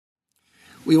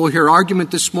We will hear argument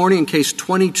this morning in Case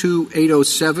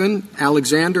 22-807,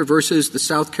 Alexander versus the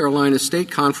South Carolina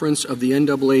State Conference of the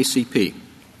NAACP.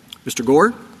 Mr.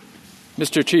 Gore?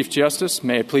 Mr. Chief Justice,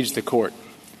 may it please the Court.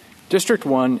 District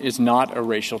 1 is not a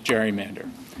racial gerrymander.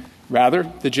 Rather,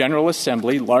 the General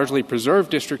Assembly largely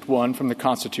preserved District 1 from the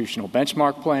constitutional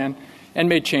benchmark plan and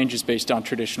made changes based on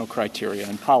traditional criteria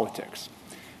in politics.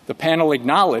 The panel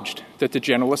acknowledged that the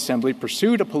General Assembly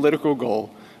pursued a political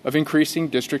goal of increasing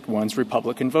District 1's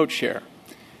Republican vote share.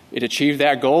 It achieved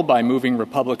that goal by moving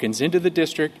Republicans into the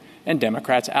district and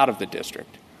Democrats out of the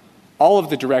district. All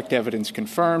of the direct evidence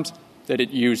confirms that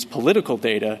it used political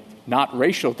data, not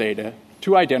racial data,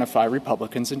 to identify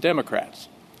Republicans and Democrats.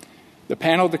 The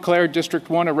panel declared District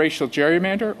 1 a racial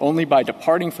gerrymander only by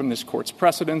departing from this court's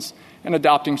precedents and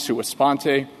adopting sua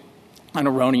sponte, an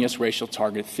erroneous racial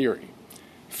target theory.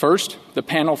 First, the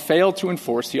panel failed to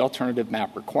enforce the alternative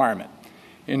map requirement.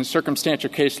 In a circumstantial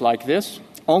case like this,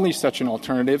 only such an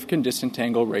alternative can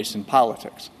disentangle race and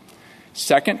politics.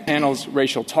 Second, the panel's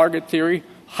racial target theory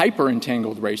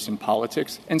hyper-entangled race and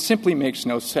politics and simply makes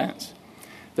no sense.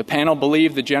 The panel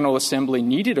believed the General Assembly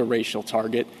needed a racial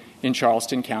target in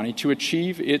Charleston County to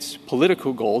achieve its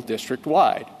political goal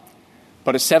district-wide.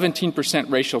 But a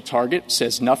 17% racial target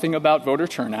says nothing about voter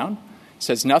turnout,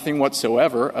 says nothing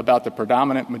whatsoever about the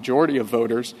predominant majority of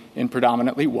voters in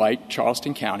predominantly white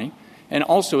Charleston County, and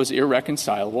also is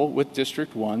irreconcilable with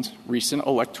District 1's recent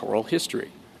electoral history.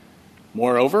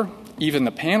 Moreover, even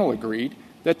the panel agreed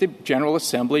that the General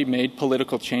Assembly made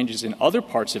political changes in other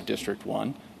parts of District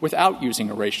 1 without using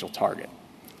a racial target.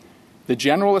 The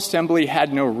General Assembly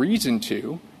had no reason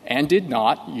to and did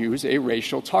not use a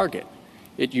racial target.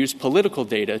 It used political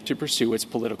data to pursue its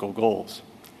political goals.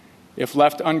 If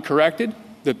left uncorrected,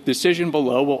 the decision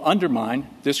below will undermine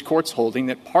this court's holding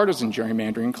that partisan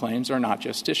gerrymandering claims are not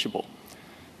justiciable.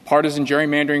 Partisan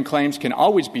gerrymandering claims can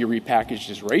always be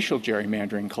repackaged as racial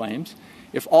gerrymandering claims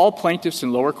if all plaintiffs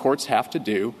in lower courts have to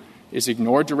do is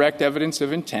ignore direct evidence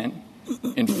of intent,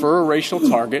 infer a racial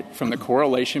target from the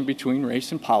correlation between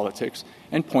race and politics,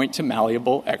 and point to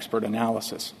malleable expert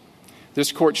analysis.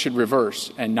 This court should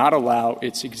reverse and not allow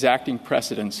its exacting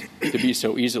precedents to be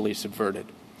so easily subverted.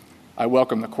 I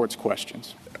welcome the court's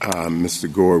questions.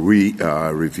 Mr. Gore, we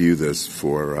review this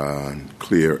for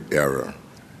clear error.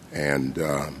 And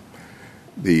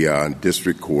the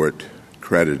district court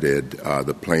credited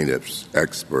the plaintiff's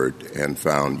expert and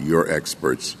found your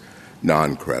experts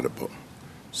non-credible.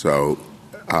 So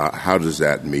how does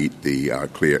that meet the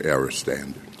clear error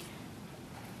standard?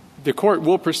 The court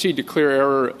will proceed to clear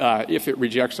error if it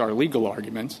rejects our legal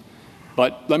arguments.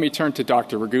 But let me turn to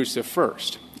Dr. Ragusa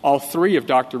first. All three of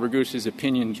Dr. Ragusa's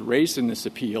opinions raised in this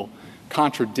appeal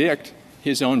contradict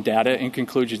his own data and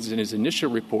conclusions in his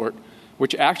initial report,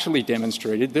 which actually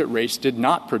demonstrated that race did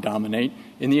not predominate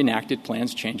in the enacted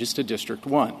plan's changes to District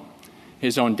 1.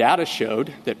 His own data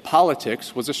showed that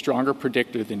politics was a stronger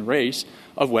predictor than race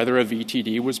of whether a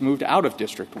VTD was moved out of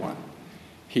District 1.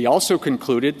 He also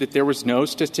concluded that there was no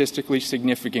statistically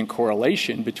significant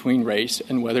correlation between race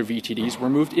and whether VTDs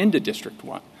were moved into District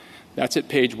 1. That's at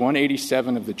page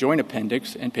 187 of the Joint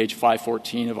Appendix and page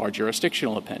 514 of our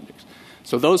jurisdictional appendix.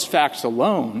 So those facts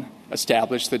alone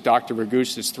establish that Dr.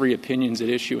 Ragusa's three opinions at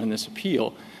issue in this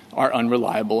appeal are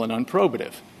unreliable and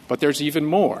unprobative. But there's even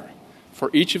more. For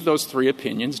each of those three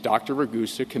opinions, Dr.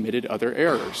 Ragusa committed other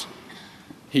errors.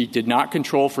 He did not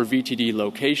control for VTD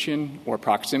location or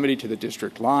proximity to the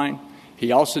district line.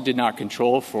 He also did not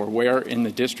control for where in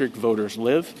the district voters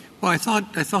live. Well, I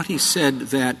thought he said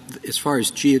that as far as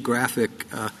geographic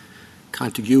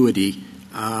contiguity,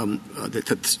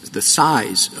 the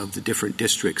size of the different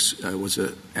districts was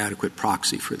an adequate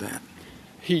proxy for that.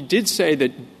 He did say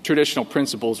that traditional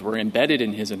principles were embedded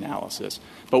in his analysis,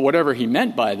 but whatever he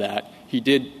meant by that, he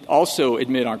did also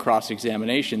admit on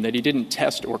cross-examination that he didn't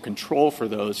test or control for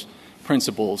those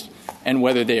principles and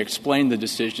whether they explained the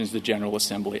decisions the General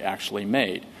Assembly actually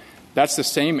made. That's the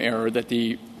same error that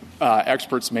the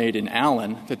experts made in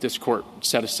Allen that this court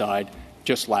set aside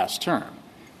just last term.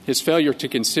 His failure to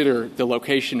consider the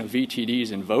location of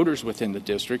VTDs and voters within the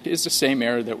district is the same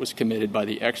error that was committed by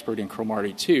the expert in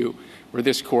Cromartie 2, where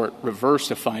this court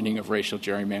reversed a finding of racial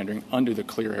gerrymandering under the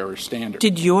clear error standard.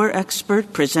 Did your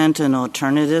expert present an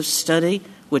alternative study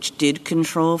which did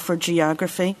control for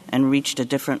geography and reached a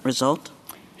different result?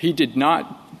 He did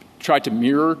not try to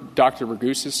mirror Dr.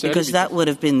 Ragusa's study. Because that would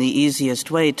have been the easiest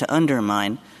way to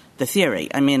undermine the theory.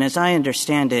 I mean, as I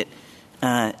understand it,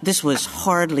 this was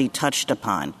hardly touched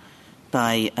upon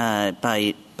by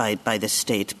the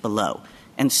state below.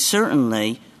 And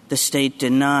certainly the state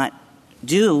did not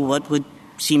do what would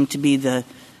seem to be the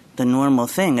the normal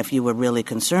thing if you were really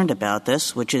concerned about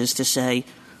this, which is to say,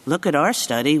 look at our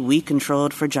study. We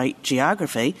controlled for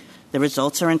geography. The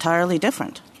results are entirely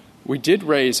different. We did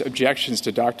raise objections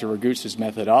to Dr. Ragusa's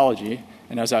methodology,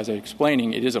 and as I was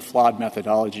explaining, it is a flawed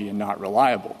methodology and not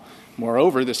reliable.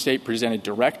 Moreover, the state presented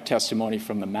direct testimony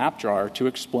from the map drawer to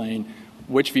explain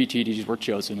which VTDs were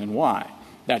chosen and why.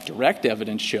 That direct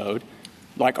evidence showed,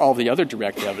 like all the other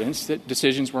direct evidence, that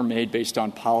decisions were made based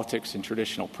on politics and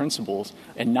traditional principles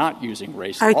and not using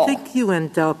race at all. I think you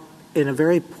end up in a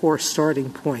very poor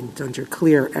starting point under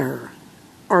clear error,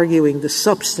 arguing the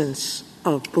substance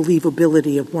of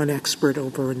believability of one expert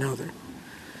over another.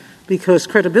 Because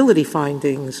credibility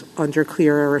findings under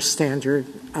clear error standard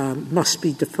must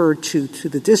be deferred to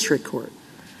the district court.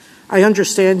 I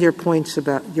understand your point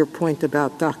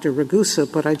about Dr.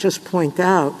 Ragusa, but I just point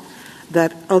out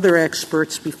that other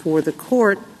experts before the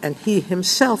court, and he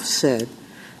himself said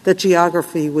that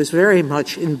geography was very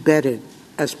much embedded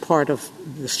as part of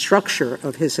the structure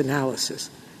of his analysis.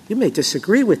 You may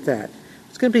disagree with that.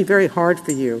 It's going to be very hard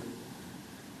for you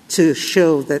to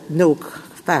show that no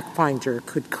fact finder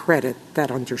could credit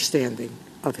that understanding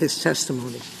of his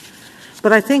testimony.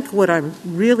 But I think what I'm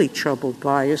really troubled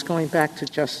by is going back to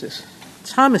Justice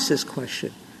Thomas's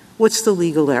question. What's the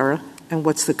legal error and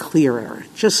what's the clear error?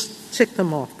 Just tick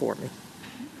them off for me.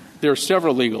 There are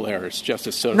several legal errors,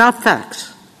 Justice Sotomayor. Not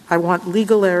facts. I want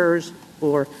legal errors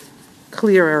or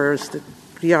clear errors that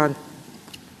beyond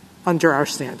under our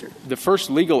standard. The first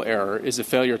legal error is the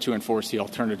failure to enforce the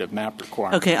alternative map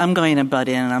requirement. Okay, I'm going to butt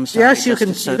in, and I'm sorry. Yes, you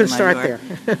can start there.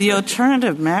 The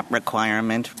alternative map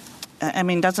requirement,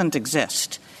 doesn't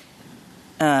exist.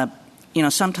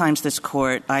 Sometimes this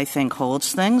court, I think,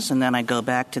 holds things, and then I go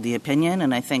back to the opinion,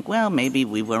 and I think, well, maybe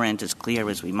we weren't as clear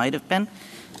as we might have been.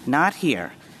 Not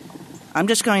here. I'm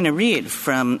just going to read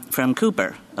from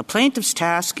Cooper. A plaintiff's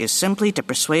task is simply to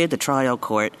persuade the trial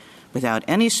court without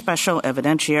any special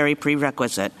evidentiary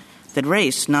prerequisite that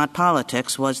race, not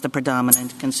politics, was the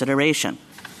predominant consideration.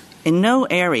 In no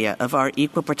area of our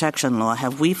equal protection law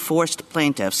have we forced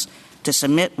plaintiffs to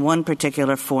submit one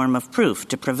particular form of proof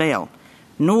to prevail,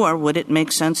 nor would it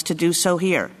make sense to do so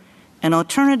here. An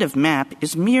alternative map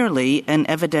is merely an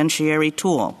evidentiary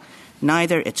tool.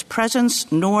 Neither its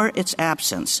presence nor its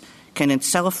absence can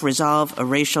itself resolve a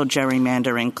racial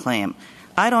gerrymandering claim.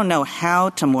 I don't know how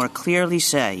to more clearly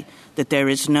say that there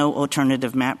is no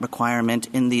alternative map requirement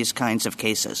in these kinds of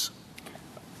cases.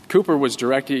 Cooper was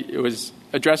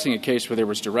addressing a case where there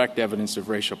was direct evidence of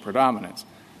racial predominance.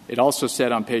 It also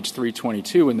said on page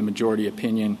 322 in the majority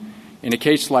opinion, in a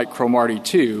case like Cromartie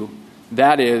 2,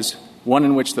 that is, one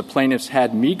in which the plaintiffs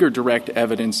had meager direct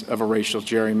evidence of a racial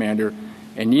gerrymander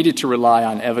and needed to rely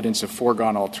on evidence of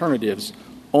foregone alternatives,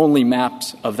 only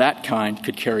maps of that kind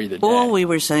could carry the day. All we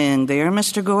were saying there,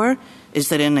 Mr. Gore, is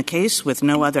that in a case with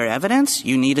no other evidence,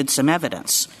 you needed some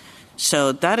evidence.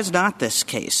 So that is not this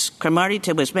case. Cromartie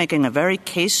was making a very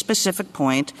case-specific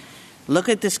point. Look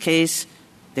at this case.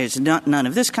 There's none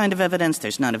of this kind of evidence.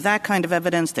 There's none of that kind of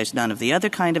evidence. There's none of the other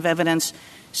kind of evidence.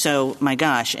 So, my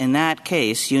gosh, in that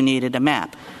case, you needed a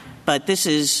map. But this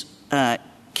is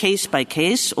case by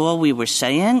case. All we were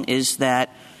saying is that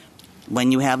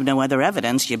when you have no other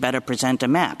evidence, you better present a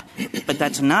map. But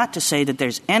that's not to say that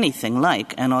there's anything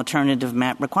like an alternative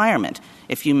map requirement.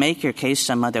 If you make your case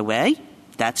some other way,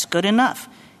 that's good enough.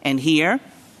 And here,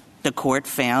 the court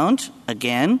found,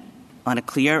 again, on a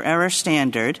clear error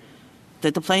standard,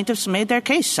 that the plaintiffs made their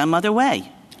case some other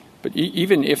way. But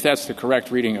even if that's the correct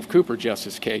reading of Cooper,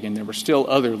 Justice Kagan, there were still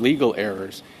other legal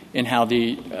errors in how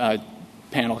the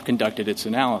panel conducted its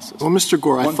analysis. Well, Mr.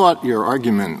 Gore, I thought your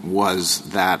argument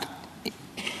was that,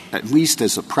 at least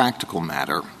as a practical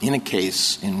matter, in a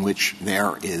case in which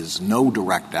there is no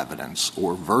direct evidence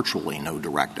or virtually no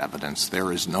direct evidence,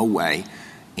 there is no way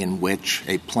in which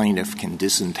a plaintiff can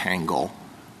disentangle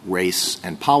race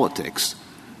and politics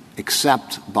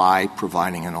except by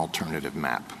providing an alternative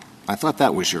map. I thought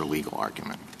that was your legal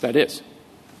argument. That is.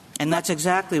 And that's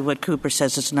exactly what Cooper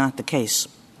says is not the case.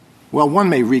 Well, one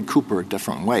may read Cooper a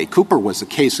different way. Cooper was a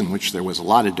case in which there was a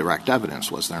lot of direct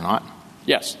evidence, was there not?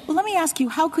 Yes. Well, let me ask you,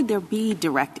 how could there be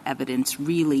direct evidence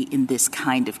really in this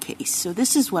kind of case? So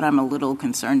this is what I'm a little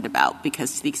concerned about,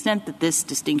 because to the extent that this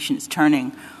distinction is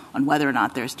turning on whether or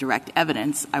not there's direct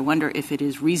evidence, I wonder if it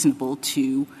is reasonable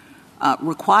to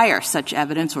require such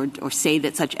evidence or say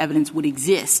that such evidence would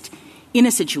exist in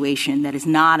a situation that is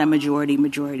not a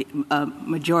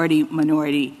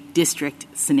majority-minority district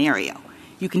scenario.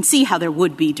 You can see how there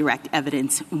would be direct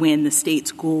evidence when the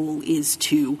state's goal is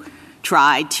to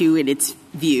try to, in its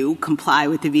view, comply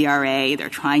with the VRA. They're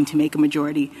trying to make a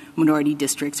majority-minority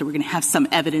district, so we're going to have some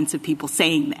evidence of people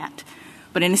saying that.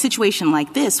 But in a situation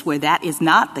like this, where that is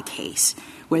not the case,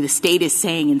 where the state is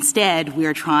saying instead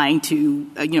we're trying to,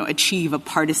 achieve a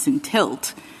partisan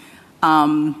tilt,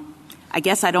 I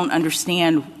guess I don't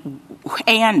understand.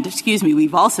 And,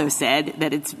 we've also said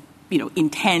that it's,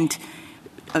 intent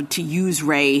to use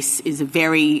race is a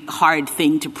very hard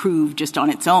thing to prove just on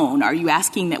its own. Are you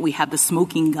asking that we have the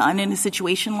smoking gun in a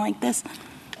situation like this?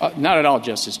 Not at all,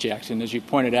 Justice Jackson. As you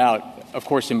pointed out, of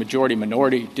course, in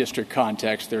majority-minority district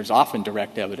context, there's often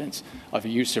direct evidence of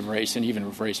use of race and even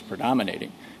of race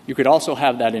predominating. You could also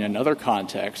have that in another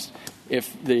context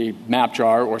if the map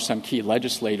drawer or some key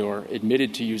legislator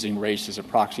admitted to using race as a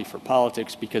proxy for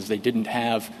politics because they didn't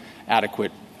have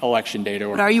adequate election data.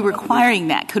 But are you requiring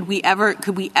that? Could we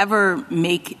ever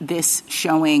make this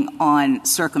showing on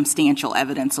circumstantial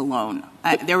evidence alone?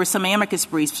 There were some amicus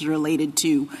briefs related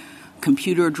to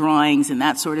computer drawings and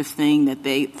that sort of thing that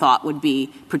they thought would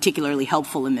be particularly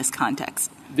helpful in this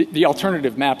context. The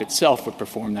alternative map itself would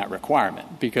perform that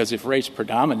requirement, because if race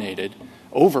predominated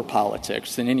over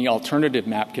politics, then any alternative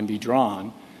map can be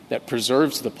drawn that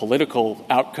preserves the political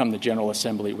outcome the General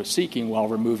Assembly was seeking while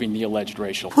removing the alleged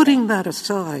racial. Putting that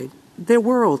aside, there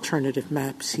were alternative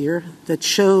maps here that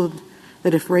showed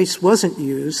that if race wasn't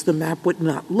used, the map would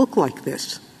not look like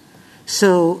this.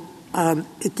 So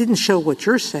it didn't show what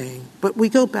you're saying. But we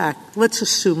go back.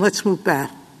 Let's move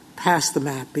back past the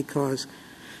map, because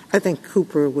I think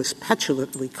Cooper was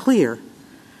petulantly clear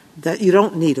that you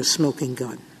don't need a smoking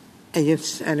gun. And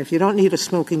if you don't need a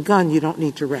smoking gun, you don't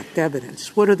need direct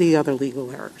evidence. What are the other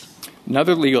legal errors?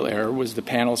 Another legal error was the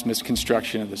panel's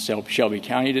misconstruction of the Shelby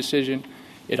County decision.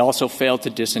 It also failed to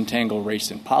disentangle race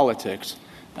and politics,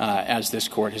 as this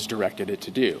court has directed it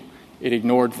to do. It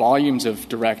ignored volumes of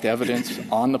direct evidence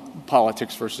on the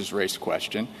politics versus race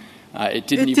question. It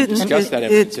didn't even discuss that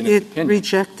evidence in its opinion. It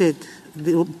rejected.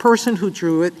 The person who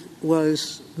drew it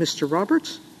was Mr.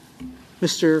 Roberts,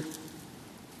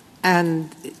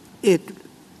 and it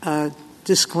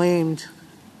disclaimed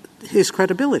his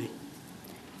credibility.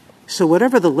 So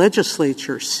whatever the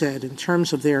legislature said in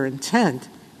terms of their intent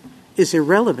is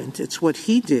irrelevant. It's what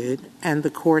he did, and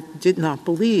the court did not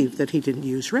believe that he didn't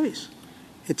use race.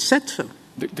 It said so.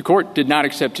 The court did not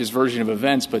accept his version of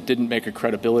events, but didn't make a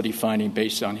credibility finding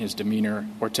based on his demeanor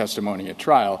or testimony at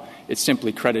trial. It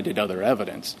simply credited other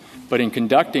evidence. But in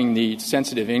conducting the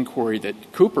sensitive inquiry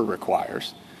that Cooper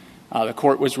requires, the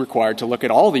court was required to look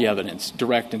at all the evidence,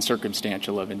 direct and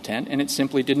circumstantial, of intent, and it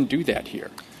simply didn't do that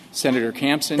here. Senator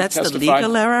Campson testified— That's the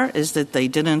legal error, is that they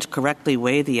didn't correctly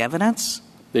weigh the evidence?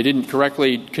 They didn't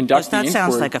correctly conduct the inquiry. That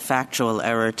sounds like a factual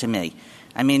error to me.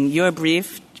 I mean, your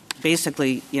brief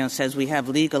basically, says we have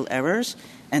legal errors,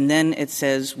 and then it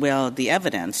says, well, the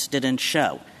evidence didn't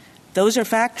show. Those are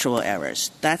factual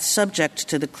errors. That's subject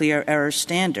to the clear error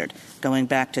standard, going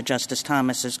back to Justice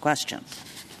Thomas's question.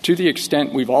 To the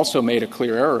extent we've also made a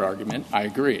clear error argument, I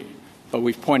agree. But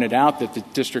we've pointed out that the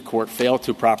district court failed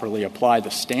to properly apply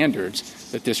the standards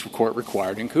that this court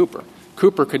required in Cooper.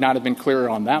 Cooper could not have been clearer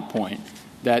on that point,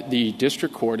 that the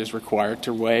district court is required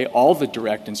to weigh all the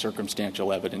direct and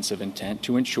circumstantial evidence of intent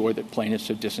to ensure that plaintiffs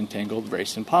have disentangled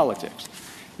race and politics.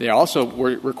 They also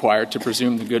were required to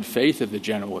presume the good faith of the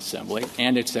General Assembly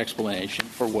and its explanation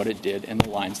for what it did and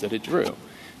the lines that it drew.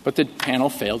 But the panel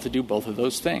failed to do both of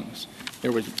those things.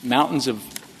 There were mountains of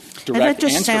direct and that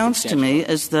just sounds to me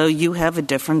as though you have a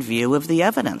different view of the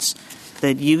evidence,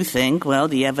 that you think, well,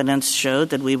 the evidence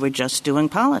showed that we were just doing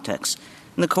politics.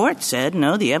 And the court said,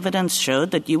 no, the evidence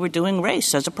showed that you were doing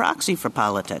race as a proxy for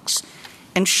politics.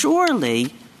 And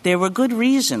surely there were good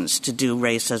reasons to do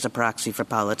race as a proxy for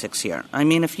politics here. I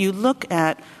mean, if you look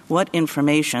at what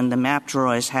information the map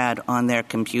drawers had on their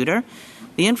computer,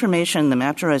 the information the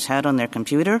map drawers had on their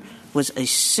computer was a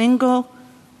single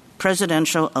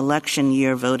presidential election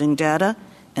year voting data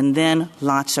and then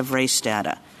lots of race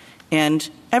data. And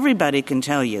everybody can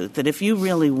tell you that if you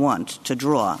really want to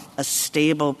draw a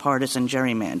stable partisan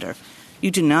gerrymander,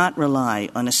 you do not rely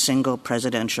on a single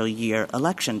presidential year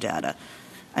election data.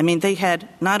 I mean, they had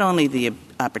not only the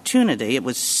opportunity, it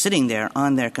was sitting there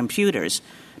on their computers,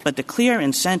 but the clear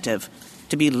incentive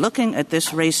to be looking at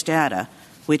this race data,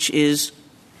 which is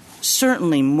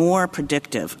certainly more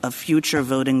predictive of future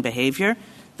voting behavior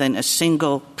than a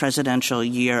single presidential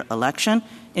year election,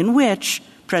 in which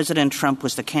President Trump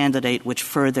was the candidate, which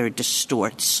further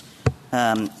distorts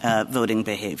voting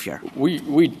behavior.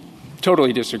 We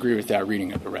totally disagree with that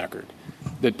reading of the record.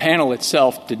 The panel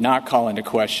itself did not call into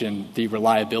question the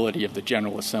reliability of the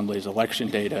General Assembly's election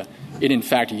data. It, in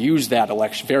fact, used that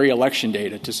very election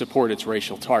data to support its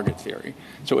racial target theory.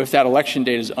 So if that election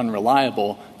data is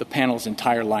unreliable, the panel's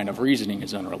entire line of reasoning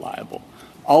is unreliable.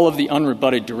 all of the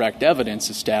unrebutted direct evidence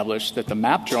established that the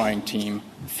map drawing team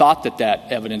thought that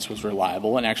that evidence was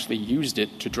reliable and actually used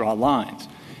it to draw lines.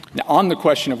 Now, on the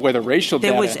question of whether racial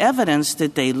data... There was evidence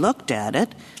that they looked at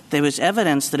it. There was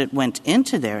evidence that it went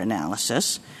into their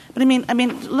analysis. But I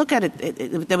mean, look at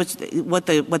it. There was what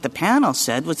the panel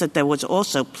said was that there was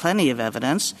also plenty of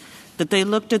evidence that they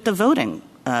looked at the voting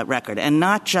record, and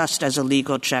not just as a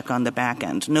legal check on the back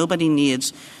end. Nobody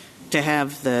needs to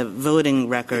have the voting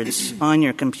records on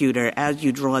your computer as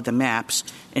you draw the maps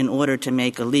in order to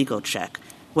make a legal check.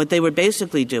 What they were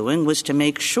basically doing was to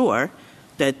make sure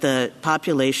that the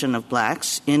population of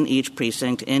blacks in each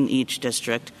precinct, in each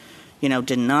district,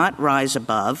 did not rise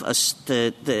above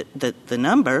the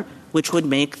number which would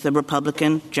make the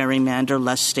Republican gerrymander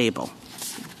less stable.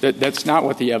 That's not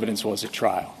what the evidence was at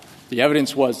trial. The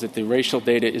evidence was that the racial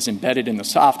data is embedded in the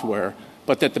software,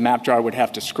 but that the map drawer would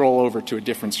have to scroll over to a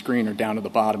different screen or down to the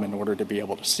bottom in order to be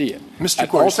able to see it. Mr.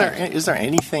 Gore, is there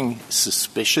anything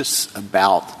suspicious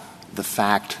about the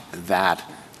fact that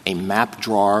a map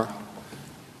drawer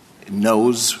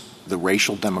knows the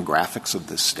racial demographics of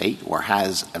the state or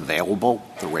has available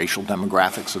the racial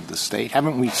demographics of the state?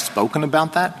 Haven't we spoken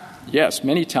about that? Yes,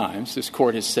 many times this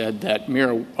court has said that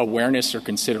mere awareness or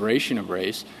consideration of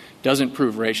race doesn't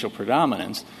prove racial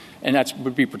predominance, and that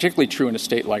would be particularly true in a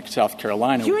state like South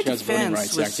Carolina, which has Voting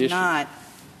Rights Act issues. Your defense was not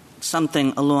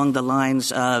something along the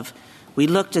lines of, we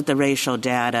looked at the racial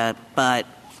data, but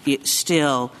it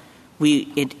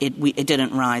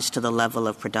didn't rise to the level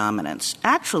of predominance.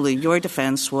 Actually, your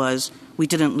defense was, we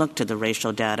didn't look to the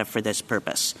racial data for this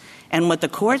purpose. And what the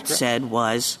court said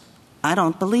was, I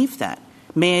don't believe that.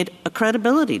 Made a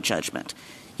credibility judgment.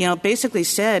 Basically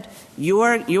said,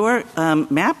 your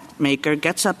map maker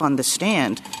gets up on the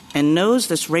stand and knows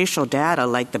this racial data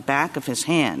like the back of his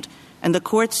hand. And the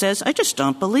court says, I just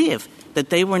don't believe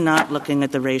that they were not looking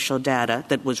at the racial data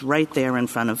that was right there in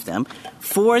front of them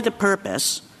for the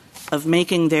purpose of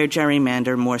making their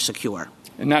gerrymander more secure.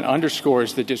 And that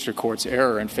underscores the district court's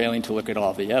error in failing to look at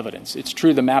all the evidence. It's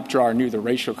true the map drawer knew the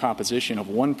racial composition of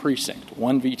one precinct,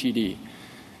 one VTD.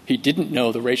 He didn't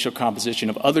know the racial composition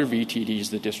of other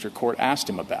VTDs the district court asked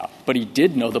him about, but he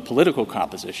did know the political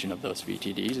composition of those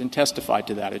VTDs and testified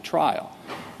to that at trial.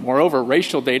 Moreover,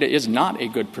 racial data is not a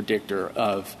good predictor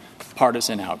of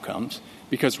partisan outcomes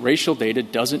because racial data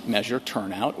doesn't measure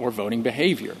turnout or voting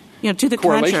behavior. To the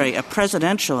contrary, a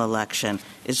presidential election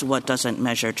is what doesn't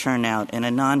measure turnout in a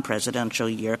non-presidential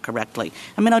year correctly.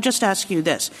 I'll just ask you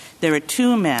this. There are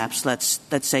two maps, let's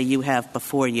say you have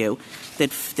before you,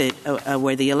 that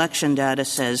where the election data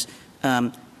says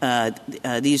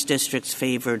these districts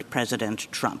favored President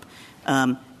Trump.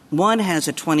 One has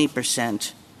a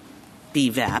 20%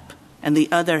 BVAP, and the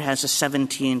other has a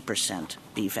 17%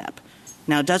 BVAP.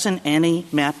 Now, doesn't any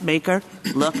map maker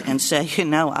look and say,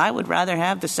 I would rather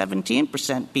have the 17%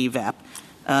 BVAP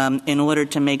in order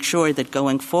to make sure that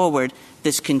going forward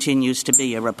this continues to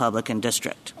be a Republican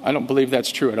district? I don't believe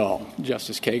that's true at all,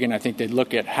 Justice Kagan. I think they'd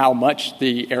look at how much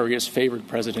the areas favored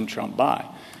President Trump by.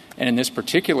 And in this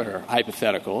particular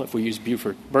hypothetical, if we use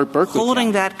Berkeley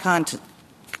holding County, that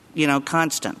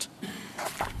constant,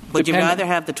 would you rather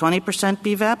have the 20%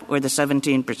 BVAP or the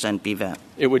 17% BVAP?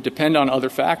 It would depend on other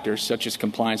factors, such as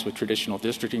compliance with traditional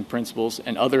districting principles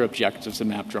and other objectives the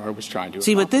map drawer was trying to accomplish.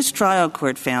 See, what this trial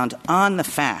court found on the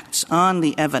facts, on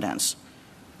the evidence,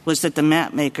 was that the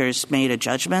map makers made a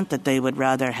judgment that they would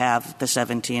rather have the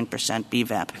 17%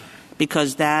 BVAP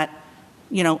because that,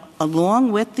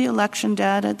 along with the election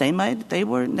data,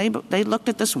 they looked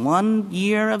at this 1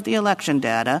 year of the election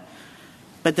data.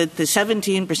 But the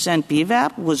 17%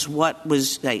 BVAP was what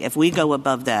was, if we go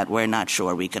above that, we're not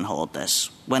sure we can hold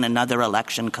this when another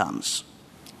election comes.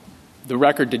 The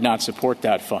record did not support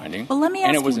that finding, well, let me ask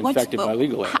and it was infected by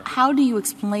legal error. How do you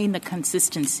explain the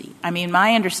consistency?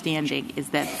 My understanding is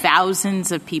that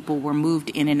thousands of people were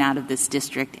moved in and out of this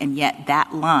district, and yet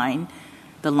that line,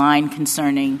 the line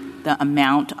concerning the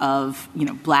amount of,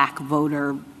 black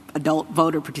voter, adult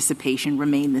voter participation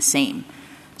remained the same.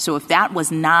 So if that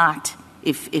was not...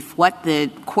 If what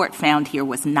the court found here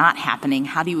was not happening,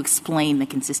 how do you explain the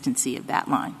consistency of that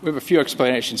line? We have a few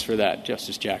explanations for that,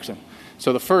 Justice Jackson.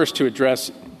 So the first, to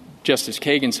address Justice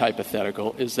Kagan's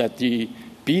hypothetical, is that the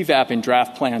BVAP in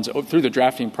draft plans through the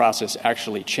drafting process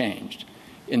actually changed.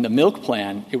 In the milk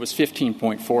plan, it was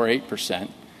 15.48%.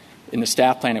 In the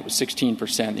staff plan, it was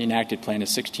 16%. The enacted plan is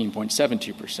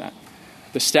 16.72%.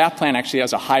 The staff plan actually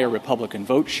has a higher Republican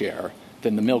vote share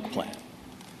than the milk plan.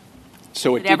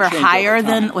 So was it ever higher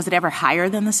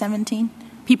than the 17?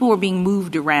 People were being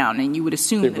moved around, and you would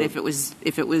assume that if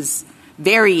it was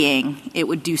varying, it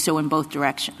would do so in both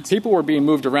directions. People were being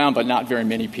moved around, but not very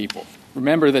many people.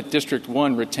 Remember that District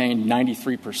 1 retained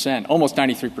 93%, almost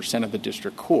 93% of the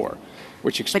district core,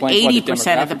 which explains why the demographic... But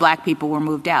 80% of the black people were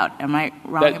moved out. Am I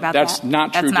wrong about that? That's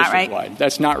not true district-wide. Right?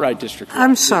 That's not right district-wide.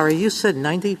 I'm sorry, you said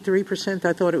 93%?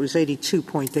 I thought it was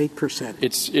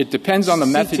 82.8%. It depends on the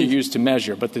method you use to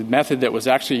measure, but the method that was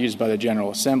actually used by the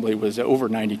General Assembly was over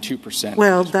 92%.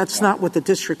 Well, that's not what the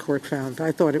district court found.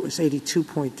 I thought it was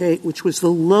 82.8, which was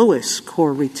the lowest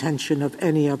core retention of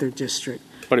any other district.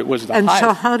 But it was the highest. highest.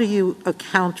 And so how do you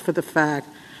account for the fact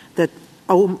that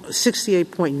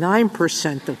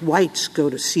 68.9% of whites go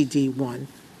to CD1,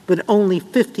 but only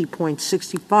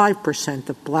 50.65%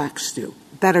 of blacks do,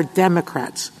 that are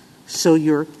Democrats? So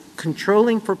you're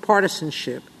controlling for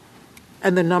partisanship,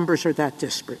 and the numbers are that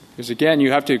disparate. Because, again,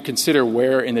 you have to consider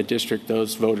where in the district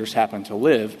those voters happen to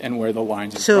live and where the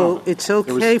lines are So drawn. it's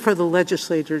okay for the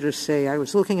legislature to say, I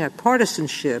was looking at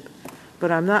partisanship,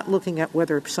 but I'm not looking at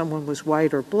whether someone was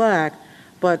white or black,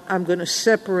 but I'm going to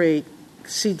separate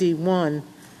CD1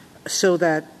 so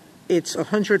that it's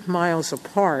 100 miles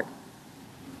apart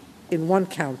in one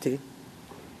county,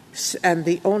 and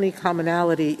the only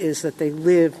commonality is that they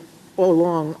live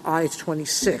along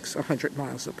I-26, 100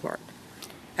 miles apart.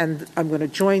 And I'm going to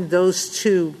join those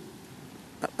two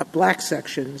black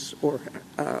sections or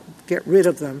get rid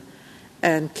of them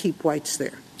and keep whites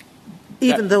there.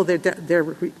 Even though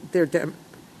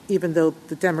even though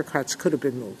the Democrats could have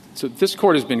been moved. So this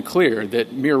court has been clear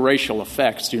that mere racial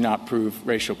effects do not prove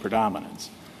racial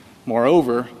predominance.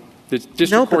 Moreover, the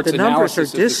district court's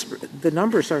analysis the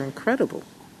numbers are incredible.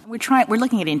 We're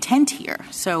looking at intent here.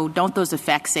 So don't those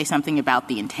effects say something about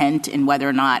the intent and whether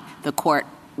or not the court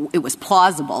it was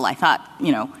plausible? I thought,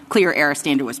 clear error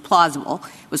standard was plausible.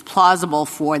 It was plausible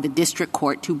for the district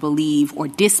court to believe or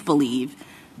disbelieve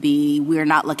we're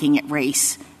not looking at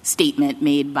race statement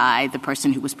made by the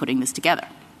person who was putting this together.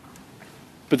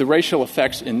 But the racial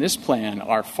effects in this plan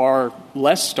are far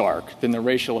less stark than the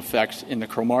racial effects in the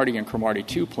Cromartie and Cromartie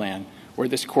II plan, where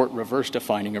this court reversed a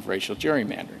finding of racial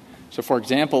gerrymandering. So, for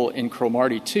example, in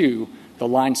Cromartie II, the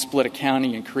line split a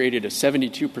county and created a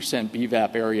 72%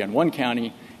 BVAP area in one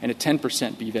county and a 10%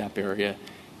 BVAP area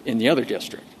in the other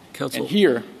district. Counsel, and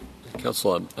here...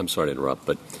 Counsel, I'm sorry to interrupt,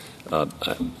 but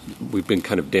we've been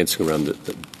kind of dancing around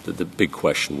the big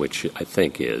question, which I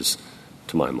think is,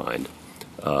 to my mind,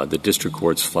 the district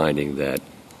court's finding that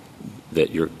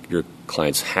your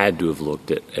clients had to have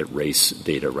looked at race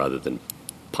data rather than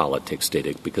politics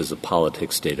data because the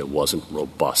politics data wasn't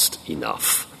robust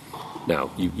enough.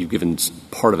 Now, you've given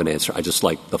part of an answer. I just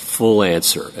like the full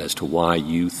answer as to why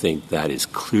you think that is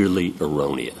clearly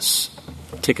erroneous.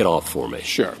 Tick it off for me.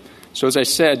 Sure. So as I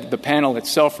said, the panel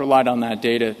itself relied on that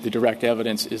data. The direct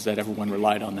evidence is that everyone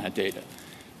relied on that data.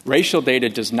 Racial data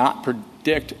does not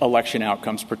predict election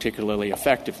outcomes particularly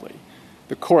effectively.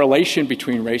 The correlation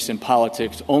between race and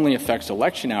politics only affects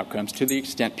election outcomes to the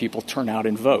extent people turn out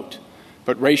and vote.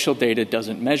 But racial data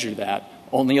doesn't measure that.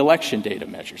 Only election data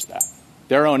measures that.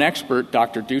 Their own expert,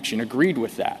 Dr. Duchin, agreed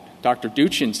with that. Dr.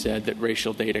 Duchin said that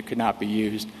racial data could not be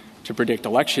used to predict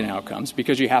election outcomes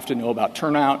because you have to know about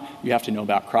turnout, you have to know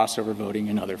about crossover voting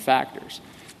and other factors.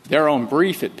 Their own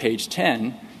brief at page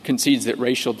 10 concedes that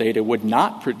racial data would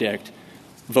not predict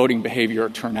voting behavior or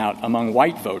turnout among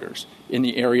white voters in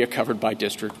the area covered by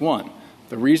District 1.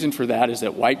 The reason for that is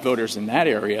that white voters in that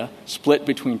area split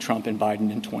between Trump and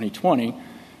Biden in 2020,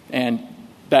 and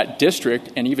that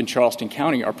district and even Charleston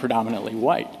County are predominantly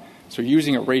white. So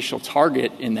using a racial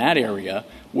target in that area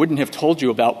wouldn't have told you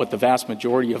about what the vast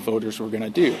majority of voters were going to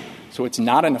do. So it's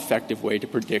not an effective way to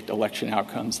predict election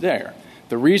outcomes there.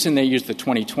 The reason they used the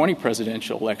 2020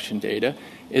 presidential election data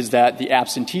is that the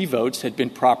absentee votes had been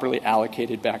properly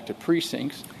allocated back to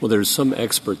precincts. Well, there's some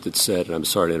expert that said, and I'm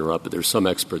sorry to interrupt, but there's some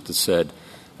expert that said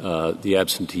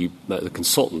the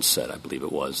consultant said, I believe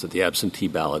it was, that the absentee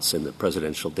ballots in the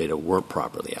presidential data weren't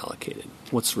properly allocated.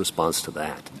 What's the response to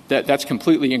that? That's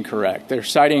completely incorrect. They're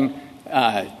citing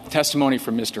testimony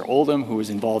from Mr. Oldham, who was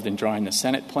involved in drawing the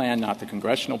Senate plan, not the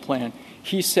congressional plan.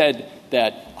 He said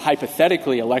that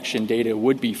hypothetically election data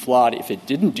would be flawed if it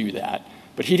didn't do that,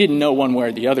 but he didn't know one way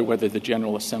or the other whether the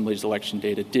General Assembly's election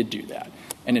data did do that.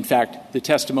 And in fact, the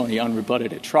testimony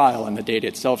unrebutted at trial and the data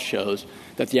itself shows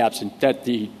that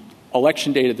the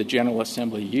election data the General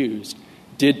Assembly used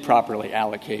did properly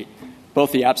allocate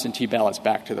both the absentee ballots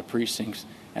back to the precincts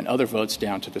and other votes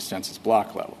down to the census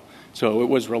block level. So it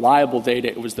was reliable data.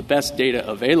 It was the best data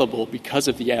available because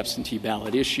of the absentee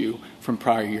ballot issue from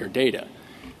prior year data.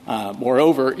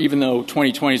 Moreover, even though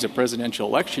 2020 is a presidential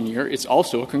election year, it's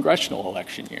also a congressional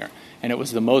election year. And it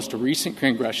was the most recent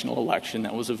congressional election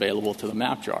that was available to the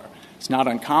map drawer. It's not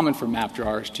uncommon for map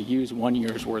drawers to use 1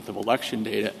 year's worth of election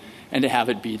data and to have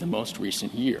it be the most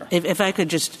recent year. If I could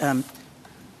just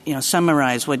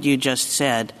summarize what you just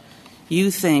said,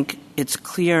 you think it's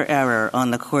clear error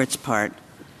on the court's part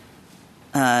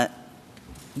that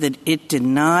it did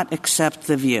not accept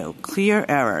the view, clear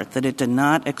error that it did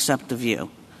not accept the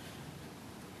view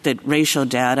that racial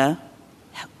data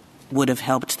would have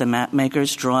helped the map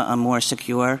makers draw a more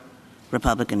secure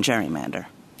Republican gerrymander.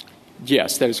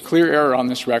 Yes, that is clear error on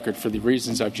this record for the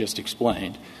reasons I've just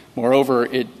explained. Moreover,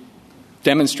 it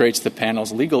demonstrates the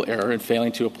panel's legal error in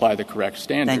failing to apply the correct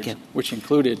standards, which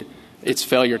included its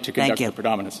failure to conduct the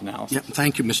predominance analysis. Yep,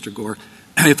 thank you, Mr. Gore.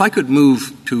 If I could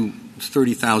move to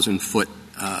 30,000-foot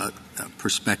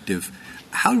perspective,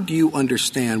 how do you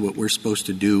understand what we're supposed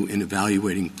to do in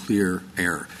evaluating clear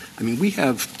error? I mean, we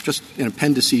have just an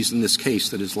appendices in this case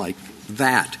that is like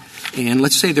that. And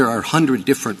let's say there are 100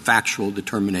 different factual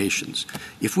determinations.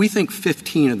 If we think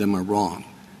 15 of them are wrong,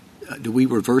 do we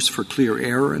reverse for clear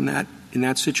error in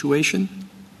that situation?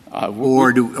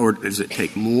 Or does it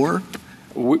take more?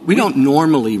 We don't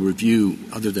normally review,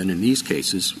 other than in these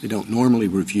cases, we don't normally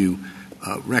review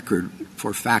record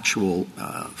for factual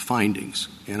findings.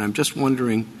 And I'm just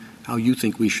wondering how you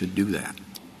think we should do that.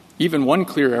 Even one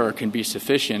clear error can be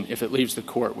sufficient if it leaves the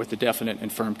court with a definite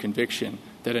and firm conviction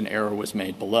that an error was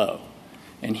made below.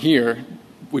 And here,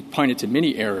 we pointed to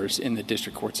many errors in the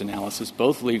district court's analysis,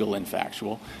 both legal and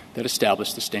factual, that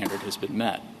establish the standard has been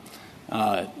met.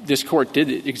 This court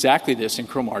did exactly this in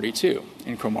Cromartie 2.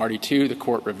 In Cromartie 2, the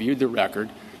court reviewed the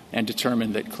record and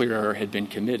determined that clear error had been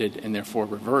committed and therefore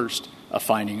reversed a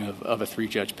finding of a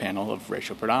three-judge panel of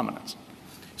racial predominance.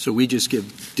 So we just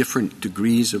give different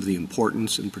degrees of the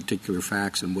importance in particular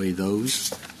facts and weigh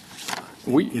those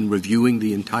in reviewing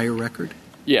the entire record?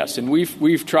 Yes, and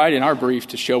we've tried in our brief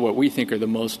to show what we think are the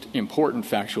most important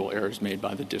factual errors made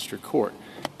by the district court.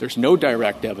 There's no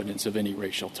direct evidence of any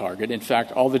racial target. In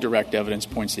fact, all the direct evidence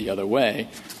points the other way,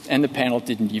 and the panel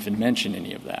didn't even mention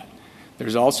any of that.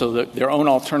 There's also their own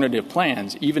alternative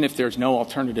plans. Even if there's no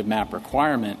alternative map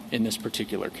requirement in this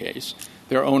particular case,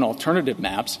 their own alternative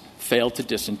maps failed to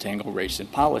disentangle race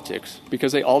and politics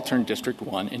because they all turned District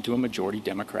 1 into a majority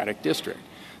Democratic district.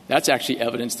 That's actually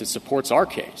evidence that supports our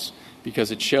case because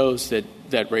it shows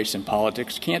that race and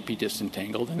politics can't be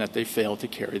disentangled and that they failed to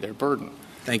carry their burden.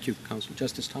 Thank you, Counsel.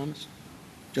 Justice Thomas?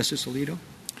 Justice Alito?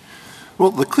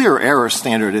 Well, the clear error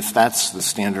standard, if that's the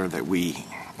standard that we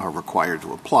are required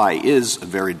to apply, is a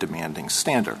very demanding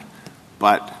standard.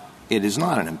 But it is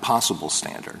not an impossible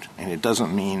standard, and it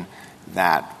doesn't mean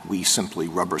that we simply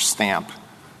rubber stamp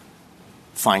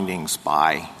findings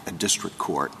by a district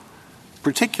court,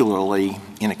 particularly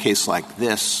in a case like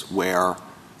this where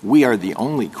we are the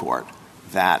only court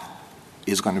that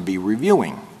is going to be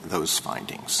reviewing those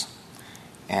findings.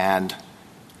 And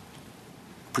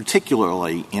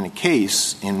particularly in a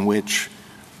case in which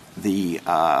the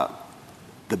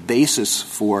basis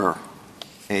for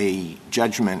a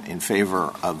judgment in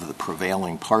favor of the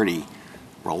prevailing party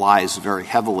relies very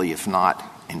heavily, if not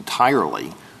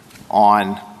entirely,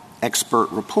 on expert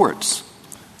reports,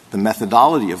 the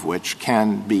methodology of which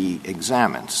can be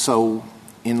examined. So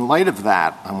in light of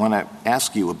that, I want to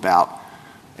ask you about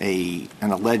an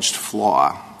alleged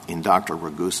flaw in Dr.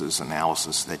 Ragusa's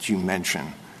analysis that you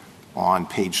mention on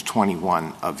page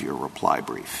 21 of your reply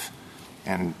brief.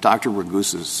 And Dr.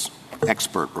 Ragusa's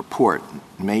expert report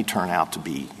may turn out to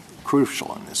be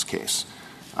crucial in this case.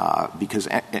 Because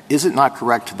is it not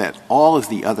correct that all of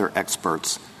the other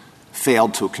experts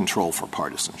failed to control for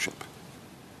partisanship?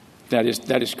 That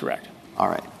is correct. All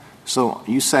right. So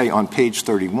you say on page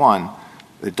 31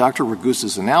 that Dr.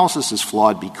 Ragusa's analysis is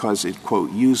flawed because it,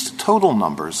 quote, used total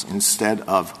numbers instead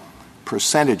of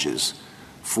percentages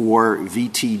for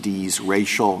VTD's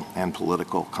racial and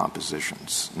political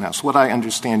compositions. Now, so what I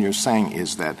understand you're saying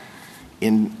is that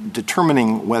in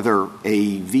determining whether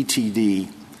a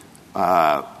VTD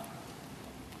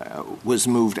was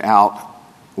moved out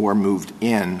or moved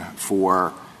in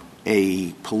for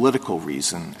a political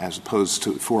reason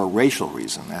for a racial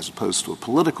reason as opposed to a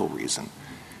political reason,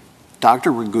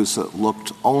 Dr. Ragusa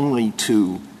looked only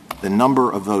to the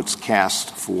number of votes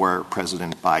cast for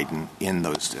President Biden in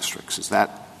those districts. Is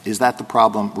that the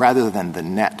problem, rather than the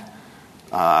net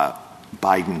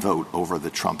Biden vote over the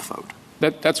Trump vote?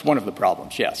 That's one of the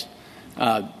problems, yes.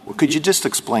 Could you just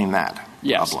explain that?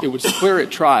 Yes, problem? It was clear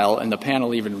at trial, and the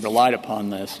panel even relied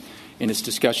upon this in its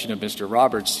discussion of Mr.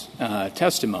 Roberts'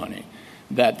 testimony,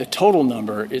 that the total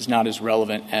number is not as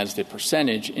relevant as the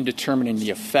percentage in determining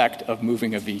the effect of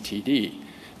moving a VTD,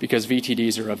 because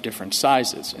VTDs are of different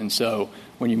sizes. And so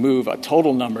when you move, a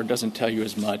total number doesn't tell you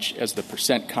as much as the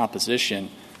percent composition,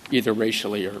 either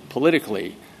racially or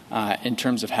politically, in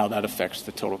terms of how that affects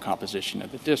the total composition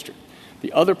of the district.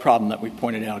 The other problem that we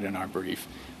pointed out in our brief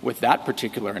with that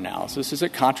particular analysis is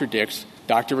it contradicts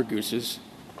Dr. Ragusa's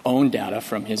own data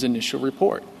from his initial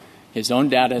report. His own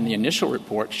data in the initial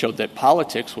report showed that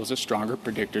politics was a stronger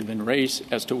predictor than race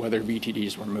as to whether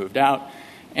VTDs were moved out.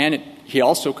 And he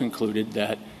also concluded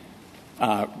that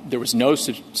there was no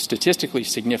statistically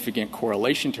significant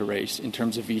correlation to race in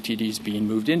terms of VTDs being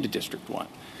moved into District 1.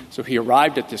 So he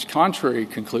arrived at this contrary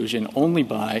conclusion only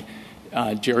by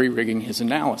jerry-rigging his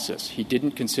analysis. He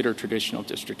didn't consider traditional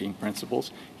districting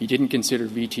principles. He didn't consider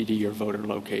VTD or voter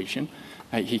location.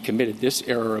 He committed this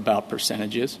error about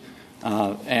percentages.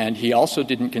 And he also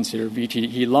didn't consider VTD.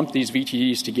 He lumped these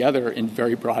VTDs together in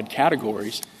very broad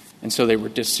categories. And so they were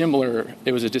dissimilar.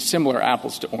 It was a dissimilar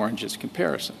apples to oranges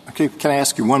comparison. Okay. Can I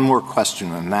ask you one more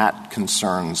question? And that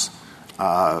concerns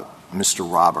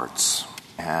Mr. Roberts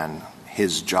and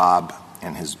his job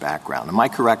and his background. Am I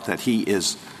correct that he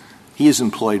is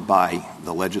employed by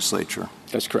the legislature?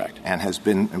 That's correct. And has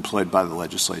been employed by the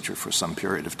legislature for some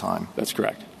period of time? That's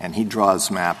correct. And he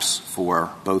draws maps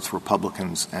for both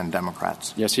Republicans and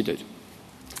Democrats? Yes, he did.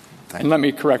 And let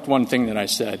me correct one thing that I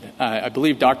said. I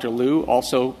believe Dr. Liu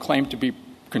also claimed to be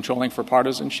controlling for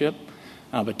partisanship,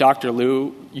 but Dr.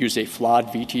 Liu used a flawed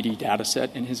VTD data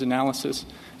set in his analysis.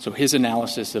 So his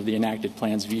analysis of the enacted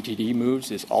plan's VTD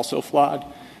moves is also flawed.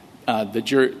 The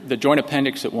joint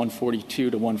appendix at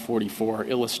 142 to 144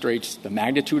 illustrates the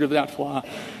magnitude of that flaw.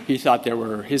 He thought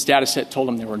his data set told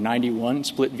him there were 91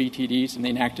 split VTDs in the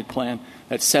enacted plan.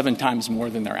 That's 7 times more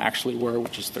than there actually were,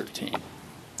 which is 13. All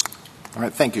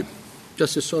right. Thank you.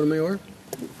 Justice Sotomayor?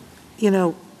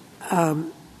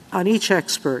 On each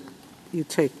expert, you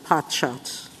take pot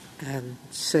shots and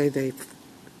say they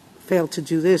failed to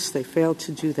do this, they failed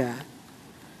to do that.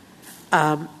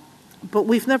 But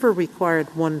we've never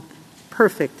required one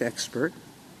perfect expert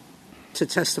to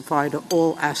testify to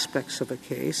all aspects of a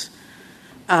case.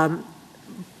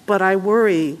 But I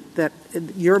worry that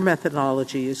your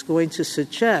methodology is going to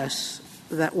suggest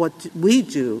that what we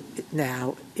do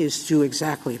now is do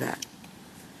exactly that.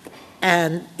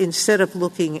 And instead of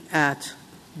looking at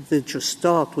the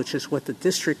gestalt, which is what the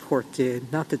district court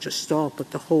did, not the gestalt,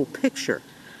 but the whole picture.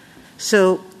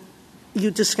 So you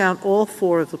discount all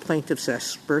 4 of the plaintiff's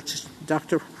experts,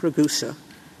 Dr. Ragusa,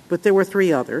 but there were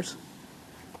 3 others.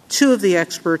 2 of the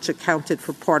experts accounted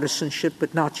for partisanship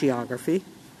but not geography,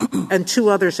 and 2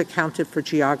 others accounted for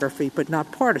geography but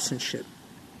not partisanship.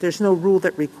 There's no rule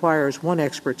that requires one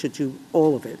expert to do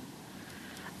all of it.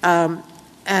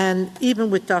 And even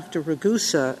with Dr.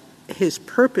 Ragusa, his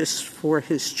purpose for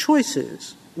his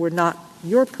choices were not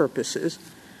your purposes.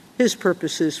 His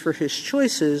purposes for his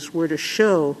choices were to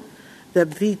show that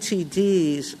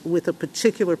VTDs with a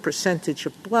particular percentage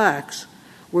of blacks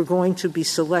were going to be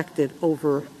selected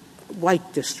over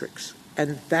white districts.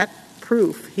 And that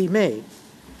proof he made.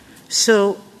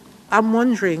 So I'm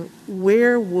wondering,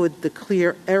 where would the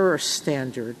clear error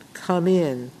standard come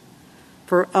in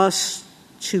for us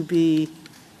to be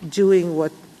doing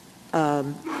what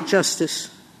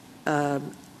Justice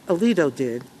Alito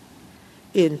did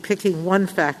in picking one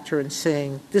factor and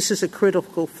saying this is a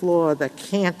critical flaw that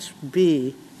can't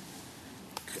be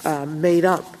made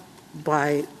up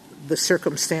by the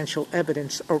circumstantial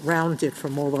evidence around it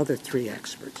from all other 3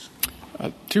 experts?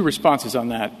 2 responses on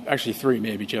that, actually 3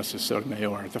 maybe, Justice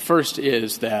Sotomayor. The first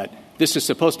is that this is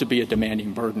supposed to be a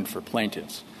demanding burden for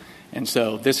plaintiffs. And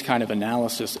so this kind of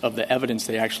analysis of the evidence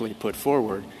they actually put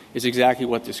forward is exactly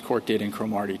what this court did in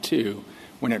Cromartie 2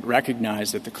 when it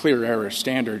recognized that the clear error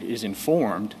standard is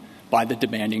informed by the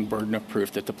demanding burden of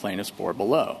proof that the plaintiffs bore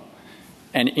below.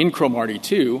 And in Cromartie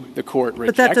 2, the court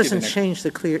rejected... But that doesn't change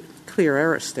the clear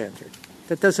error standard.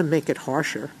 That doesn't make it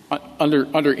harsher.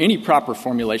 Under any proper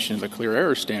formulation of the clear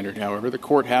error standard, however, the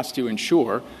court has to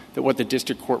ensure that what the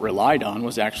district court relied on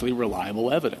was actually reliable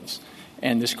evidence.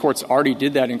 And this court's already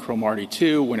did that in Cromartie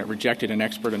 2 when it rejected an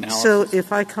expert analysis. So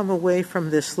if I come away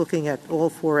from this looking at all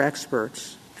 4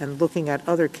 experts and looking at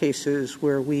other cases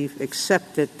where we've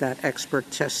accepted that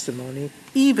expert testimony,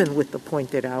 even with the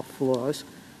pointed out flaws,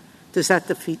 does that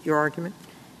defeat your argument?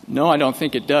 No, I don't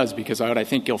think it does, because what I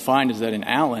think you'll find is that in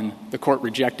Allen, the court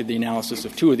rejected the analysis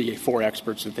of 2 of the 4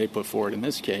 experts that they put forward in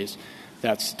this case.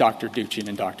 That's Dr. Duchin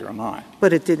and Dr. Amai.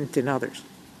 But it didn't in others.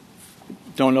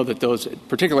 Don't know that those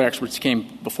particular experts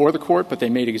came before the court, but they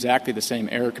made exactly the same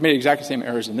error, committed exactly the same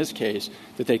errors in this case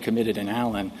that they committed in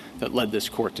Allen that led this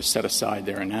court to set aside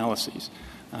their analyses.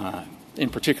 In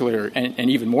particular, and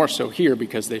even more so here,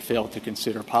 because they failed to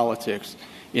consider politics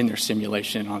in their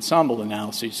simulation ensemble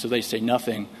analyses, so they say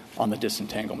nothing on the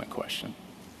disentanglement question.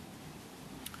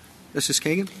 Justice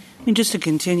Kagan? I mean, just to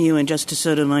continue in Justice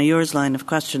Sotomayor's line of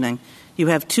questioning, you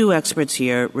have two experts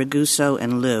here, Ragusa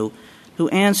and Liu, who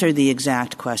answer the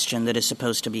exact question that is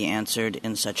supposed to be answered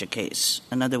in such a case.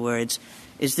 In other words,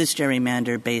 is this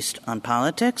gerrymander based on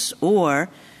politics, or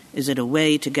is it a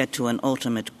way to get to an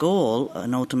ultimate goal,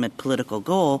 an ultimate political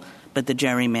goal, but the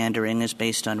gerrymandering is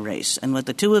based on race? And what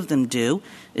the two of them do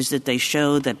is that they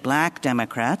show that black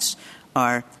Democrats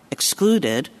are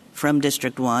excluded from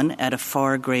District 1 at a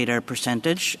far greater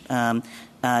percentage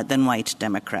than white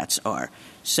Democrats are.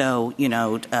 So,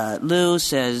 Liu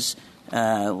says,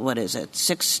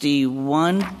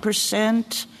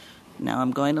 61%? Now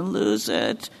I'm going to lose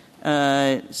it.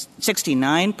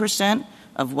 69%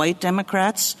 of white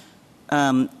Democrats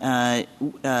remained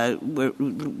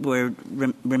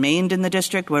in the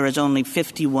district, whereas only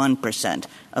 51%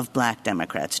 of black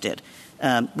Democrats did.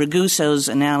 Raguso's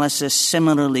analysis,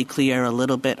 similarly clear, a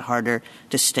little bit harder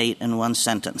to state in one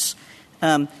sentence.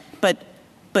 But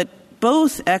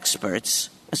both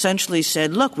experts essentially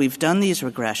said, look, we've done these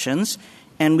regressions,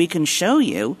 and we can show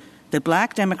you that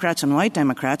black Democrats and white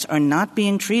Democrats are not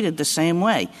being treated the same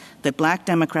way, that black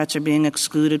Democrats are being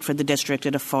excluded for the district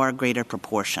at a far greater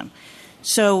proportion.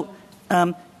 So,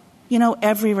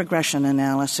 every regression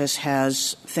analysis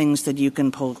has things that you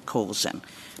can poke holes in.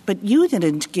 But you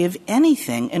didn't give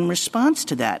anything in response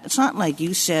to that. It's not like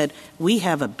you said, we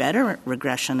have a better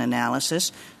regression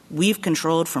analysis, we've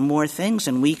controlled for more things,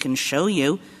 and we can show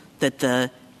you that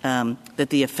the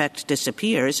effect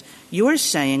disappears. You're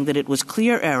saying that it was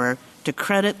clear error to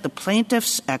credit the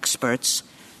plaintiff's experts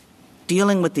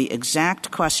dealing with the exact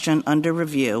question under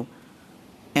review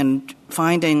and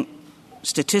finding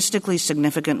statistically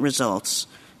significant results,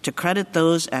 to credit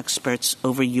those experts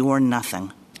over your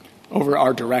nothing. Over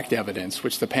our direct evidence,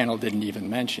 which the panel didn't even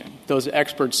mention. Those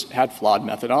experts had flawed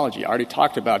methodology. I already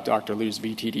talked about Dr. Liu's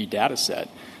VTD data set.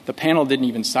 The panel didn't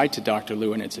even cite to Dr.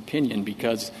 Liu in its opinion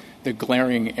because the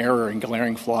glaring error and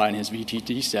glaring flaw in his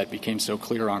VTD set became so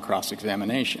clear on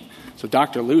cross-examination. So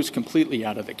Dr. Liu is completely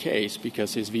out of the case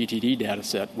because his VTD data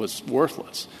set was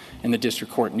worthless. And the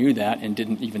district court knew that and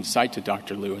didn't even cite to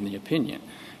Dr. Liu in the opinion.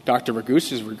 Dr.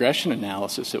 Ragusa's regression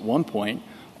analysis at one point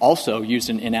also used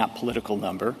an inapt political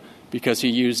number because he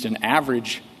used an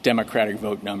average Democratic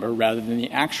vote number rather than the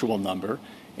actual number,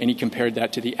 and he compared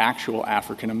that to the actual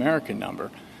African-American number.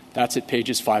 That's at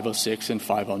pages 506 and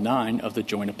 509 of the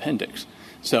joint appendix.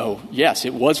 So, yes,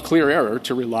 it was clear error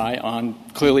to rely on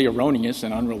clearly erroneous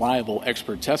and unreliable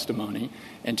expert testimony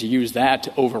and to use that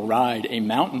to override a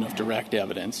mountain of direct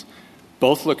evidence,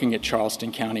 both looking at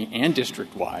Charleston County and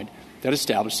district-wide, that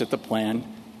established that the plan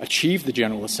achieved the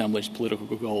General Assembly's political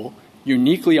goal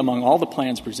uniquely among all the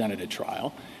plans presented at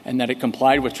trial, and that it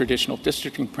complied with traditional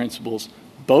districting principles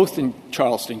both in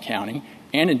Charleston County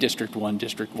and in District 1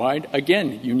 district-wide,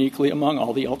 again, uniquely among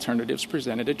all the alternatives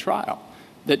presented at trial.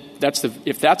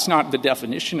 If that's not the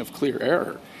definition of clear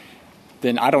error,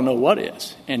 then I don't know what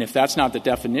is. And if that's not the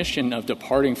definition of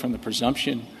departing from the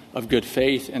presumption of good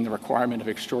faith and the requirement of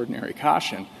extraordinary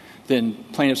caution, then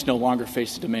plaintiffs no longer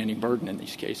face a demanding burden in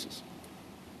these cases.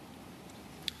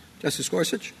 Justice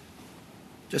Gorsuch?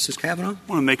 Justice Kavanaugh? I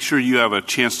want to make sure you have a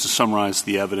chance to summarize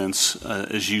the evidence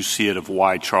as you see it of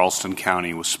why Charleston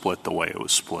County was split the way it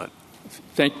was split.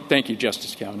 Thank you,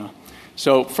 Justice Kavanaugh.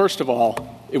 So, first of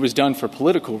all, it was done for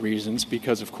political reasons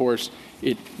because, of course,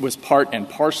 it was part and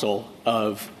parcel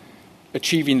of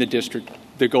achieving the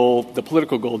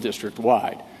political goal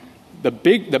district-wide.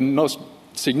 The most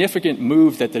significant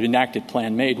move that the enacted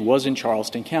plan made was in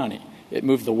Charleston County. It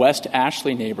moved the West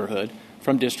Ashley neighborhood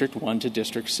from District 1 to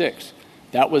District 6.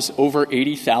 That was over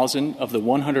 80,000 of the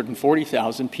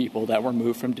 140,000 people that were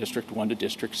moved from District 1 to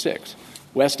District 6.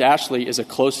 West Ashley is a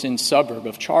close-in suburb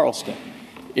of Charleston.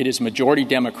 It is majority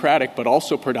Democratic, but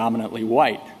also predominantly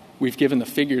white. We've given the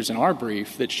figures in our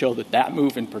brief that show that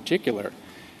move in particular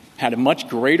had a much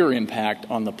greater impact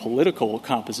on the political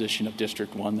composition of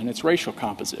District 1 than its racial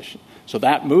composition. So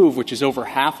that move, which is over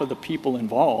half of the people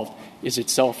involved, is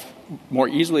itself more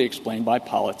easily explained by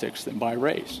politics than by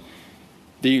race.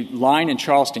 The line in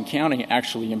Charleston County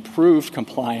actually improved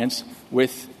compliance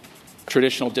with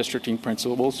traditional districting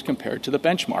principles compared to the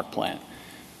benchmark plan.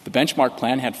 The benchmark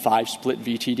plan had 5 split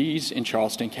VTDs in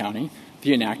Charleston County.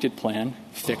 The enacted plan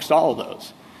fixed all of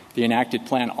those. The enacted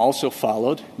plan also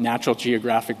followed natural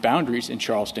geographic boundaries in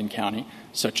Charleston County,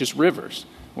 such as rivers,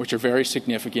 which are very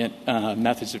significant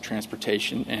methods of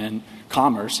transportation and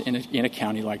commerce in a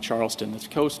county like Charleston that's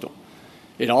coastal.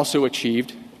 It also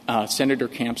achieved Senator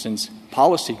Campson's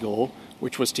policy goal,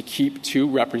 which was to keep 2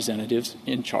 representatives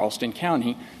in Charleston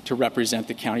County to represent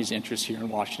the county's interests here in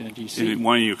Washington, D.C.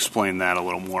 Why don't you explain that a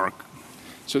little more?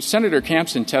 So Senator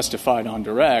Campson testified on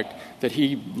direct that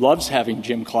he loves having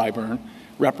Jim Clyburn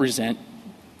represent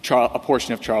a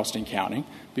portion of Charleston County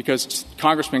because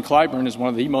Congressman Clyburn is one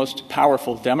of the most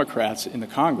powerful Democrats in the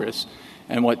Congress.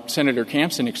 And what Senator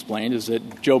Campson explained is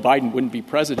that Joe Biden wouldn't be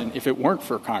president if it weren't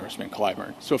for Congressman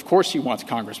Clyburn. So, of course, he wants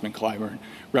Congressman Clyburn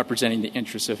representing the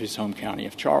interests of his home county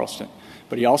of Charleston.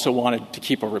 But he also wanted to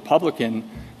keep a Republican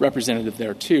representative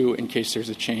there, too, in case there's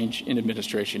a change in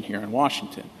administration here in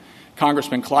Washington.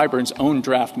 Congressman Clyburn's own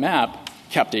draft map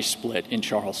kept a split in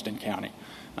Charleston County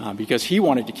because he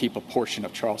wanted to keep a portion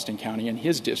of Charleston County in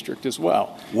his district as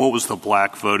well. What was the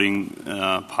black voting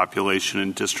population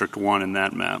in District 1 in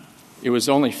that map? It was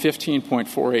only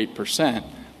 15.48%,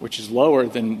 which is lower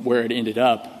than where it ended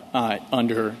up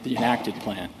under the enacted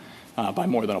plan by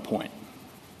more than a point.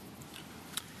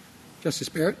 Justice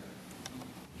Barrett?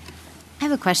 I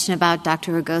have a question about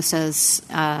Dr. Ragosa's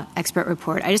expert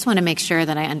report. I just want to make sure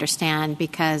that I understand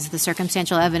because the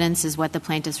circumstantial evidence is what the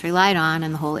plaintiffs relied on,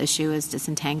 and the whole issue is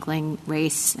disentangling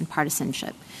race and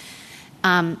partisanship.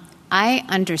 I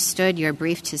understood your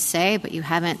brief to say, but you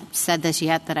haven't said this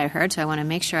yet that I heard, so I want to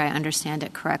make sure I understand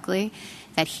it correctly,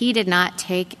 that he did not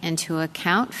take into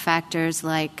account factors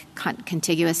like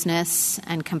contiguousness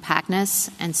and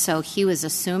compactness, and so he was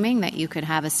assuming that you could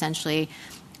have essentially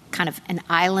kind of an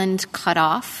island cut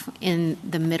off in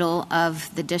the middle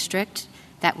of the district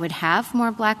that would have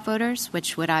more black voters,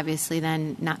 which would obviously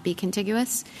then not be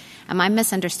contiguous. Am I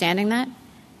misunderstanding that?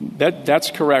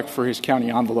 That's correct for his county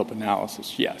envelope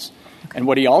analysis, yes. Okay. And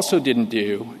what he also didn't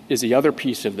do is the other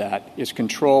piece of that is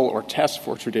control or test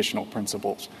for traditional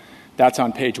principles. That's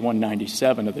on page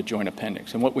 197 of the joint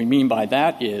appendix. And what we mean by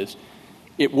that is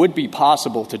it would be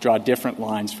possible to draw different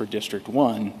lines for District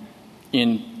 1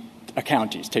 in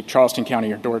counties. Take Charleston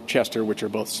County or Dorchester, which are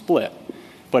both split.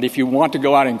 But if you want to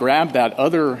go out and grab that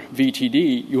other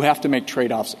VTD, you have to make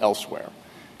trade-offs elsewhere.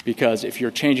 Because if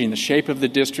you're changing the shape of the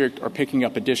district or picking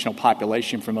up additional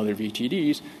population from other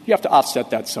VTDs, you have to offset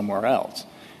that somewhere else.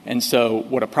 And so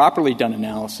what a properly done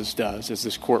analysis does, as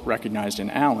this court recognized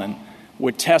in Allen,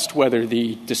 would test whether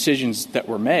the decisions that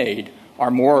were made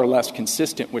are more or less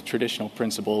consistent with traditional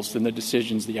principles than the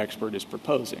decisions the expert is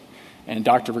proposing. And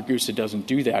Dr. Ragusa doesn't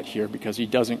do that here because he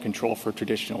doesn't control for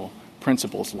traditional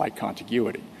principles like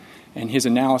contiguity. And his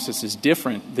analysis is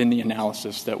different than the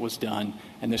analysis that was done,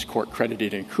 and this court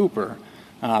credited in Cooper,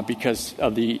 because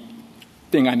of the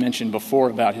thing I mentioned before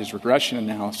about his regression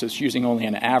analysis, using only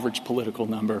an average political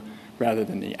number rather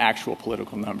than the actual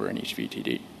political number in each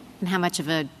VTD. And how much of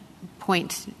a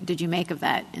point did you make of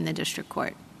that in the district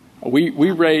court? We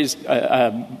raised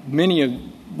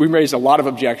we raised a lot of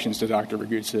objections to Dr.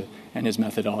 Ragusa and his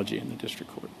methodology in the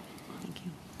district court.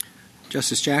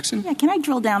 Justice Jackson? Yeah, can I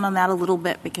drill down on that a little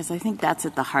bit? Because I think that's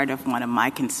at the heart of one of my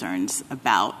concerns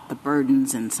about the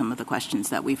burdens and some of the questions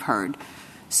that we've heard.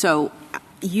 So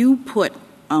you put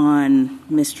on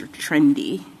Mr.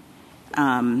 Trendy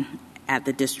at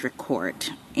the district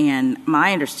court, and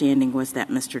my understanding was that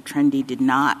Mr. Trendy did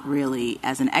not really,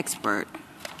 as an expert,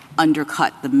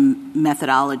 undercut the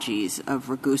methodologies of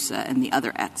Ragusa and the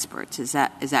other experts. Is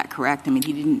that correct? I mean,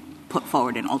 he didn't put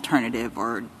forward an alternative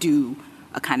or do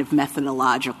a kind of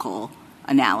methodological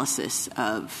analysis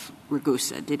of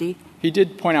Ragusa, did he? He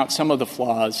did point out some of the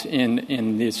flaws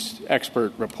in these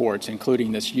expert reports,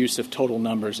 including this use of total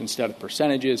numbers instead of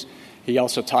percentages. He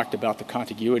also talked about the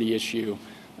contiguity issue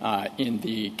in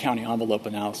the county envelope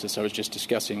analysis I was just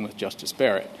discussing with Justice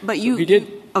Barrett. But he did.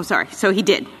 Oh, sorry. So he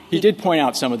did. He did point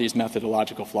out some of these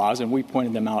methodological flaws, and we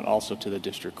pointed them out also to the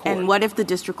district court. And what if the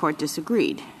district court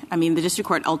disagreed? I mean, the district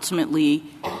court ultimately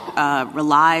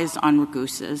relies on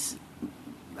Ragusa's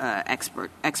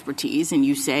expertise, and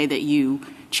you say that you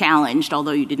challenged,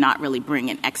 although you did not really bring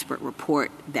an expert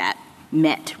report that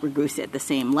met Ragusa at the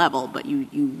same level, but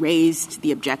you raised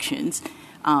the objections,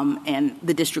 and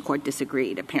the district court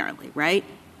disagreed, apparently, right?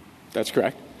 That's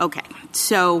correct. Okay.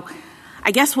 So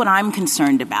I guess what I'm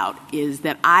concerned about is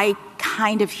that I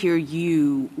kind of hear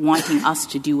you wanting us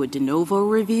to do a de novo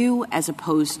review as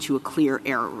opposed to a clear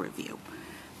error review.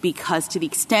 Because to the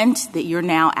extent that you're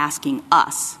now asking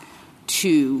us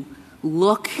to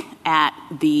look at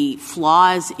the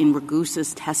flaws in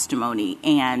Ragusa's testimony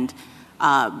and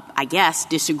I guess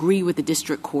disagree with the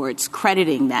district court's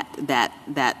crediting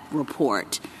that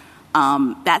report,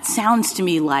 that sounds to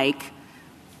me like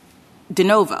de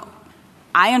novo.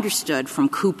 I understood from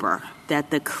Cooper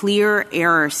that the clear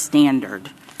error standard,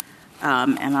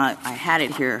 and I had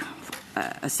it here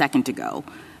a second ago,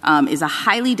 is a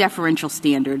highly deferential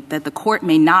standard that the court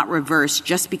may not reverse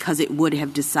just because it would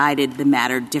have decided the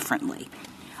matter differently.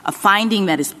 A finding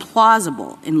that is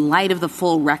plausible in light of the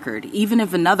full record, even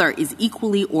if another is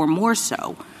equally or more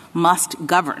so, must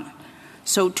govern.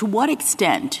 So to what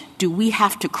extent do we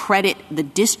have to credit the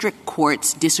district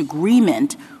court's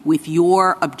disagreement with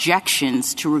your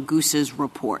objections to Ragusa's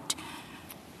report?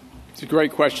 It's a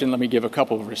great question. Let me give a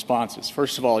couple of responses.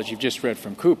 First of all, as you've just read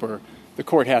from Cooper, the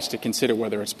court has to consider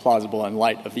whether it's plausible in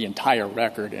light of the entire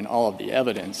record and all of the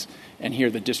evidence. And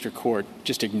here the district court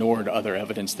just ignored other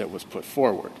evidence that was put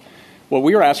forward. What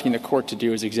we are asking the court to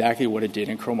do is exactly what it did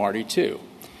in Cromartie 2.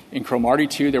 In Cromartie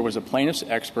 2, there was a plaintiff's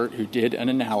expert who did an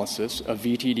analysis of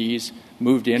VTDs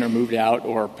moved in or moved out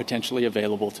or potentially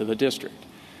available to the district.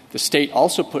 The state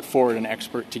also put forward an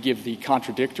expert to give the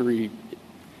contradictory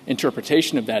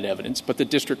interpretation of that evidence, but the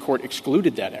district court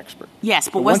excluded that expert. Yes,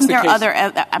 but wasn't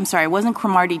there wasn't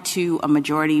Cromartie 2 a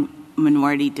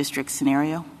majority-minority district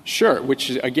scenario? Sure, which,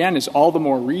 again, is all the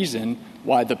more reason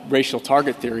why the racial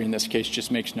target theory in this case just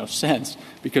makes no sense,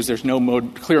 because there's no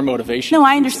clear motivation. No,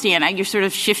 I understand. You're sort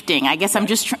of shifting. I guess I'm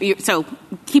just so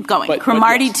keep going.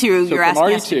 Cromartie 2, you're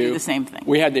asking us to do the same thing.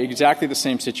 We had exactly the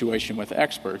same situation with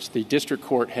experts. The district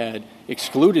court had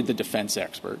excluded the defense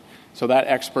expert, so that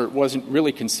expert wasn't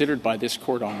really considered by this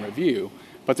court on review.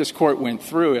 But this court went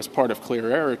through, as part of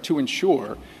clear error, to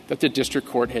ensure that the district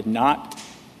court had not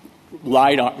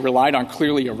relied on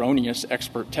clearly erroneous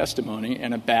expert testimony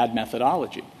and a bad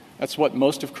methodology. That's what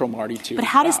most of Cromartie 2 But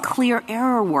how does clear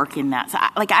error work in that? So,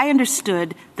 I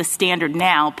understood the standard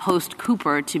now,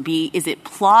 post-Cooper, to be, is it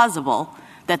plausible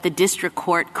that the district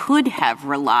court could have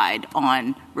relied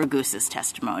on Ragusa's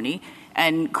testimony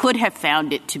and could have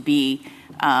found it to be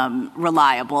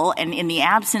reliable, and in the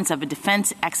absence of a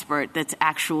defense expert that's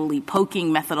actually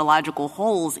poking methodological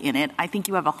holes in it, I think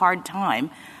you have a hard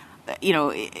time.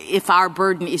 If our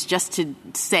burden is just to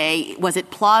say, was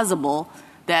it plausible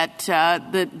that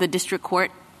the district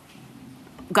court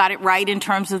got it right in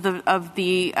terms of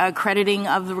the crediting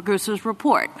of the Ragusa's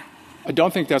report? I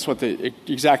don't think that's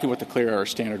exactly what the clear error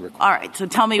standard requires. All right, so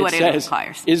tell me what it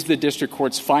requires. Is the district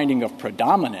court's finding of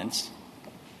predominance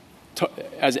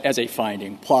as a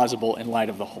finding plausible in light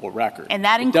of the whole record? And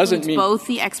that includes both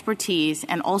the expertise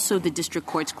and also the district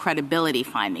court's credibility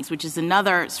findings, which is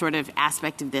another sort of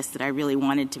aspect of this that I really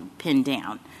wanted to pin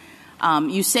down.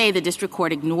 You say the district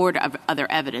court ignored other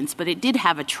evidence, but it did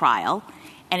have a trial,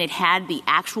 and it had the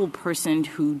actual person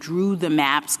who drew the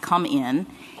maps come in,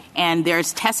 and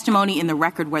there's testimony in the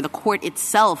record where the court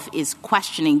itself is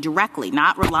questioning directly,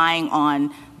 not relying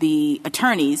on the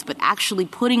attorneys, but actually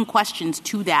putting questions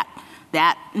to that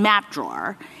map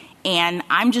drawer. And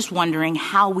I'm just wondering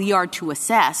how we are to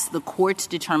assess the court's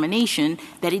determination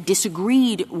that it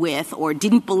disagreed with or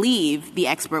didn't believe the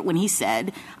expert when he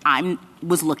said, I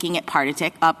was looking at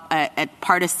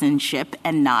partisanship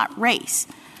and not race.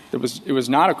 It was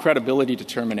not a credibility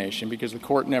determination because the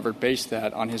court never based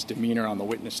that on his demeanor on the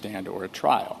witness stand or at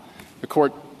trial. The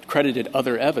court credited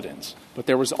other evidence, but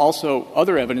there was also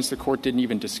other evidence the court didn't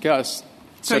even discuss.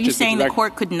 So are you saying the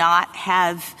court could not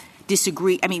have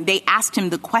disagreed? I mean, they asked him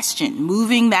the question,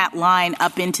 moving that line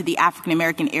up into the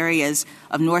African-American areas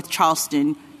of North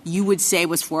Charleston, you would say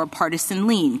was for a partisan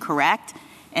lean, correct?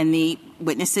 And the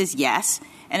witness says yes,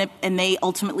 and they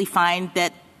ultimately find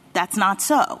that that's not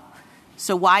so.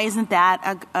 So why isn't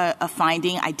that a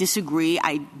finding? I disagree.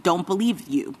 I don't believe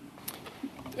you.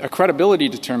 A credibility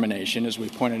determination, as we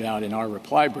pointed out in our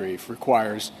reply brief,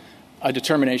 requires a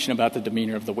determination about the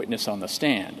demeanor of the witness on the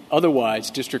stand. Otherwise,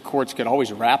 district courts could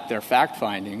always wrap their fact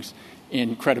findings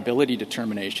in credibility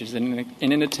determinations in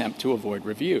an attempt to avoid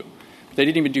review. They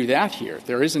didn't even do that here.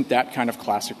 There isn't that kind of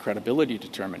classic credibility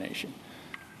determination.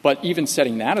 But even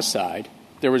setting that aside,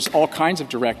 there was all kinds of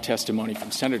direct testimony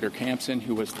from Senator Campson,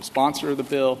 who was the sponsor of the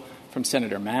bill, from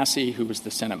Senator Massey, who was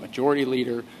the Senate Majority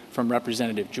Leader, from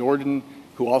Representative Jordan,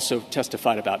 who also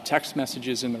testified about text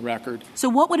messages in the record. So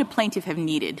what would a plaintiff have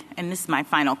needed? And this is my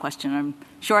final question. I'm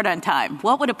short on time.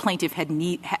 What would a plaintiff have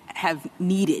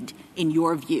needed, in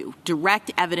your view?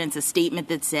 Direct evidence, a statement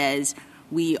that says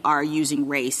we are using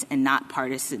race and not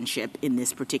partisanship in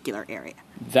this particular area.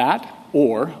 That,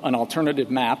 or an alternative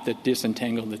map that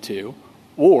disentangled the two,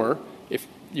 or, if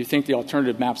you think the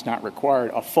alternative map's not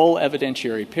required, a full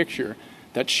evidentiary picture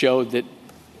that showed that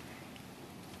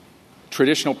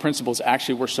traditional principles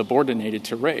actually were subordinated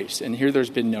to race. And here there's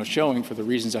been no showing, for the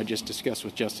reasons I just discussed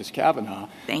with Justice Kavanaugh.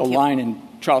 Thank a you. Line in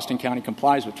Charleston County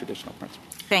complies with traditional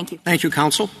principles. Thank you. Thank you,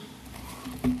 counsel.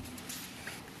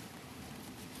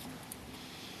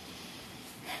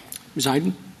 Ms.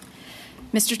 Iden.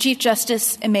 Mr. Chief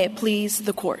Justice, and may it please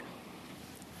the Court.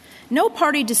 No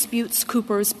party disputes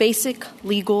Cooper's basic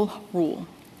legal rule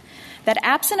that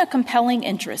absent a compelling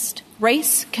interest,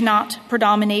 race cannot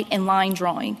predominate in line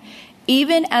drawing,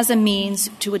 even as a means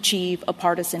to achieve a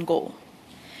partisan goal.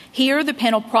 Here, the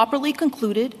panel properly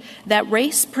concluded that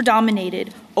race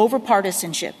predominated over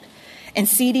partisanship in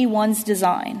CD1's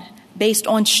design based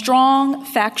on strong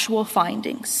factual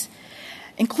findings,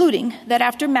 including that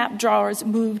after map drawers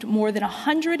moved more than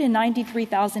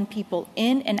 193,000 people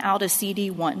in and out of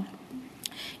CD1,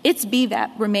 its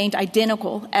BVAP remained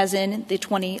identical as in the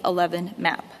 2011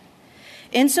 map.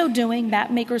 In so doing,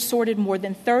 map makers sorted more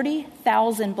than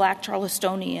 30,000 Black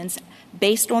Charlestonians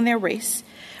based on their race,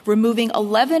 removing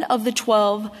 11 of the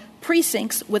 12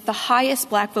 precincts with the highest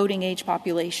Black voting age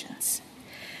populations.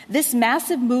 This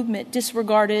massive movement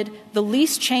disregarded the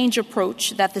least change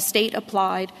approach that the state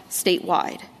applied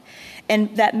statewide,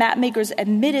 and that map makers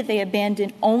admitted they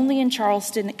abandoned only in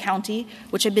Charleston County,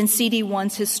 which had been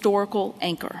CD1's historical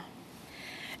anchor.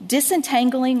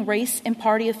 Disentangling race and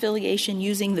party affiliation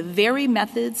using the very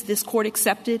methods this court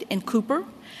accepted in Cooper,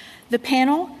 the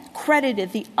panel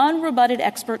credited the unrebutted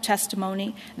expert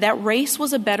testimony that race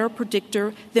was a better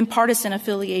predictor than partisan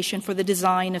affiliation for the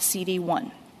design of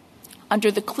CD1. Under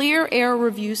the clear error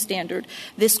review standard,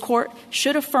 this court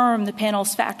should affirm the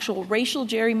panel's factual racial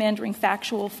gerrymandering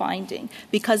factual finding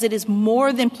because it is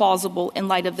more than plausible in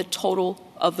light of the total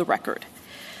of the record.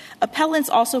 Appellants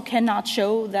also cannot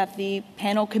show that the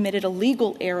panel committed a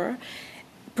legal error,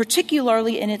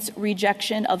 particularly in its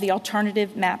rejection of the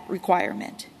alternative map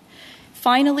requirement.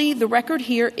 Finally, the record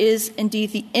here is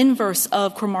indeed the inverse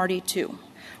of Cromartie 2,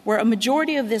 where a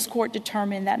majority of this court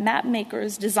determined that map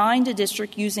makers designed a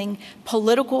district using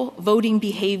political voting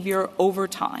behavior over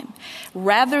time,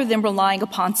 rather than relying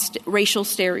upon racial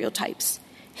stereotypes.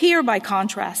 Here, by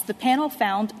contrast, the panel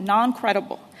found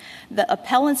non-credible the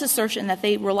appellant's assertion that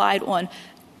they relied on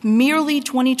merely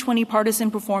 2020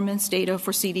 partisan performance data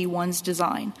for CD1's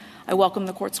design. I welcome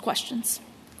the court's questions.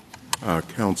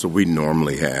 Counsel, we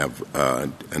normally have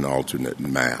an alternate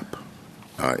map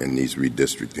in these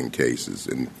redistricting cases,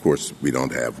 and of course we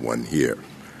don't have one here.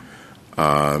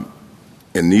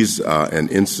 In these in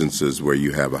instances where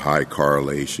you have a high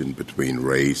correlation between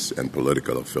race and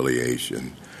political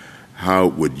affiliation, how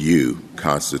would you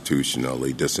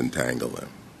constitutionally disentangle them?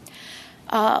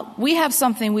 We have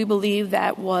something we believe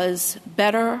that was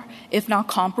better, if not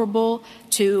comparable,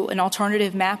 to an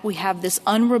alternative map. We have this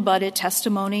unrebutted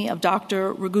testimony of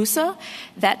Dr. Ragusa.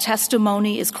 That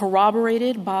testimony is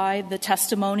corroborated by the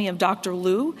testimony of Dr.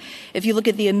 Liu. If you look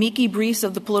at the amici briefs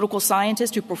of the political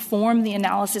scientists who performed the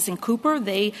analysis in Cooper,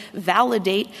 they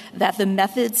validate that the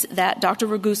methods that Dr.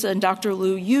 Ragusa and Dr.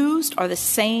 Liu used are the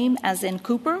same as in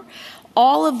Cooper.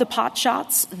 All of the pot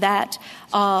shots that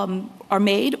are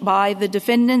made by the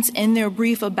defendants in their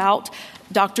brief about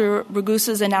Dr.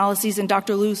 Ragusa's analyses and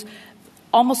Dr. Liu's,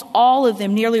 almost all of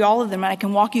them, nearly all of them, and I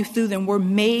can walk you through them, were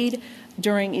made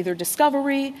during either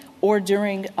discovery or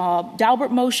during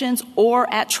Daubert motions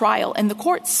or at trial, and the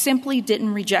court simply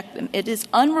didn't reject them. It is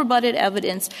unrebutted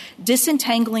evidence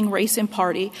disentangling race and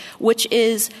party, which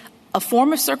is a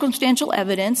form of circumstantial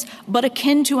evidence, but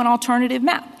akin to an alternative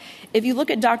map. If you look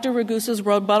at Dr. Ragusa's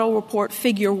rebuttal report,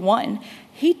 Figure 1,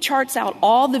 he charts out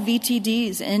all the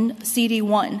VTDs in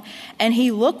CD1, and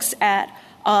he looks at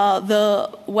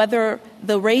whether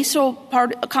the racial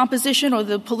composition or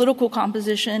the political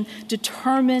composition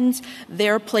determines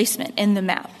their placement in the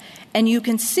map. And you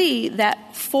can see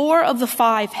that 4 of the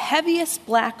 5 heaviest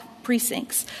Black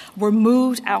precincts were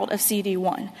moved out of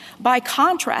CD1. By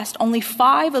contrast, only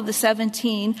 5 of the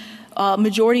 17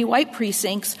 majority white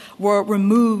precincts were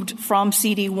removed from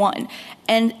CD1.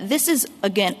 And this is,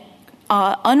 again,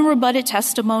 unrebutted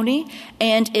testimony,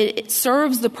 and it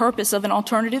serves the purpose of an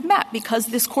alternative map because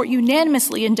this court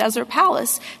unanimously in Desert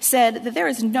Palace said that there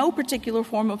is no particular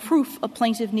form of proof a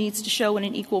plaintiff needs to show in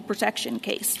an equal protection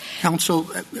case. Counsel,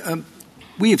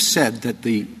 we have said that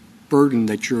the burden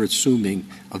that you're assuming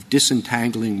of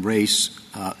disentangling race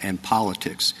and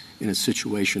politics in a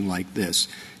situation like this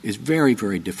is very,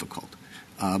 very difficult.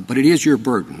 But it is your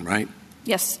burden, right?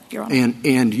 Yes, Your Honor.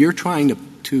 And you're trying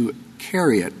to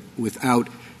carry it without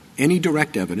any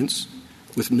direct evidence,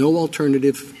 with no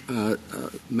alternative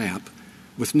map,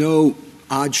 with no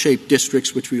odd-shaped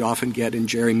districts, which we often get in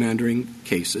gerrymandering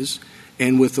cases,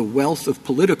 and with a wealth of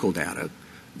political data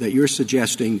that you're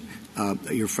suggesting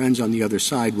your friends on the other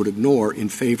side would ignore in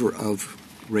favor of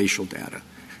racial data.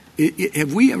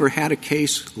 Have we ever had a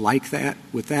case like that,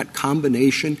 with that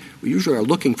combination? We usually are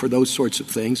looking for those sorts of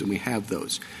things, and we have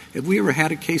those. Have we ever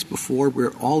had a case before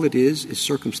where all it is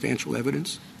circumstantial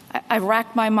evidence? I've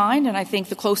racked my mind, and I think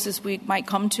the closest we might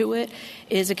come to it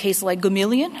is a case like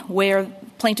Gamillion, where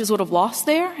plaintiffs would have lost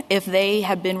there if they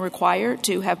had been required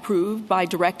to have proved by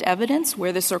direct evidence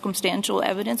where the circumstantial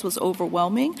evidence was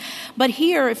overwhelming. But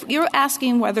here, if you're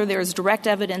asking whether there's direct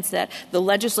evidence that the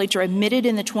legislature admitted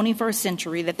in the 21st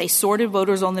century that they sorted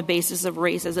voters on the basis of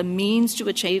race as a means to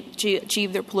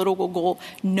achieve their political goal,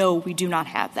 no, we do not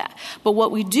have that. But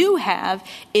what we do have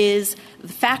is the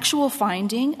factual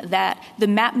finding that the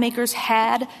map makers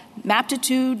had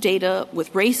maptitude data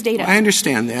with race data. Well, I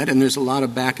understand that, and there's a lot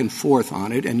of back and forth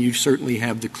on it, and you certainly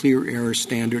have the clear error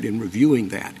standard in reviewing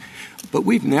that. But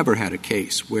we've never had a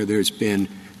case where there's been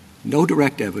no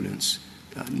direct evidence,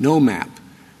 no map,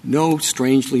 no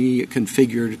strangely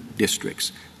configured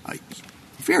districts, a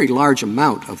very large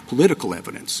amount of political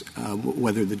evidence,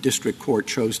 whether the district court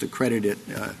chose to credit it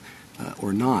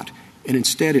or not, and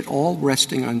instead it all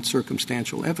resting on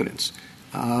circumstantial evidence.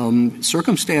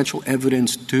 Circumstantial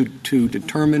evidence to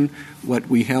determine what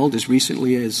we held as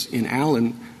recently as in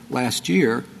Allen last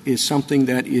year is something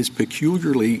that is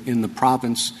peculiarly in the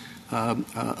province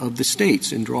of the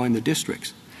states in drawing the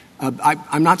districts.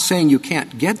 I'm not saying you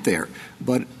can't get there,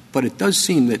 but it does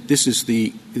seem that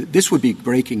this would be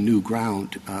breaking new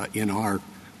ground in our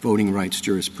voting rights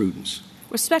jurisprudence.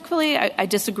 Respectfully, I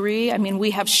disagree. I mean,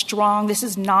 we have this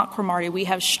is not Cromartie. We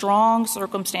have strong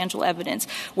circumstantial evidence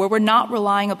where we're not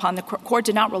relying upon, the court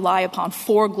did not rely upon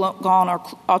foregone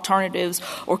alternatives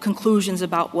or conclusions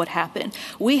about what happened.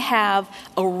 We have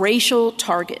a racial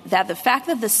target, that the fact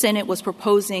that the Senate was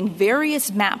proposing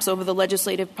various maps over the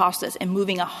legislative process and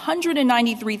moving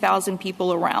 193,000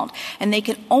 people around, and they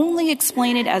can only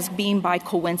explain it as being by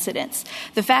coincidence.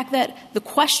 The fact that the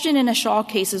question in a Shaw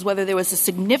case is whether there was a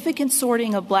significant sorting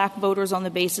of black voters on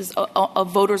the basis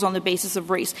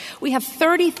of race. We have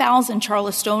 30,000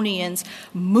 Charlestonians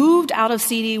moved out of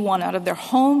CD1, out of their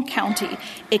home county.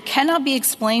 It cannot be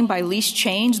explained by least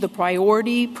change, the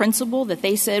priority principle that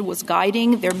they said was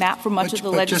guiding their map for much of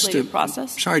the legislative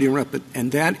process. Sorry to interrupt,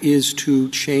 and that is to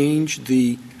change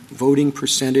the voting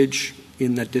percentage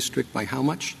in that district by how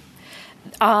much?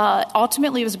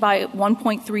 Ultimately, it was by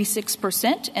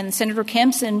 1.36%, and Senator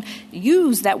Campson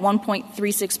used that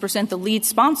 1.36%, the lead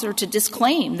sponsor, to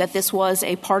disclaim that this was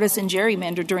a partisan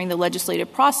gerrymander during the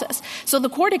legislative process. So the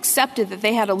court accepted that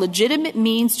they had a legitimate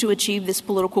means to achieve this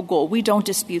political goal. We don't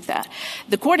dispute that.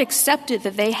 The court accepted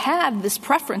that they had this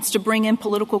preference to bring in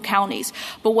political counties.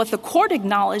 But what the court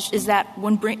acknowledged is that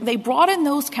when they brought in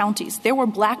those counties, there were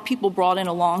black people brought in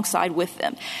alongside with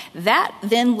them. That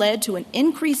then led to an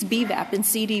increased BVAP in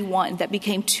CD1 that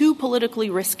became too politically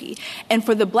risky. And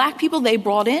for the black people they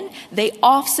brought in, they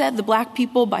offset the black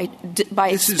people by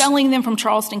expelling them from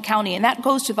Charleston County. And that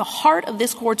goes to the heart of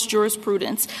this court's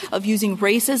jurisprudence of using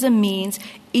race as a means,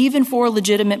 even for a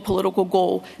legitimate political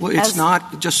goal. Well, it's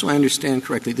not, just so I understand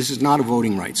correctly, this is not a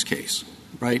voting rights case,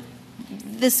 right?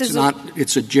 It's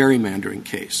a gerrymandering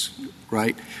case,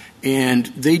 right? And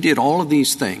they did all of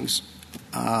these things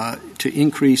to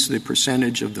increase the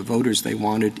percentage of the voters they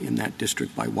wanted in that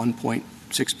district by 1.6%?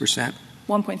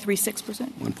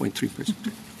 1.36%.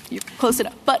 1.3%. You're close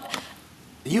enough. But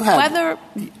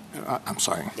I'm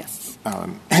sorry. Yes.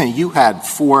 You had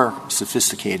 4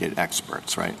 sophisticated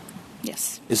experts, right?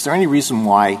 Yes. Is there any reason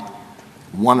why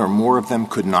one or more of them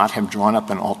could not have drawn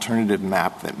up an alternative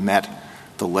map that met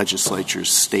the legislature's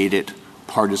stated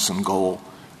partisan goal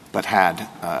but had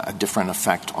a different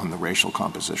effect on the racial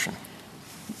composition?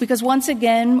 Because once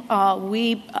again,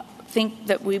 we think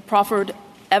that we proffered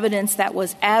evidence that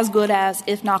was as good as,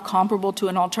 if not comparable to,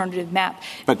 an alternative map.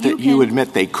 But you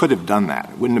admit they could have done that.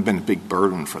 It wouldn't have been a big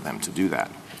burden for them to do that.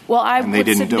 Well, and they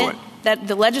didn't do it. That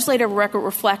the legislative record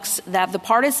reflects that the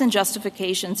partisan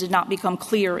justifications did not become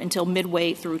clear until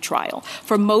midway through trial.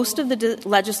 For most of the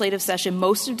legislative session,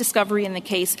 most of discovery in the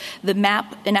case, the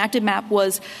enacted map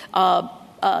was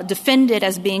defended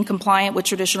as being compliant with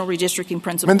traditional redistricting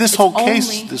principles. I mean, this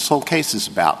whole case is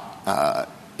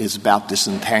about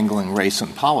disentangling race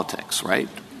and politics, right?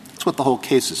 That's what the whole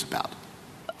case is about.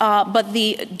 But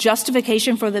the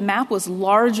justification for the map was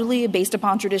largely based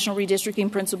upon traditional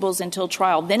redistricting principles until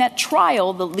trial. Then at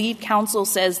trial, the lead counsel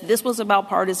says this was about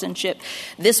partisanship.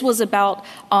 This was about,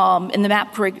 and the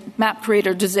map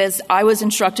creator says, I was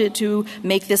instructed to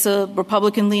make this a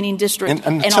Republican-leaning district,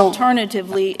 and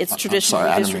alternatively, it's traditional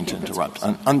redistricting. I didn't mean to interrupt.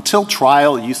 Until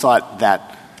trial, you thought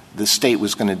that the state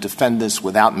was going to defend this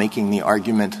without making the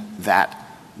argument that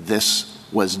this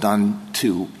was done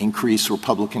to increase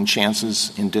Republican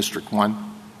chances in District 1?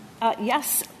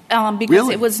 Yes,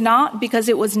 Really? It was not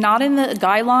in the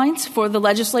guidelines for the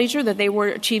legislature that they were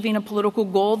achieving a political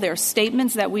goal. There are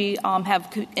statements that we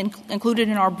have included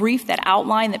in our brief that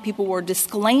outline that people were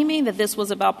disclaiming that this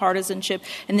was about partisanship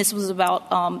and this was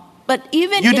about But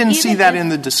even you didn't see that in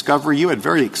the discovery. You had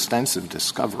very extensive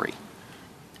discovery.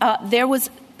 There was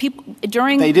people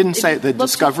during. They didn't say the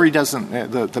discovery doesn't.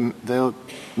 The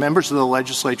members of the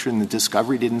legislature in the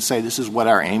discovery didn't say this is what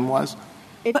our aim was.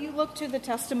 If you look to the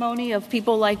testimony of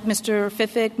people like Mr.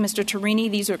 Fiffick, Mr. Torini,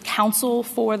 these are counsel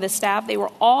for the staff. They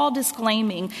were all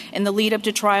disclaiming in the lead up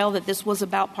to trial that this was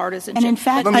about partisanship. And in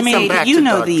fact, I mean, you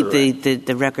know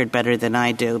the record better than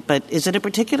I do, but is it a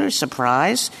particular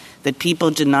surprise that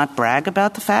people did not brag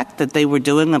about the fact that they were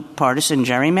doing a partisan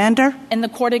gerrymander? And the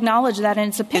court acknowledged that in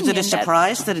its opinion. Is it a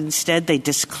surprise that instead they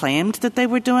disclaimed that they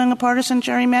were doing a partisan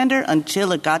gerrymander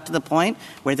until it got to the point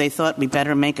where they thought we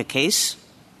better make a case?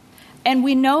 And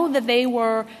we know that they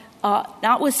were,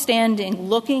 notwithstanding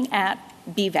looking at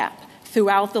BVAP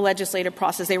throughout the legislative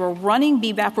process, they were running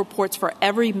BVAP reports for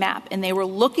every map, and they were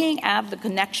looking at the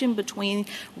connection between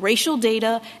racial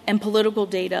data and political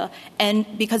data. And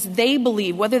because they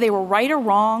believe, whether they were right or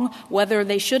wrong, whether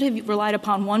they should have relied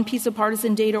upon one piece of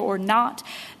partisan data or not,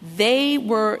 they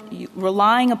were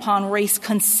relying upon race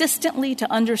consistently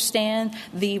to understand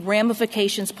the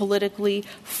ramifications politically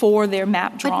for their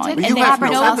map drawing. Do you have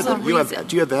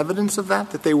evidence of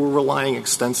that they were relying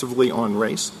extensively on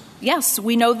race? Yes,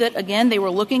 we know that, again, they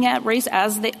were looking at race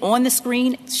on the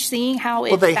screen, seeing how it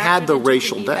Well, they had the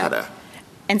racial data.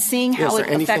 And seeing how it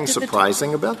affected Is there anything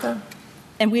surprising about that?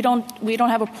 And we don't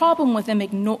have a problem with them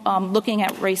looking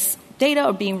at race data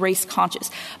or being race conscious.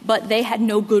 But they had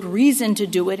no good reason to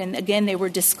do it, and, again, they were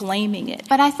disclaiming it.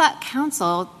 But I thought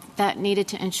counsel that needed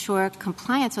to ensure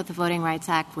compliance with the Voting Rights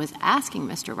Act was asking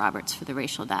Mr. Roberts for the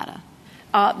racial data.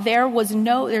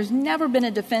 There's never been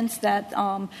a defense that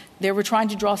they were trying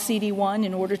to draw CD1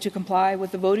 in order to comply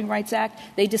with the Voting Rights Act.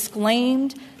 They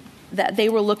disclaimed that they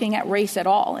were looking at race at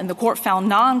all, and the court found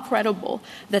non-credible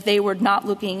that they were not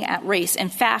looking at race. In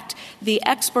fact, the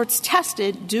experts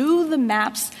tested, do the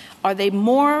maps, are they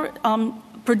more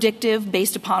predictive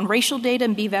based upon racial data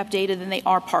and BVAP data than they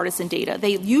are partisan data?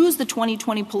 They used the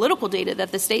 2020 political data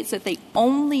that the state said they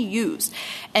only used.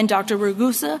 And Dr.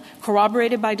 Ragusa,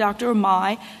 corroborated by Dr.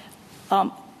 Amai,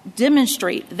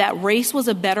 demonstrate that race was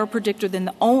a better predictor than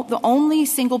the only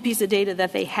single piece of data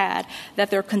that they had, that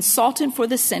their consultant for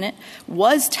the Senate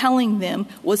was telling them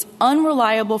was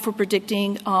unreliable for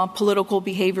predicting political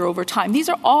behavior over time. These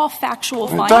are all factual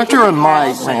findings. Dr.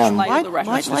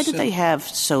 Amai, why did they have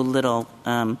so little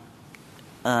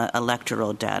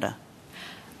electoral data?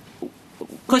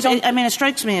 Because, it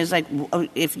strikes me as like,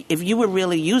 if you were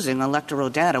really using electoral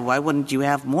data, why wouldn't you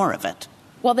have more of it?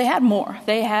 Well, they had more.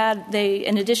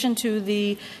 In addition to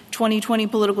the 2020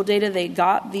 political data, they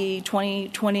got the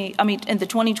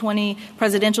 2020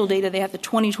 presidential data, they have the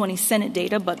 2020 Senate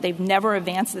data, but they've never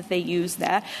advanced that they use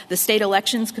that. The State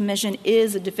Elections Commission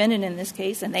is a defendant in this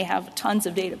case, and they have tons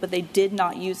of data, but they did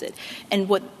not use it. And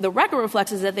what the record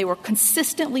reflects is that they were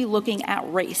consistently looking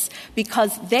at race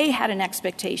because they had an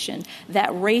expectation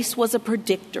that race was a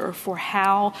predictor for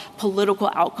how political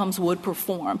outcomes would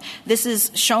perform. This is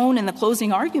shown in the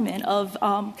closing argument of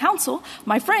counsel,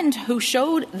 my friend, who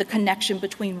showed the connection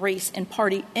between race and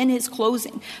party in his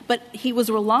closing. But he was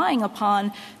relying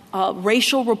upon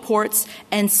racial reports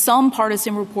and some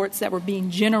partisan reports that were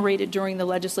being generated during the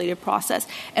legislative process.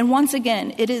 And once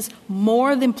again, it is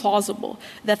more than plausible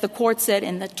that the court said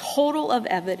in the total of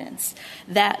evidence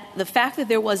that the fact that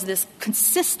there was this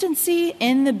consistency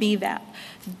in the BVAP,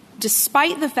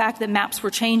 despite the fact that maps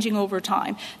were changing over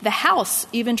time. The House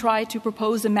even tried to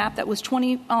propose a map that was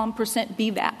 20%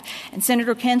 BVAP, and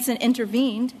Senator Kenson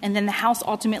intervened, and then the House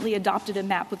ultimately adopted a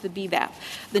map with the BVAP.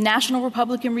 The National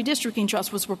Republican Redistricting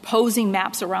Trust was proposing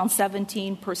maps around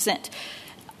 17%.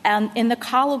 And in the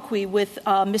colloquy with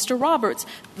Mr. Roberts,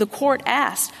 the court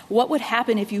asked, what would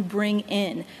happen if you bring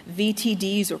in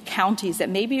VTDs or counties that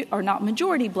maybe are not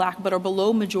majority black but are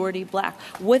below majority black?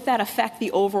 Would that affect the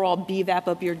overall BVAP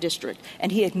of your district?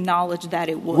 And he acknowledged that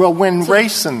it would. Well, when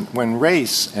race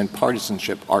and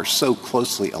partisanship are so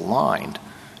closely aligned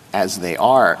as they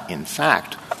are, in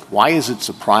fact, why is it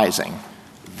surprising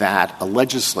that a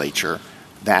legislature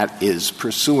that is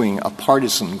pursuing a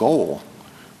partisan goal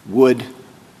would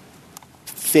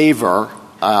favor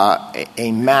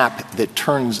a map that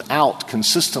turns out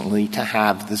consistently to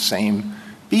have the same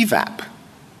BVAP?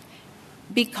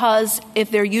 Because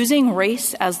if they're using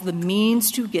race as the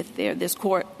means to get there, this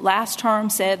court last term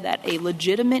said that a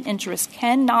legitimate interest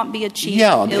cannot be achieved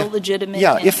with illegitimate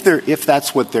interest. If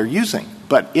that's what they're using.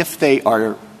 But if they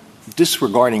are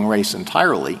disregarding race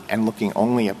entirely and looking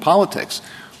only at politics,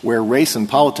 where race and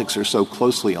politics are so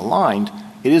closely aligned,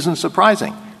 it isn't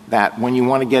surprising that when you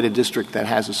want to get a district that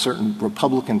has a certain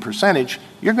Republican percentage,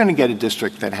 you're going to get a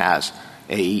district that has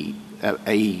a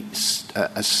a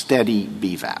steady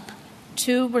BVAP?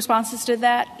 Two responses to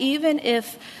that. Even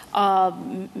if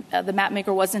the map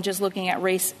maker wasn't just looking at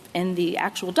race in the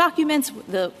actual documents,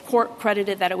 the court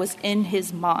credited that it was in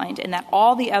his mind and that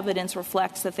all the evidence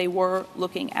reflects that they were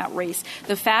looking at race.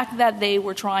 The fact that they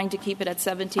were trying to keep it at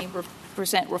 17%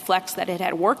 reflects that it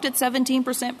had worked at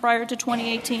 17% prior to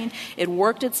 2018. It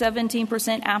worked at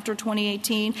 17% after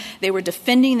 2018. They were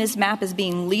defending this map as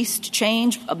being least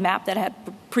change, a map that had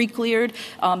pre-cleared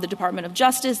the Department of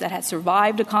Justice, that had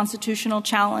survived a constitutional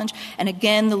challenge. And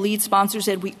again, the lead sponsor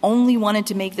said we only wanted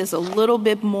to make this a little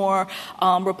bit more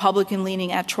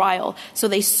Republican-leaning at trial. So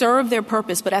they served their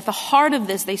purpose. But at the heart of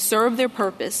this, they served their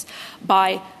purpose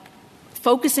by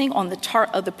focusing on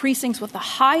the precincts with the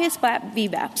highest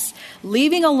VBAPs,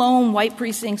 leaving alone white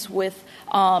precincts with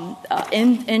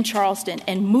in Charleston,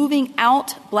 and moving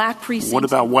out black precincts. What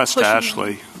about West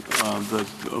Ashley?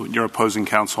 Your opposing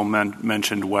counsel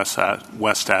mentioned West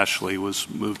Ashley was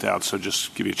moved out, so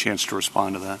just give you a chance to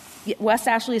respond to that. West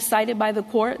Ashley is cited by the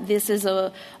court. This is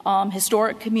a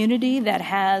historic community that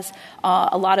has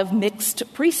a lot of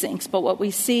mixed precincts, but what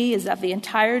we see is that the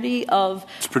entirety of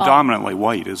it's predominantly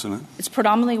white, isn't it? It's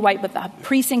predominantly white, but the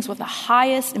precincts with the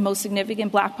highest and most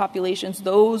significant black populations,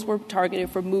 those were targeted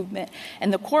for movement.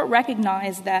 And the court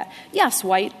recognized that, yes,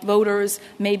 white voters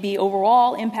may be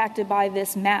overall impacted by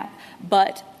this map,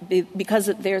 but because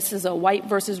this is a white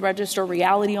versus register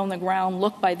reality on the ground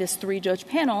look by this three-judge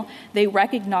panel, they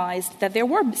recognized that there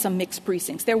were some mixed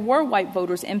precincts. There were white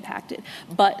voters impacted.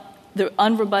 But the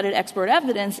unrebutted expert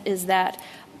evidence is that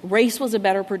race was a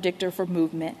better predictor for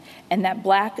movement and that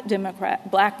black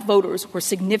voters were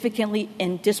significantly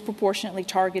and disproportionately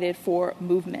targeted for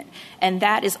movement. And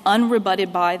that is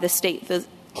unrebutted by the state. The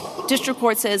district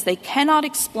court says they cannot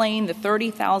explain the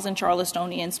 30,000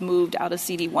 Charlestonians moved out of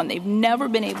CD1. They've never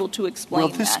been able to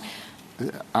explain that.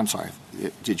 I'm sorry.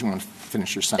 Did you want to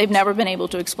finish your sentence? They've never been able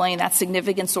to explain that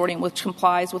significant sorting, which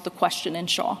complies with the question in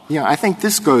Shaw. Yeah, I think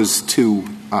this goes to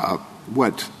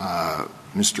what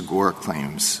Mr. Gore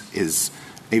claims is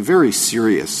a very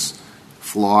serious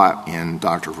flaw in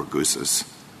Dr. Ragusa's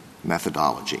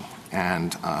methodology.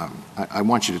 And I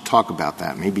want you to talk about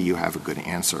that. Maybe you have a good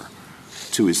answer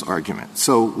to his argument.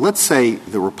 So let's say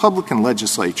the Republican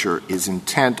legislature is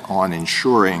intent on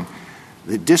ensuring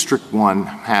that District 1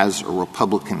 has a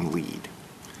Republican lead.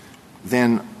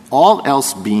 Then, all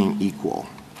else being equal,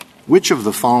 which of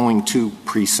the following two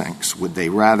precincts would they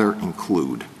rather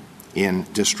include in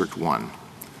District 1?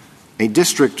 A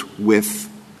district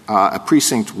with a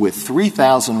precinct with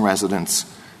 3,000 residents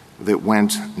that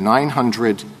went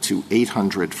 900 to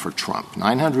 800 for Trump,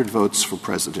 900 votes for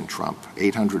President Trump,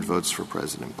 800 votes for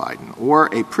President Biden,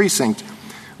 or a precinct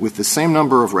with the same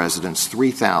number of residents,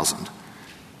 3,000,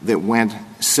 that went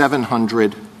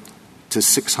 700 to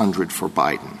 600 for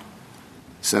Biden.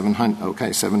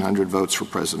 700 votes for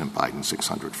President Biden,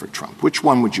 600 for Trump. Which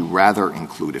one would you rather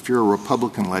include if you're a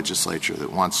Republican legislature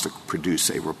that wants to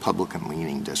produce a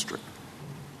Republican-leaning district?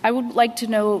 I would like to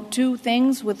know two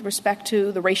things with respect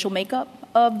to the racial makeup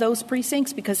of those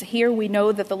precincts, because here we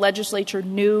know that the legislature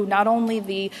knew not only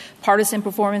the partisan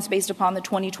performance based upon the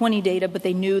 2020 data, but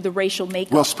they knew the racial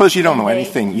makeup. Well, suppose you don't know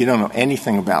anything. You don't know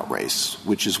anything about race,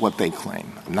 which is what they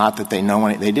claim. Not that they know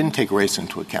they didn't take race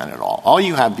into account at all. All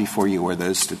you have before you are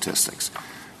those statistics.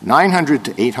 900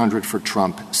 to 800 for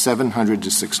Trump, 700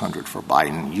 to 600 for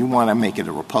Biden. You want to make it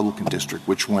a Republican district.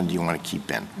 Which one do you want to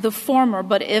keep in? The former,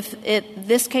 but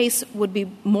this case would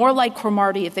be more like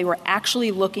Cromartie if they were actually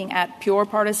looking at pure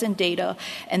partisan data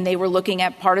and they were looking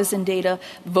at partisan data,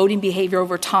 voting behavior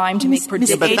over time to make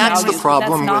predictions. But that's the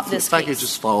problem. If I could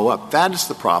just follow up. That is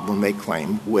the problem they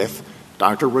claim with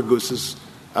Dr. Ragusa's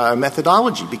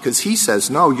methodology, because he says,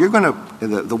 no, you're going to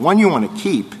the one you want to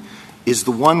keep is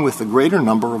the one with the greater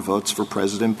number of votes for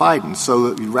President Biden.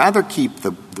 So you'd rather keep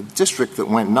the district that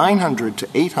went 900 to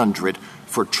 800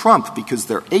 for Trump because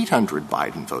there are 800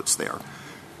 Biden votes there,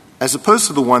 as opposed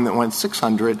to the one that went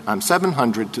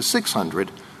 700 to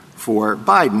 600 for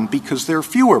Biden because there are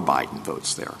fewer Biden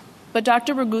votes there. But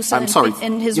Dr. Ragusa,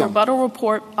 in his rebuttal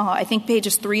report, I think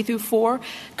pages 3 through 4,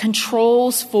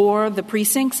 controls for the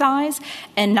precinct size,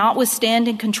 and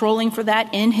notwithstanding controlling for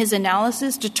that in his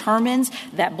analysis, determines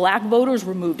that black voters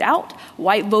were moved out,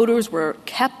 white voters were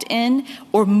kept in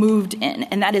or moved in,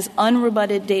 and that is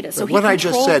unrebutted data. So what I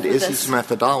just said is his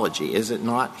methodology, is it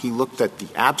not? He looked at the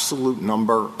absolute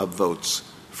number of votes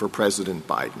for President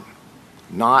Biden,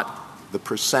 not the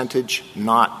percentage,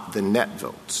 not the net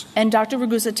votes. And Dr.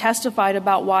 Ragusa testified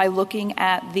about why looking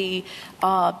at the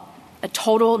A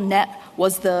total net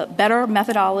was the better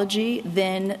methodology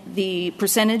than the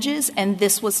percentages, and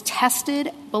this was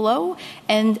tested below,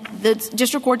 and the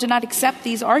district court did not accept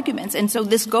these arguments. And so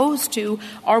this goes to,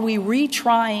 are we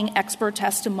retrying expert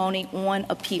testimony on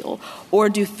appeal? Or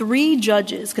do three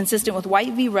judges, consistent with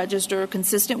White v. Register,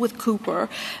 consistent with Cooper,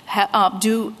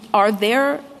 are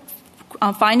their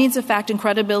findings of fact and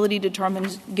credibility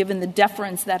determined given the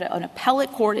deference that an appellate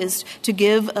court is to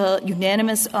give a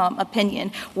unanimous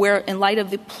opinion where, in light of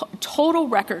the total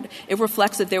record, it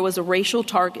reflects that there was a racial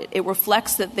target. It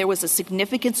reflects that there was a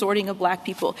significant sorting of black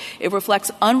people. It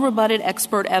reflects unrebutted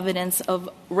expert evidence of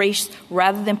race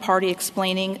rather than party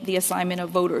explaining the assignment of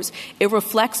voters. It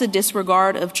reflects a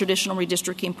disregard of traditional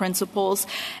redistricting principles.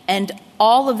 And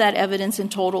all of that evidence in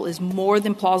total is more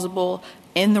than plausible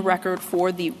in the record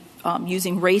for the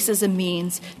using race as a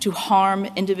means to harm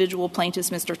individual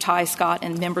plaintiffs, Mr. Ty Scott,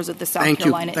 and members of the South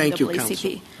Carolina NAACP. Thank you,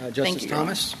 Counsel. Justice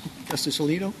Thomas? Justice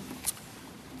Alito?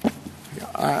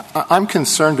 I'm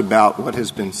concerned about what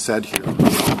has been said here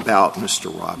about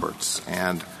Mr. Roberts.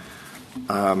 And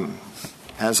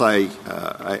as I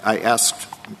asked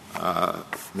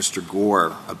Mr.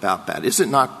 Gore about that, is it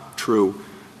not true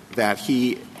that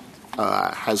he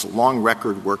has a long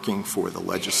record working for the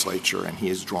legislature, and he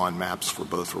has drawn maps for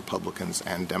both Republicans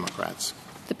and Democrats?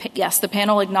 Yes, the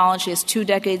panel acknowledged he has 2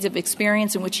 decades of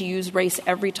experience in which he used race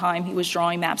every time he was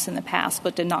drawing maps in the past,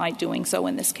 but denied doing so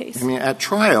in this case. I mean, at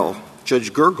trial,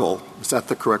 Judge Gergel, is that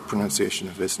the correct pronunciation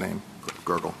of his name?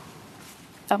 Gergel.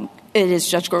 It is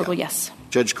Judge Gergel, yes.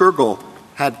 Judge Gergel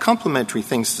had complimentary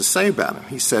things to say about him.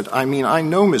 He said, I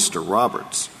know Mr.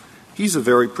 Roberts. He's a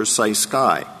very precise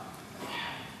guy.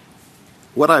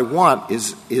 What I want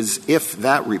is if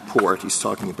that report, he's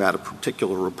talking about a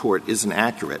particular report, isn't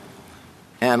accurate,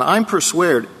 and I'm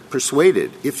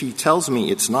persuaded if he tells me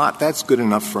it's not, that's good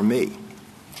enough for me.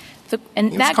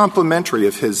 It's complimentary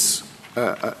of his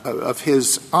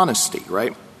honesty,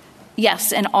 right?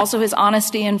 Yes, and also his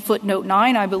honesty in footnote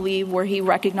 9, I believe, where he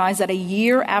recognized that a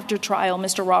year after trial,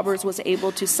 Mr. Roberts was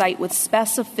able to cite with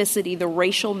specificity the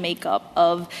racial makeup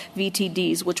of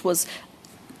VTDs, which was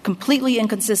completely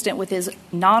inconsistent with his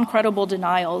non-credible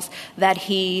denials that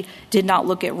he did not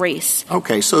look at race.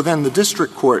 Okay, so then the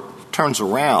district court turns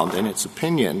around in its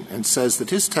opinion and says that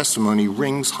his testimony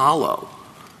rings hollow.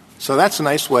 So that's a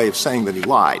nice way of saying that he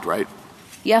lied, right?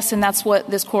 Yes, and that's what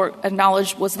this court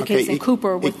acknowledged was the case in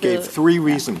Cooper. It gave 3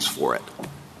 reasons for it.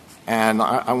 And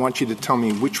I want you to tell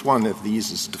me which one of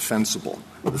these is defensible.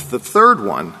 The third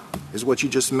one is what you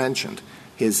just mentioned,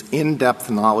 his in-depth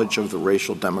knowledge of the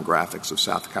racial demographics of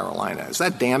South Carolina. Is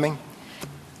that damning?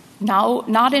 No,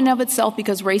 not in of itself,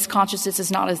 because race consciousness is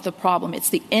not as the problem.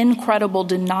 It's the incredible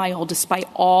denial, despite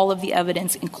all of the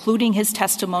evidence, including his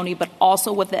testimony, but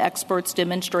also what the experts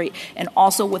demonstrate, and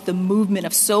also with the movement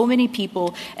of so many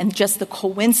people, and just the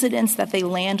coincidence that they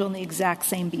land on the exact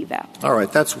same BVAP. All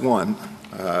right, that's one.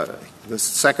 The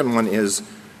second one is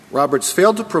Roberts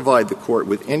failed to provide the court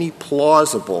with any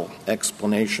plausible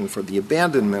explanation for the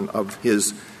abandonment of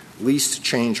his least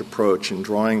change approach in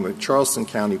drawing the Charleston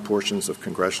County portions of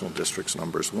congressional districts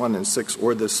numbers 1 and 6,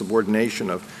 or the subordination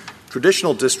of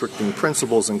traditional districting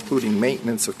principles, including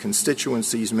maintenance of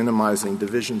constituencies, minimizing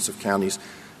divisions of counties,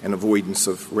 and avoidance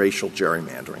of racial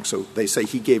gerrymandering. So they say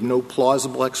he gave no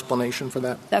plausible explanation for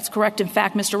that? That's correct. In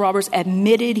fact, Mr. Roberts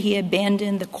admitted he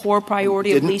abandoned the core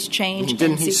priority of least change.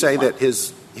 Didn't he say that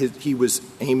he was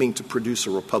aiming to produce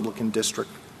a Republican district?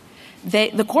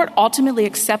 The court ultimately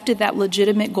accepted that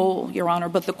legitimate goal, Your Honor,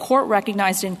 but the court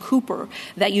recognized in Cooper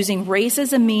that using race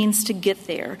as a means to get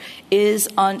there is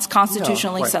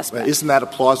constitutionally suspect. Isn't that a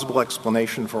plausible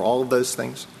explanation for all of those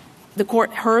things? The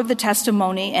court heard the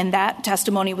testimony, and that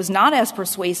testimony was not as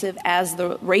persuasive as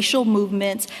the racial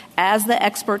movements, as the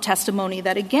expert testimony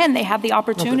that, again, they had the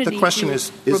opportunity to the question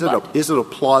is it a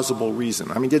plausible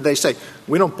reason? I mean, did they say,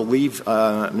 we don't believe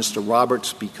Mr.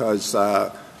 Roberts because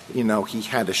he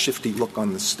had a shifty look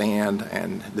on the stand,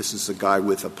 and this is a guy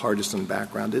with a partisan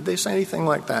background? Did they say anything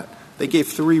like that? They gave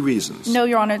 3 reasons. No,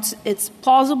 Your Honor, it's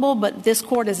plausible, but this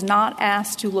court is not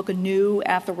asked to look anew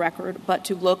at the record, but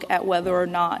to look at whether or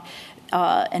not,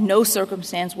 in no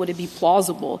circumstance would it be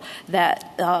plausible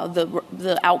that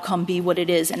the outcome be what it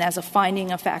is. And as a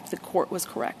finding of fact, the court was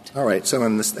correct. All right. So,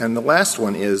 and the last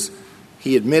one is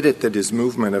he admitted that his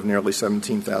movement of nearly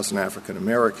 17,000 African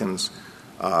Americans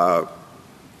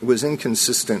was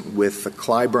inconsistent with the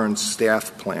Clyburn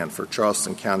staff plan for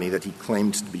Charleston County that he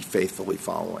claimed to be faithfully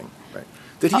following. Right?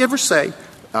 Did he ever say,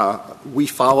 we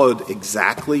followed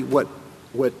exactly what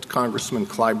Congressman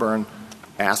Clyburn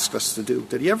asked us to do?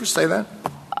 Did he ever say that?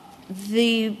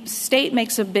 The state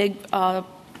makes a big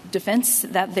defense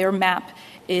that their map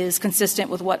is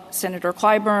consistent with what Senator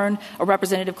Clyburn or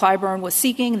Representative Clyburn was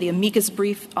seeking. The amicus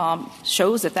brief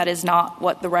shows that that is not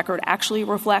what the record actually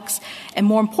reflects. And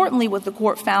more importantly, what the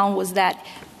court found was that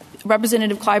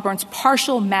Representative Clyburn's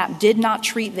partial map did not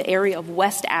treat the area of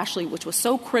West Ashley, which was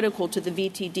so critical to the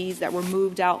VTDs that were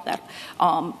moved out, that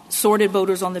sorted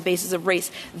voters on the basis of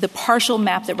race. The partial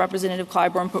map that Representative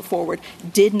Clyburn put forward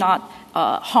did not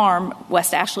harm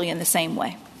West Ashley in the same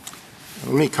way.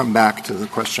 Let me come back to the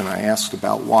question I asked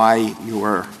about why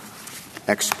your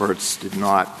experts did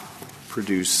not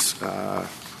produce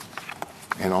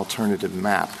an alternative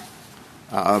map.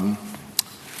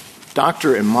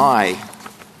 Dr. Imai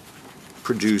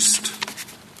produced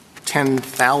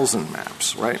 10,000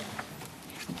 maps, right?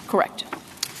 Correct.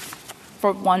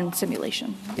 For one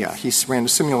simulation. Yeah, he ran a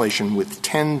simulation with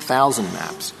 10,000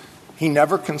 maps. He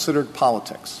never considered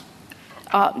politics.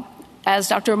 As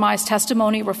Dr. Imai's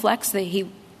testimony reflects, that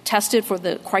he tested for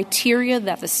the criteria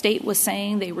that the state was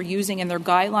saying they were using in their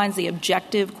guidelines, the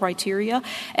objective criteria.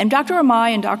 And Dr.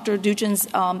 Imai and Dr.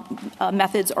 Duchin's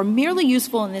methods are merely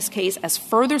useful in this case as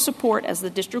further support, as the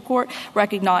district court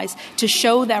recognized, to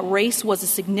show that race was a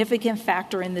significant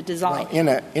factor in the design.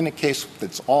 Well, in a case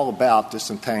that's all about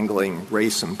disentangling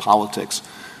race and politics,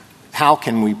 how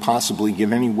can we possibly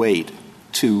give any weight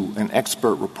to an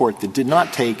expert report that did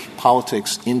not take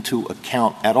politics into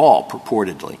account at all,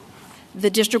 purportedly? The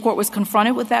district court was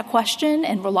confronted with that question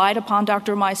and relied upon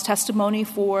Dr. Imai's testimony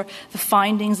for the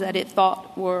findings that it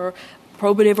thought were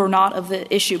probative or not of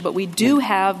the issue. But we do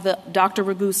have the Dr.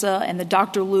 Ragusa and the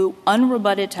Dr. Liu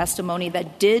unrebutted testimony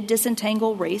that did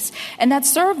disentangle race, and that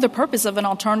served the purpose of an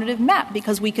alternative map,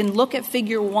 because we can look at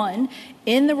Figure 1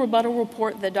 in the rebuttal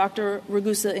report that Dr.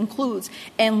 Ragusa includes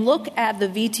and look at the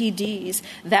VTDs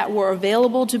that were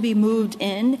available to be moved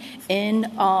in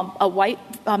a white,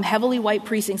 heavily white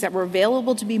precincts that were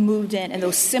available to be moved in, and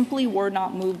those simply were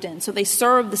not moved in. So they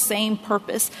serve the same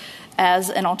purpose as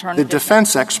an alternative. The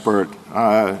defense expert,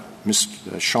 Ms.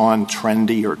 Sean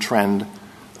Trendy or Trend,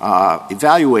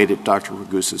 evaluated Dr.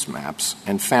 Ragusa's maps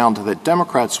and found that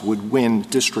Democrats would win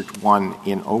District 1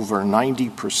 in over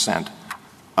 90%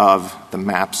 of the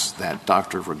maps that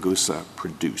Dr. Ragusa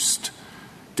produced.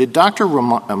 Did Dr.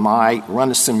 Imai run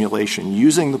a simulation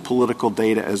using the political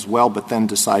data as well, but then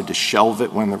decide to shelve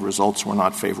it when the results were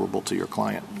not favorable to your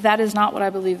client? That is not what I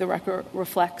believe the record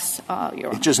reflects, Your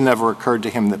Honor. It just never occurred to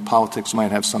him that politics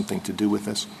might have something to do with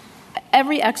this?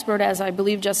 Every expert, as I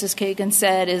believe Justice Kagan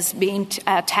said, is being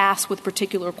tasked with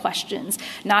particular questions.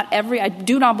 I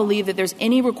do not believe that there's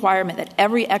any requirement that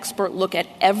every expert look at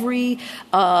every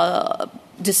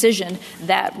decision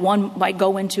that one might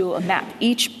go into a map.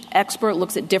 Each expert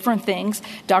looks at different things.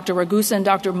 Dr. Ragusa and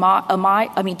Dr.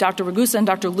 Ragusa and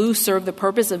Dr. Liu served the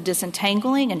purpose of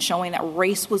disentangling and showing that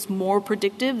race was more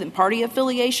predictive than party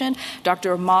affiliation.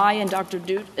 Dr. Imai and Dr.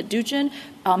 Duchin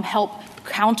helped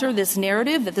counter this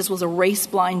narrative that this was a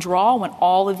race-blind draw when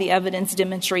all of the evidence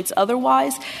demonstrates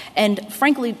otherwise. And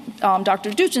frankly,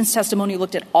 Dr. Duchin's testimony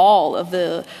looked at all of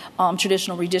the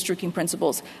traditional redistricting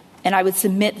principles. And I would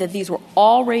submit that these were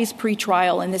all raised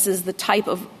pre-trial, and this is the type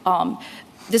of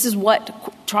this is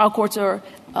what trial courts are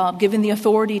given the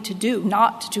authority to do,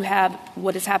 not to have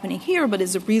what is happening here, but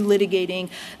is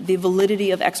relitigating the validity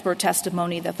of expert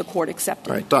testimony that the court accepted.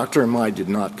 Right. Dr. Imai did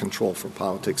not control for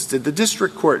politics. Did the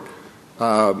district court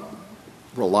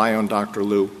rely on Dr.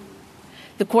 Liu?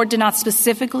 The court did not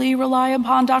specifically rely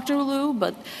upon Dr. Liu,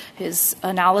 but his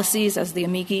analyses as the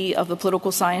amici of the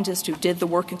political scientist who did the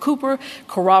work in Cooper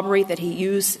corroborate that he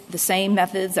used the same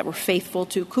methods that were faithful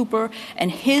to Cooper,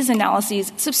 and his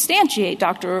analyses substantiate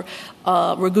Dr.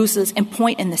 Ragusa's and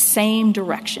point in the same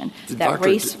direction, that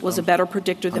race was a better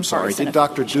predictor than partisan. Did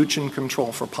Dr. Duchin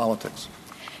control for politics?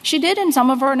 She did in some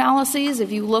of her analyses.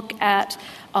 If you look at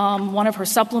one of her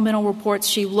supplemental reports,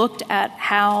 she looked at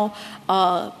how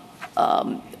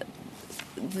the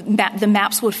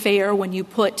maps would fare when you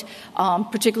put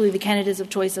particularly the candidates of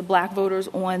choice of black voters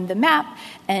on the map,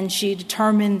 and she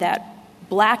determined that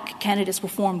black candidates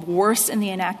performed worse in the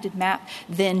enacted map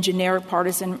than generic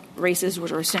partisan races,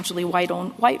 which are essentially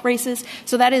white races.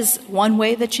 So that is one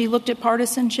way that she looked at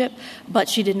partisanship, but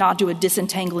she did not do a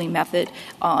disentangling method,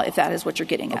 if that is what you're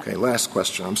getting at. Okay, last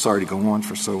question. I'm sorry to go on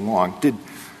for so long. Did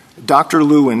Dr.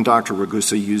 Liu and Dr.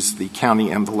 Ragusa use the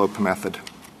county envelope method?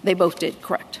 They both did,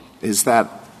 correct. Is that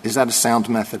a sound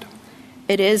method?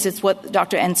 It is. It's what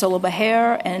Dr. Ansolo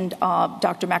Beher and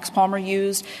Dr. Max Palmer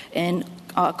used in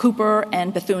Cooper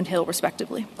and Bethune-Hill,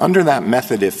 respectively. Under that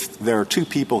method, if there are two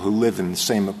people who live in the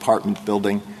same apartment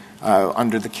building,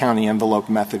 under the county envelope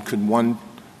method,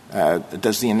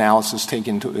 does the analysis take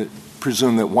into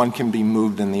presume that one can be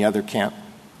moved and the other can't?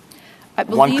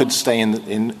 One could stay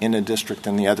in a district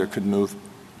and the other could move?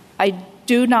 I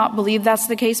do not believe that's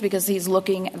the case because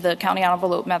the county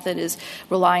envelope method is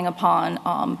relying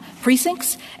upon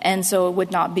precincts, and so it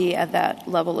would not be at that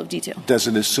level of detail. Does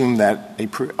it assume that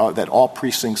that all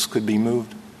precincts could be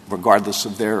moved regardless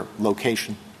of their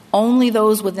location? Only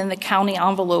those within the county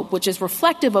envelope, which is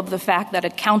reflective of the fact that a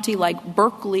county like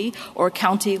Berkeley or a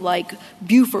county like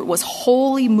Beaufort was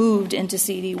wholly moved into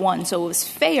CD1. So it was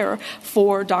fair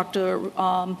for Dr.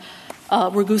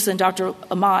 Ragusa and Dr.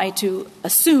 Amai to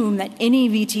assume that any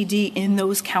VTD in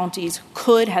those counties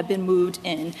could have been moved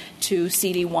into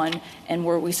CD1, and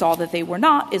where we saw that they were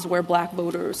not is where black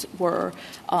voters were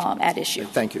at issue.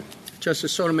 Thank you.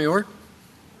 Justice Sotomayor?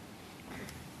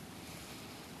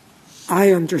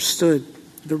 I understood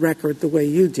the record the way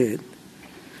you did,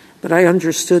 but I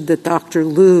understood that Dr.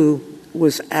 Liu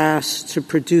was asked to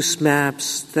produce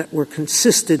maps that were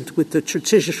consistent with the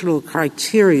traditional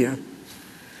criteria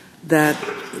that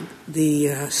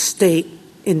the state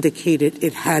indicated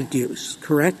it had used,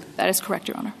 correct? That is correct,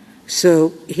 Your Honor.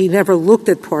 So he never looked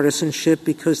at partisanship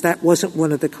because that wasn't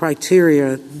one of the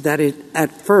criteria that it at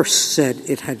first said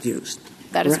it had used.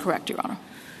 That is correct, Your Honor.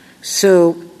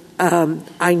 So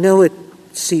I know it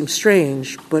seems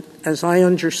strange, but as I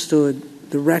understood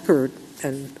the record,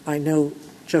 and I know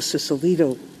Justice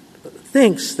Alito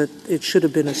thinks that it should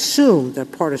have been assumed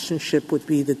that partisanship would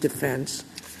be the defense.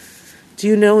 Do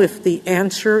you know if the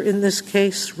answer in this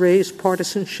case raised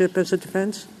partisanship as a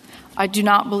defense? I do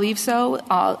not believe so.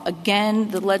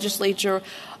 Again, the legislature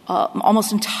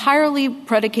almost entirely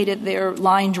predicated their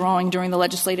line drawing during the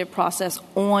legislative process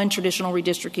on traditional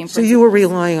redistricting principles. So you were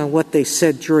relying on what they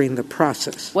said during the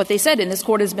process? What they said, and this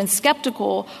court has been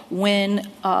skeptical when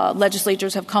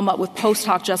legislatures have come up with post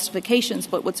hoc justifications.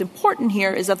 But what's important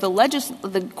here is that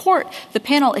the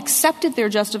panel accepted their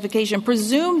justification,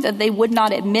 presumed that they would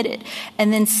not admit it,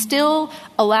 and then still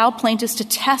allow plaintiffs to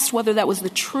test whether that was the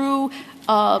true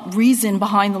reason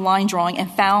behind the line drawing,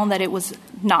 and found that it was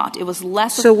not. It was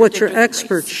less. So what your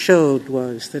experts showed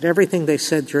was that everything they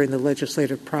said during the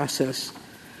legislative process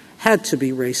had to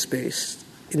be race-based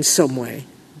in some way,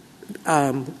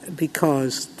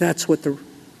 because that's what the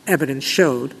evidence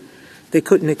showed. They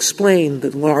couldn't explain the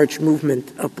large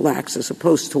movement of blacks as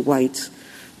opposed to whites,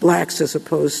 blacks as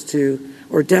opposed to,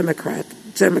 or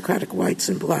democratic whites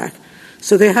and black.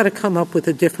 So they had to come up with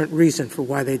a different reason for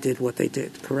why they did what they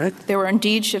did, correct? There were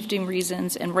indeed shifting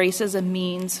reasons, and race as a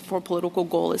means for a political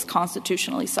goal is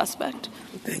constitutionally suspect.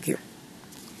 Thank you.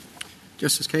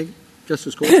 Justice Kagan?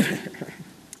 Justice Gorsuch?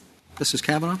 Justice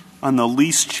Kavanaugh? On the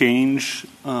least change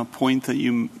point that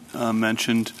you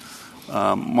mentioned,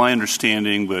 my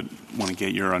understanding, but I want to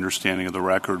get your understanding of the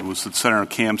record, was that Senator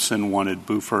Campson wanted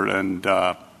Beaufort and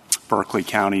Berkeley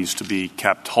counties to be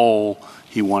kept whole.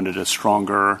 He wanted a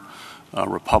stronger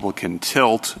Republican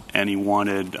tilt, and he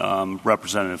wanted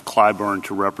Representative Clyburn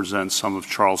to represent some of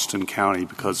Charleston County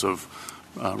because of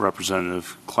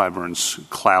Representative Clyburn's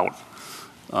clout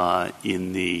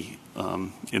in the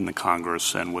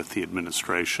Congress and with the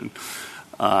administration.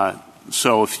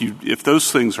 So if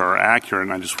those things are accurate,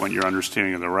 and I just want your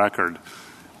understanding of the record,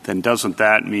 then doesn't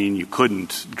that mean you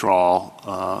couldn't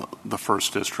draw the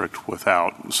first district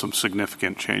without some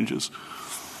significant changes?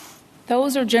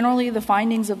 Those are generally the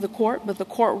findings of the court, but the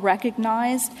court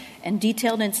recognized and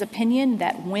detailed in its opinion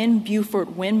that when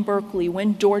Beaufort, when Berkeley,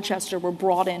 when Dorchester were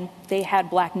brought in, they had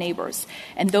black neighbors.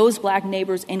 And those black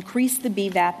neighbors increased the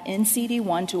BVAP in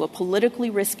CD1 to a politically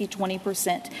risky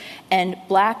 20%, and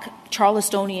black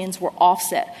Charlestonians were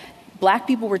offset. Black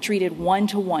people were treated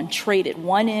one-to-one, traded,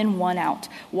 one in, one out.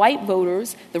 White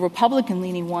voters, the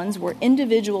Republican-leaning ones, were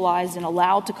individualized and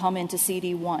allowed to come into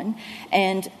CD1,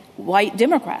 and white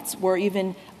Democrats were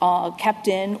even kept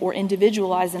in or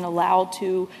individualized and allowed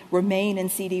to remain in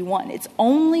CD1. It's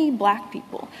only black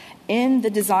people in the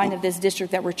design of this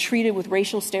district that were treated with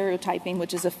racial stereotyping,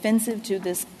 which is offensive to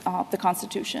the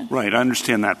Constitution. Right. I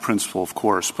understand that principle, of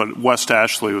course, but West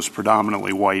Ashley was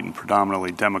predominantly white and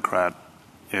predominantly Democratic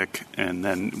and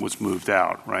then was moved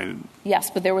out, right?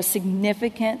 Yes, but there were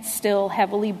significant, still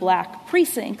heavily black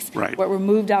precincts that were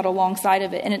moved out alongside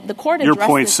of it. And the court addressed your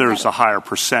point is there's a higher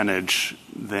percentage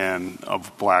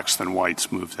of blacks than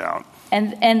whites moved out.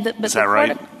 Is that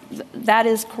right? That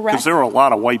is correct. Because there were a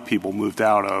lot of white people moved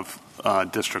out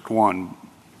of District 1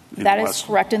 That is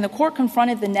correct. And the court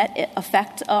confronted the net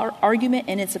effect argument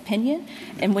in its opinion.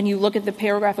 And when you look at the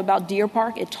paragraph about Deer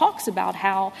Park, it talks about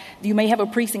how you may have a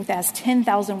precinct that has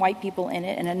 10,000 white people in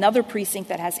it and another precinct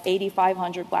that has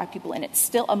 8,500 black people in it.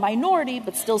 Still a minority,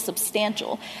 but still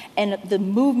substantial. And the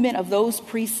movement of those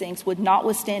precincts would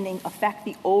notwithstanding affect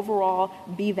the overall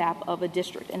BVAP of a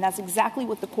district. And that's exactly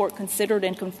what the court considered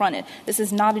and confronted. This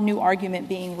is not a new argument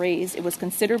being raised. It was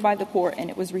considered by the court and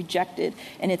it was rejected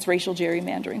in its racial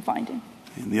gerrymandering finding.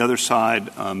 And the other side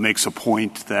makes a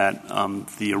point that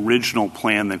the original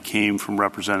plan that came from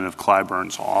Representative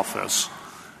Clyburn's office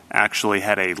actually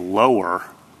had a lower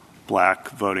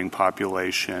black voting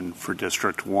population for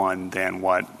District 1 than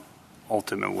what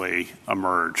ultimately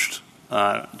emerged.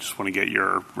 Just want to get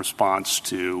your response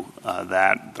to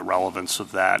that, the relevance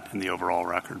of that in the overall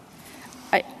record.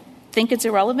 I think it's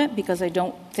irrelevant because I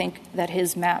don't think that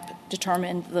his map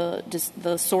determined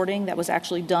the sorting that was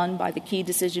actually done by the key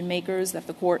decision makers that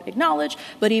the court acknowledged.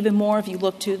 But even more, if you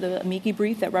look to the amici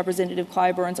brief that Representative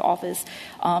Clyburn's office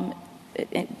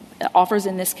offers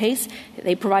in this case,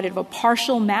 they provided a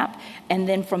partial map, and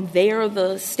then from there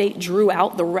the state drew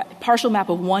out the partial map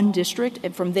of one district,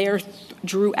 and from there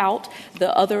drew out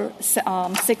the other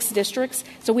 6 districts.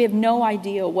 So we have no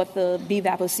idea what the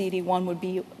BVAP of CD1 would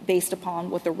be based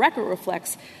upon what the record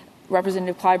reflects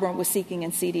Representative Clyburn was seeking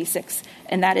in CD6,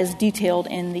 and that is detailed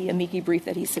in the amici brief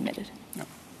that he submitted. Yeah.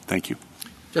 Thank you.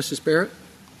 Justice Barrett?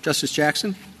 Justice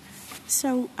Jackson?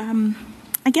 So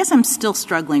I guess I'm still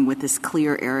struggling with this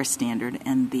clear error standard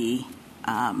and the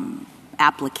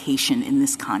application in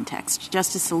this context.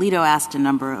 Justice Alito asked a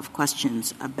number of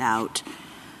questions about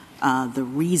the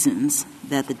reasons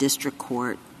that the district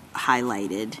court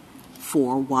highlighted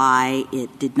for why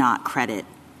it did not credit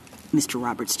Mr.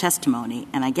 Roberts' testimony.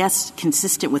 And I guess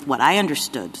consistent with what I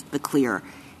understood the clear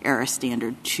error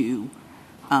standard to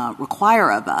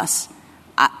require of us,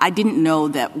 I didn't know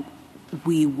that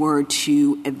we were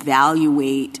to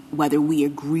evaluate whether we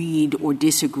agreed or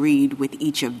disagreed with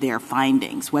each of their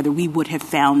findings, whether we would have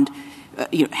found,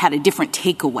 had a different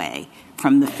takeaway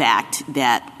from the fact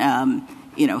that,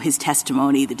 his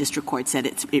testimony, the district court said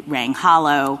it rang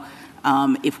hollow.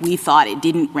 If we thought it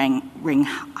didn't ring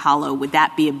hollow, would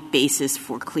that be a basis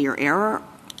for clear error?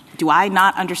 Do I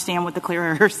not understand what the clear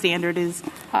error standard is?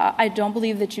 I don't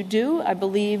believe that you do. I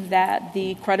believe that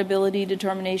the credibility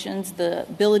determinations, the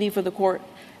ability for the court,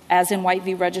 as in White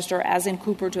v. Register, as in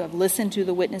Cooper, to have listened to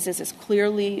the witnesses is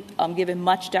clearly given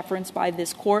much deference by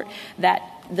this court, that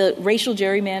the racial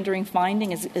gerrymandering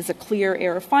finding is a clear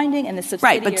error finding, and the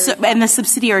subsidiary and the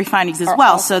subsidiary findings as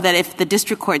well, so that if the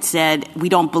district court said we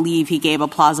don't believe he gave a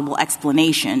plausible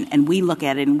explanation, and we look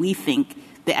at it and we think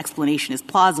the explanation is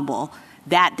plausible,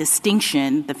 that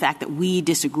distinction, the fact that we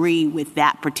disagree with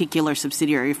that particular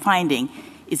subsidiary finding,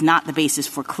 is not the basis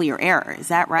for clear error. Is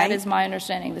that right? That is my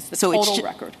understanding. This is the total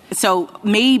record. So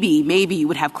maybe you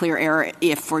would have clear error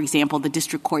if, for example, the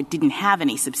district court didn't have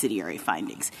any subsidiary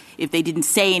findings. If they didn't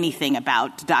say anything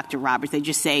about Dr. Roberts, they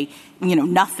just say,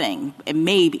 nothing,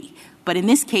 maybe. But in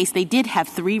this case, they did have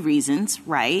 3 reasons,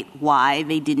 right, why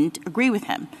they didn't agree with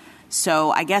him.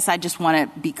 So I guess I just want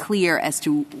to be clear as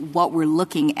to what we're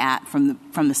looking at from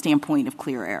the standpoint of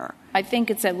clear error. I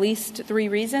think it's at least 3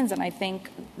 reasons, and I think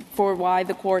for why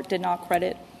the court did not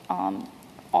credit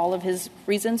all of his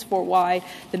reasons for why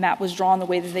the map was drawn the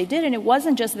way that they did. And it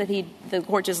wasn't just that the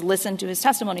court just listened to his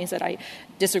testimony and said, I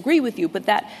disagree with you, but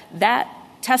that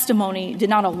testimony did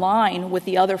not align with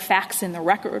the other facts in the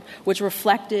record, which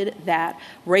reflected that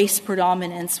race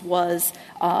predominance was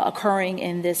occurring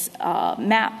in this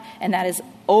map. And that is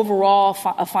overall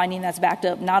a finding that's backed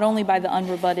up not only by the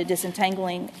unrebutted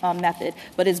disentangling method,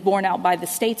 but is borne out by the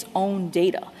state's own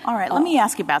data. All right. Let me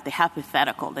ask you about the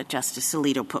hypothetical that Justice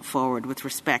Alito put forward with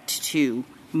respect to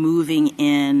moving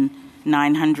in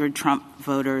 900 Trump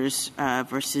voters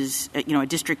versus, a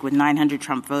district with 900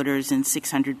 Trump voters and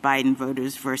 600 Biden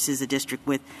voters versus a district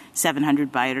with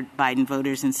 700 Biden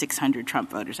voters and 600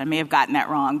 Trump voters. I may have gotten that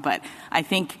wrong, but I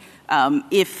think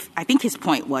his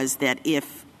point was that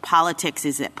if politics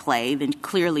is at play, then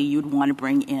clearly you'd want to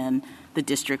bring in the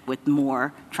district with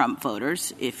more Trump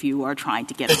voters if you are trying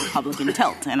to get a Republican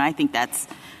tilt. And I think that's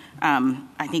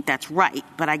right.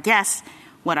 But I guess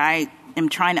what I am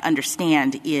trying to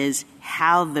understand is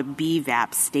how the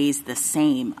BVAP stays the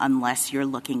same unless you're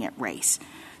looking at race.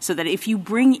 So that if you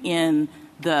bring in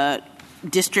the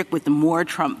district with the more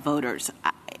Trump voters,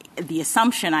 the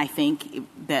assumption I think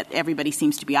that everybody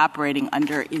seems to be operating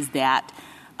under is that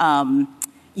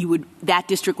that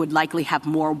district would likely have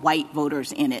more white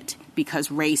voters in it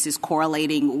because race is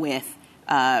correlating with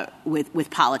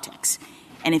politics.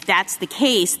 And if that's the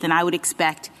case, then I would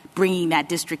expect bringing that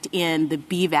district in, the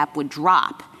BVAP would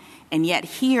drop. And yet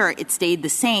here it stayed the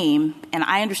same, and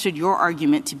I understood your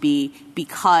argument to be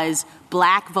because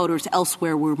black voters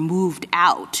elsewhere were moved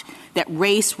out, that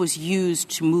race was used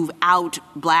to move out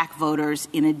black voters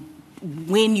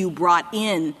when you brought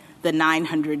in the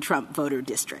 900 Trump voter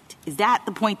district. Is that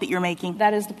the point that you're making?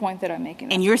 That is the point that I'm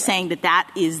making. And you're saying that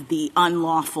is the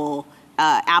unlawful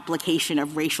application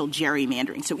of racial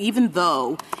gerrymandering. So even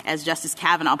though, as Justice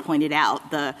Kavanaugh pointed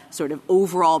out, the sort of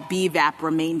overall BVAP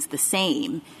remains the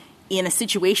same, in a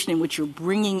situation in which you're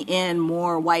bringing in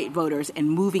more white voters and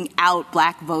moving out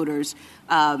black voters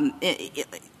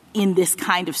in this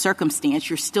kind of circumstance,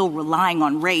 you're still relying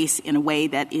on race in a way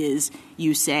that is,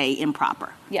 you say, improper.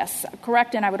 Yes,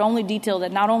 correct. And I would only detail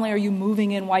that not only are you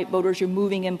moving in white voters, you're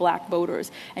moving in black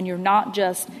voters. And you're not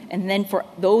just, and then for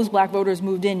those black voters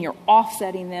moved in, you're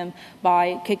offsetting them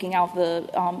by kicking out the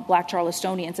black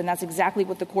Charlestonians. And that's exactly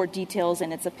what the court details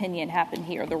in its opinion happened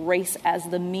here, the race as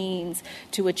the means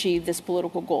to achieve this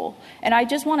political goal. And I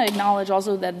just want to acknowledge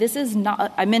also that this is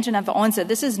not, I mentioned at the onset,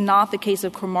 this is not the case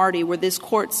of Cromartie where this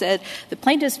court said the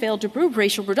plaintiffs failed to prove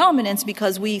racial predominance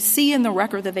because we see in the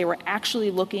record that they were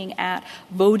actually looking at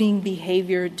voting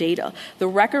behavior data. The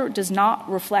record does not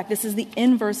reflect, this is the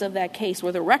inverse of that case,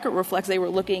 where the record reflects they were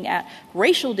looking at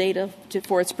racial data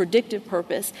for its predictive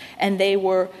purpose, and they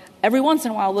were every once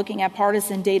in a while looking at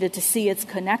partisan data to see its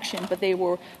connection, but they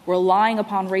were relying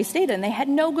upon race data, and they had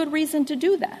no good reason to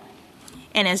do that.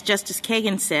 And as Justice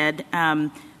Kagan said,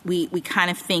 we kind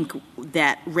of think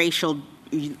that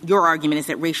your argument is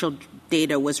that racial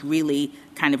data was really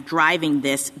kind of driving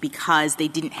this because they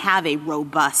didn't have a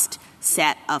robust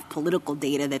set of political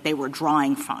data that they were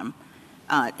drawing from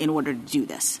in order to do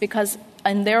this. Because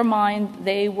in their mind,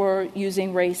 they were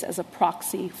using race as a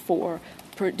proxy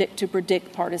to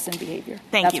predict partisan behavior.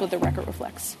 That's what the record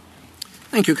reflects.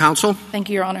 Thank you, counsel. Thank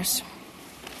you, Your Honors.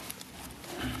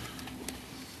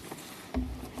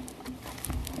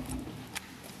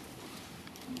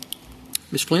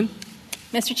 Ms. Flynn?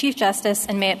 Mr. Chief Justice,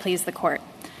 and may it please the Court.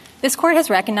 This Court has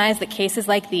recognized that cases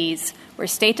like these, where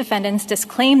state defendants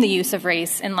disclaim the use of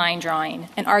race in line drawing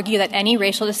and argue that any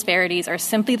racial disparities are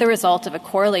simply the result of a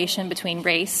correlation between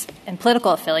race and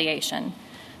political affiliation,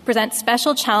 present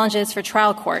special challenges for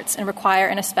trial courts and require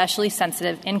an especially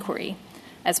sensitive inquiry.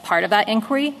 As part of that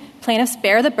inquiry, plaintiffs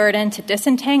bear the burden to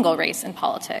disentangle race in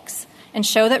politics and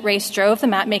show that race drove the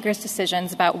mapmakers'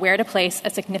 decisions about where to place a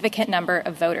significant number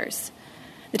of voters.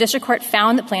 The district court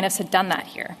found that plaintiffs had done that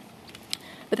here.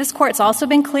 But this court's also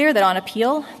been clear that on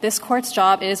appeal, this court's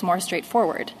job is more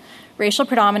straightforward. Racial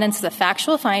predominance is a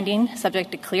factual finding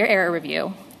subject to clear error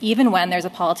review, even when there's a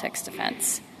politics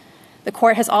defense. The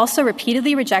court has also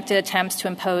repeatedly rejected attempts to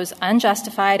impose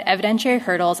unjustified evidentiary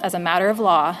hurdles as a matter of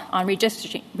law on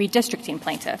redistricting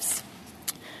plaintiffs.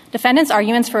 Defendants'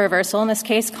 arguments for reversal in this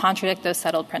case contradict those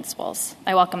settled principles.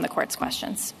 I welcome the court's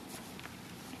questions.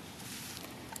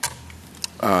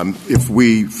 If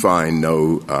we find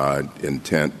no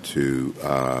intent to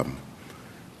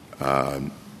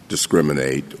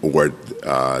discriminate or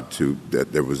that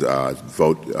there was a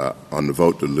vote on the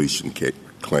vote dilution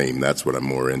claim, that's what I'm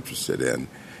more interested in.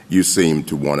 You seem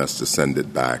to want us to send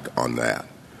it back on that.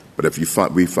 But if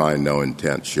we find no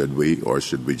intent, should we, or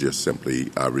should we just simply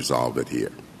resolve it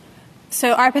here?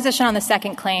 So our position on the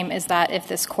second claim is that if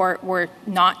this court were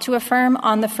not to affirm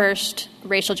on the first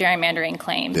racial gerrymandering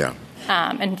claim,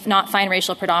 and not find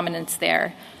racial predominance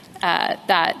there,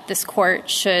 that this court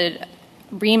should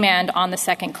remand on the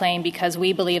second claim because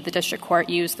we believe the district court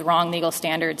used the wrong legal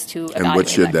standards to evaluate that claim. And what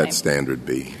should that standard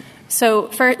be? So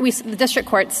the district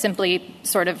court simply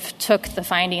sort of took the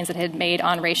findings it had made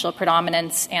on racial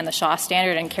predominance and the Shaw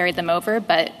standard and carried them over,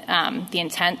 but the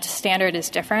intent standard is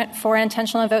different for an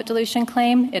intentional vote dilution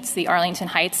claim. It's the Arlington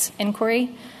Heights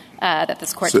inquiry. That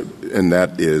this court. And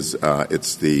that is,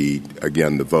 it's the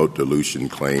vote dilution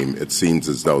claim. It seems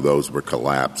as though those were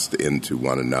collapsed into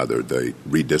one another, the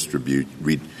redistricting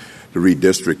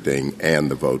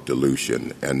and the vote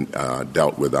dilution, and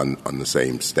dealt with on the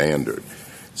same standard.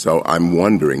 So I'm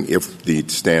wondering if the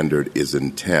standard is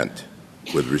intent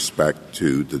with respect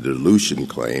to the dilution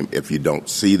claim. If you don't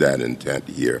see that intent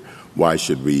here, why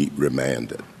should we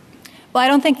remand it? Well, I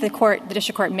don't think the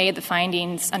district court made the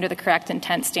findings under the correct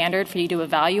intent standard for you to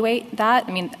evaluate that.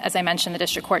 I mean, as I mentioned, the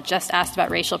district court just asked about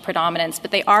racial predominance,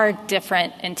 but they are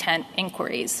different intent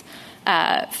inquiries.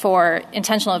 For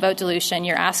intentional vote dilution,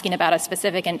 you're asking about a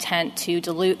specific intent to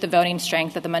dilute the voting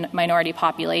strength of the minority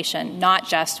population, not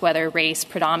just whether race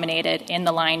predominated in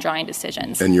the line drawing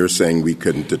decisions. And you're saying we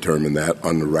couldn't determine that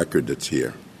on the record that's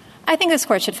here? I think this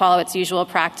court should follow its usual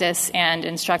practice and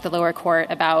instruct the lower court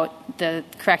about the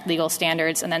correct legal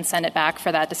standards and then send it back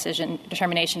for that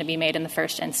determination to be made in the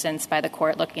first instance by the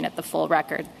court looking at the full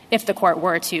record, if the court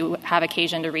were to have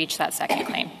occasion to reach that second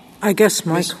claim. I guess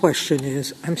my question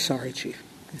is, I'm sorry, Chief.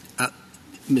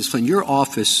 Ms. Flynn, your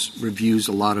office reviews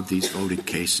a lot of these voting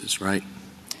cases, right?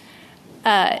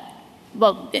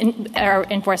 Well, our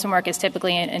enforcement work is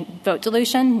typically in vote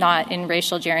dilution, not in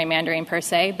racial gerrymandering per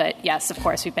se. But, yes, of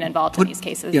course, we've been involved in these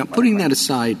cases. Yeah, putting that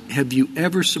aside, have you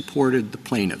ever supported the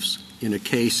plaintiffs in a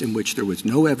case in which there was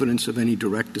no evidence of any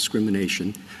direct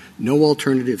discrimination, no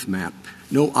alternative map,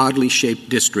 no oddly shaped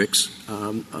districts,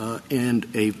 and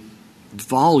a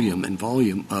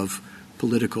volume of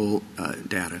political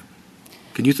data?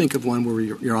 Can you think of one where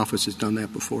your office has done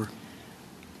that before?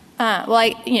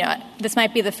 This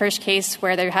might be the first case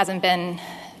where there hasn't been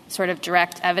sort of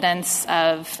direct evidence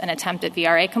of an attempt at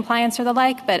VRA compliance or the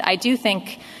like, but I do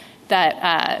think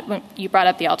that when you brought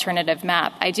up the alternative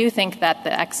map, I do think that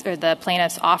the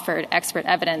plaintiffs offered expert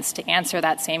evidence to answer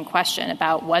that same question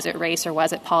about was it race or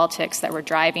was it politics that were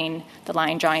driving the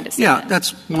line drawing decision. Yeah,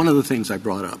 that's one of the things I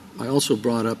brought up. I also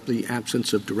brought up the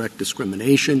absence of direct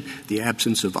discrimination, the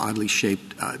absence of oddly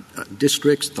shaped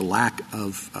districts, the lack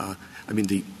of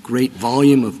the great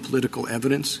volume of political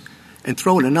evidence, and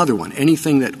throw in another one.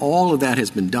 Anything that all of that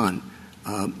has been done,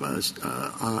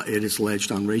 it is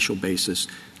alleged on racial basis,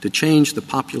 to change the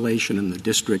population in the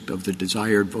district of the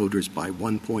desired voters by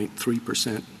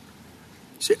 1.3%.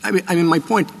 My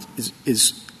point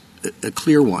is a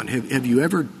clear one. Have you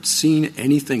ever seen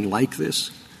anything like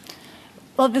this?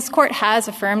 Well, this court has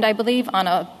affirmed, I believe, on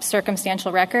a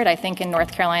circumstantial record. I think in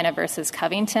North Carolina versus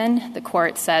Covington, the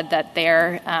court said that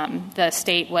the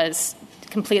state was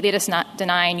completely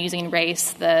denying using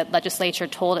race. The legislature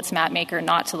told its map maker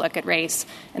not to look at race,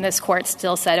 and this court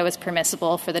still said it was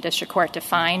permissible for the district court to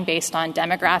find, based on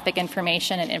demographic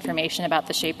information and information about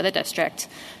the shape of the district,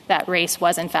 that race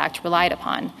was in fact relied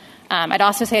upon. I'd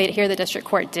also say that here the district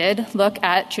court did look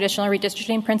at traditional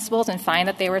redistricting principles and find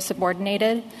that they were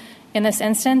subordinated in this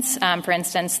instance. For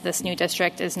instance, this new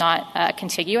district is not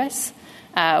contiguous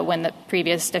when the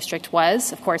previous district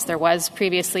was. Of course, there was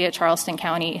previously a Charleston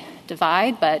County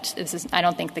divide, but this is, I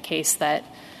don't think, the case that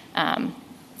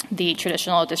the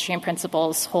traditional districting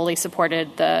principles wholly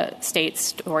supported the state's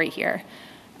story here.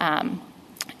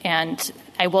 And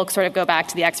I will sort of go back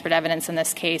to the expert evidence in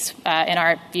this case. In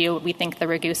our view, we think the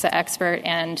Ragusa expert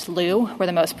and Liu were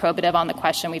the most probative on the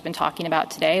question we've been talking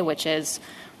about today, which is,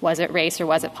 was it race or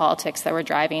was it politics that were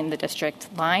driving the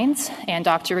district lines? And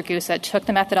Dr. Ragusa took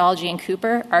the methodology in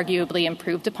Cooper, arguably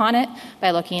improved upon it by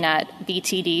looking at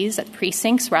BTDs, at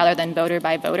precincts, rather than voter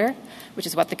by voter, which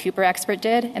is what the Cooper expert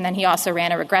did. And then he also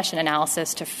ran a regression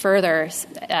analysis to further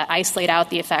isolate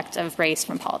out the effect of race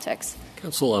from politics.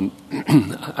 Counsel,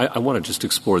 I want to just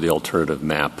explore the alternative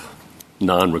map,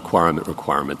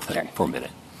 non-requirement thing for a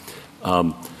minute.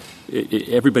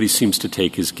 Everybody seems to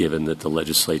take as given that the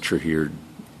legislature here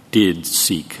did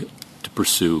seek to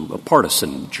pursue a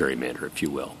partisan gerrymander, if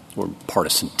you will, or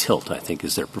partisan tilt, I think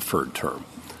is their preferred term,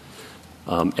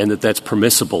 and that's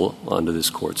permissible under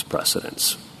this court's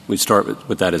precedents. We start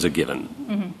with that as a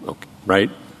given, okay,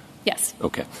 right? Yes.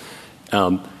 Okay.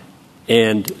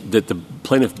 And that the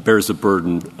plaintiff bears the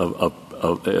burden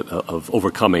of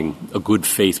overcoming a good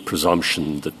faith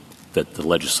presumption that the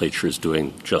legislature is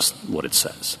doing just what it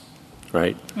says,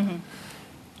 right? Mm-hmm.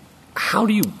 How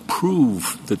do you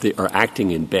prove that they are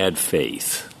acting in bad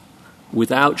faith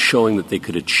without showing that they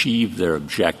could achieve their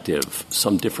objective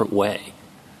some different way?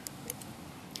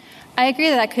 I agree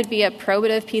that could be a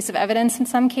probative piece of evidence in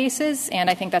some cases, and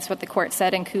I think that's what the court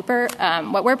said in Cooper.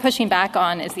 What we're pushing back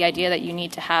on is the idea that you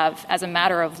need to have, as a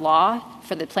matter of law,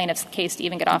 for the plaintiff's case to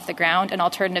even get off the ground, an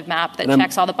alternative map that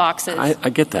checks all the boxes. I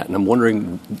get that, and I'm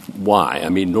wondering why. I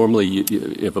mean, normally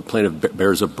if a plaintiff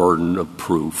bears a burden of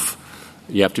proof,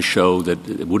 you have to show that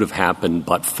it would have happened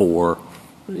but for,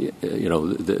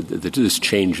 this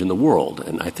change in the world.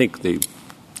 And I think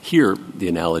here the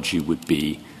analogy would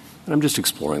be, and I'm just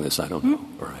exploring this, I don't know,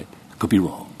 all right? I could be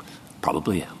wrong.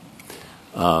 Probably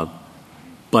am.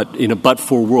 But in a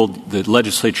but-for world, the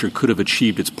legislature could have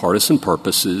achieved its partisan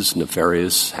purposes,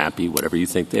 nefarious, happy, whatever you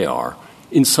think they are,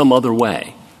 in some other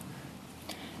way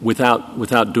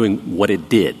without doing what it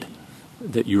did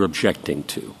that you're objecting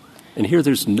to. And here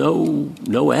there's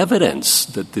no evidence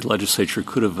that the legislature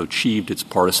could have achieved its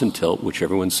partisan tilt, which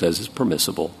everyone says is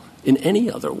permissible, in any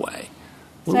other way.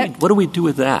 What do we do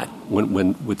with that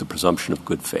with the presumption of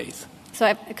good faith? So I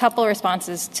have a couple of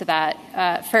responses to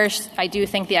that. First, I do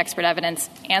think the expert evidence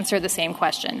answered the same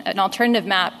question. An alternative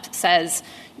map says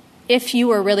if you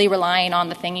were really relying on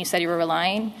the thing you said you were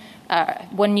relying,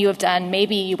 wouldn't you have done,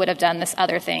 maybe you would have done this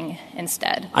other thing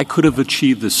instead. I could have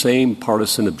achieved the same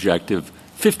partisan objective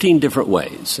 15 different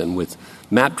ways. And with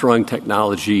map drawing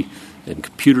technology and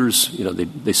computers,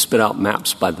 they spit out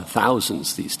maps by the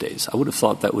thousands these days. I would have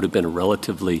thought that would have been a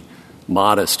relatively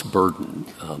modest burden.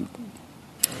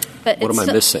 But what am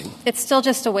I missing? It's still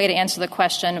just a way to answer the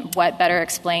question, what better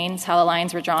explains how the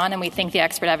lines were drawn, and we think the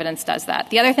expert evidence does that.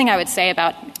 The other thing I would say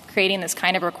about creating this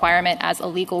kind of requirement as a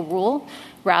legal rule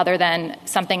rather than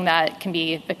something that can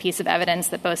be a piece of evidence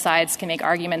that both sides can make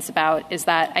arguments about is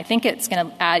that I think it's going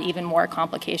to add even more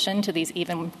complication to these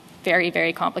even very,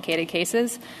 very complicated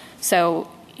cases. So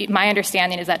my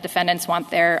understanding is that defendants want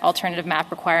their alternative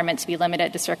map requirement to be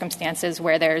limited to circumstances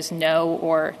where there's no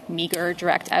or meager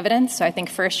direct evidence. So I think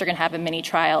first you're going to have a mini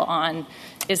trial on,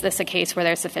 is this a case where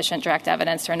there's sufficient direct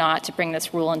evidence or not to bring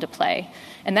this rule into play?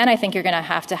 And then I think you're going to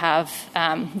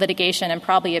have litigation and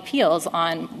probably appeals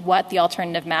on what the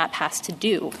alternative map has to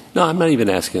do. No, I'm not even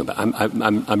asking about.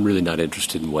 I'm really not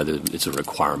interested in whether it's a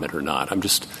requirement or not. I'm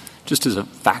just as a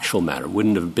factual matter,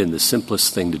 wouldn't have been the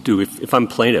simplest thing to do. If I'm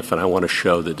plaintiff and I want to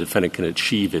show the defendant can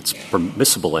achieve its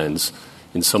permissible ends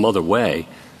in some other way,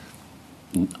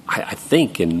 I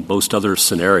think in most other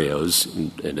scenarios,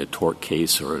 in a tort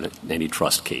case or an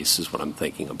antitrust case is what I'm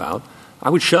thinking about, I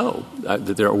would show that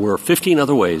there were 15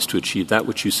 other ways to achieve that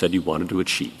which you said you wanted to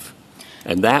achieve.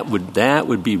 And that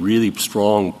would be really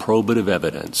strong probative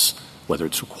evidence, whether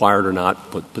it's required or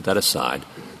not, put that aside,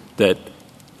 that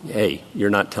hey,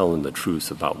 you're not telling the truth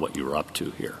about what you were up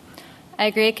to here. I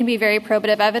agree. It can be very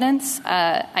probative evidence.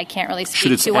 I can't really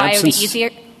speak to why it would be easier.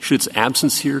 Should its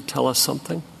absence here tell us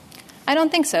something? I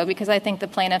don't think so, because I think the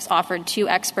plaintiffs offered two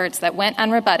experts that went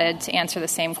unrebutted to answer the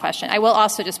same question. I will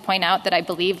also just point out that I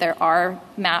believe there are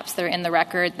maps that are in the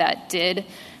record that did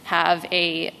have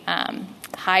a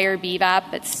higher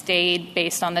BVAP that stayed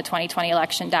based on the 2020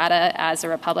 election data as a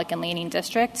Republican-leaning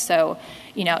district. So,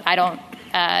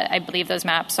 I believe those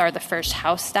maps are the first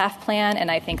House staff plan, and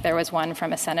I think there was one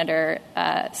from a Senator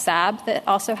Saab that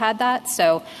also had that.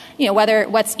 So,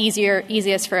 what's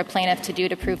easiest for a plaintiff to do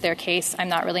to prove their case, I'm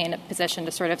not really in a position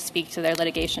to sort of speak to their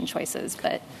litigation choices.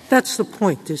 But that's the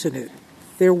point, isn't it?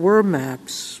 There were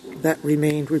maps that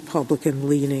remained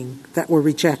Republican-leaning that were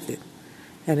rejected,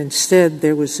 and instead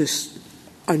there was this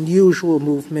unusual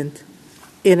movement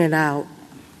in and out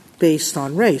based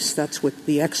on race. That's what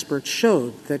the experts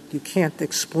showed, that you can't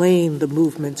explain the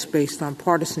movements based on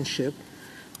partisanship,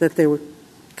 that they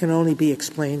can only be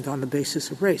explained on the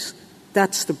basis of race.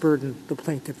 That's the burden the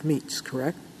plaintiff meets,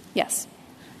 correct? Yes.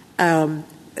 I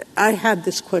had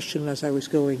this question as I was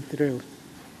going through.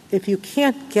 If you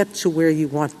can't get to where you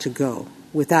want to go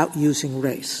without using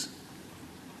race,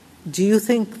 do you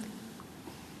think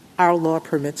our law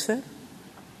permits that?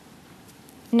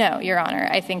 No, Your Honor.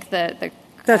 I think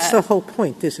that's the whole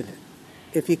point, isn't it?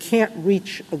 If you can't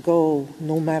reach a goal,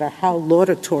 no matter how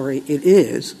laudatory it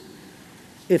is,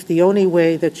 if the only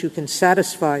way that you can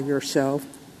satisfy yourself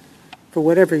for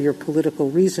whatever your political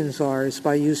reasons are is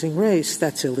by using race,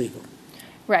 that's illegal.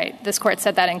 Right. This court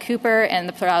said that in Cooper, and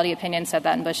the plurality opinion said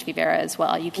that in Bush v. Vera as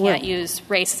well. You can't use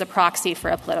race as a proxy for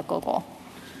a political goal.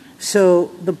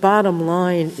 So the bottom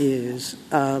line is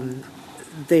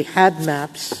they had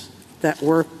maps that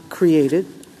were created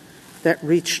that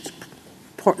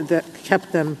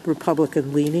kept them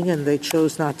Republican-leaning, and they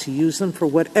chose not to use them for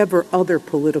whatever other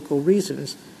political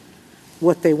reasons.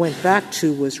 What they went back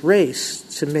to was race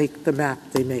to make the map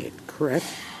they made, correct?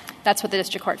 That's what the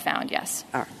district court found, yes.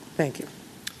 All right. Thank you.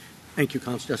 Thank you,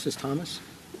 Justice Thomas.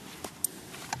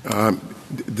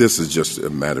 This is just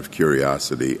a matter of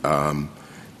curiosity.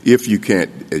 If you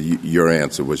can't, your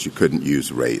answer was you couldn't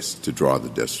use race to draw the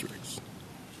districts,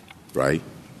 right?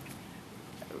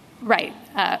 Right.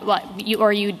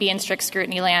 Or you'd be in strict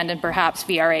scrutiny land, and perhaps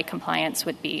VRA compliance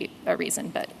would be a reason,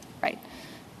 but right.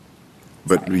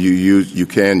 But you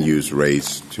can use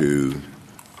race to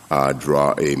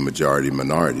draw a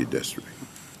majority-minority district.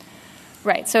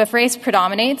 Right. So if race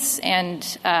predominates, and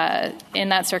in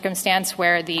that circumstance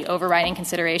where the overriding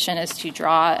consideration is to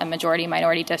draw a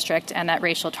majority-minority district and that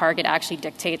racial target actually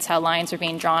dictates how lines are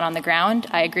being drawn on the ground,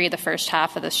 I agree the first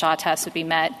half of the Shaw test would be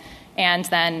met. And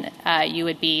then you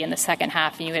would be in the second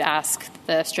half, and you would ask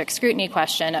the strict scrutiny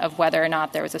question of whether or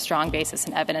not there was a strong basis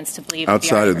in evidence to believe.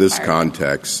 Outside of this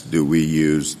context, do we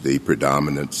use the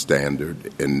predominant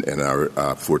standard in our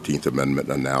 14th Amendment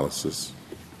analysis?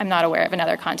 I'm not aware of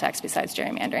another context besides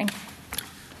gerrymandering.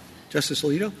 Justice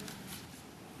Alito?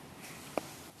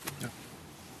 No.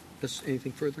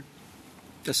 Anything further?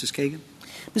 Justice Kagan?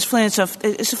 Ms. Flynn, it's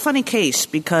a funny case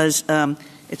because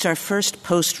it's our first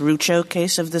post-Rucho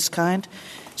case of this kind.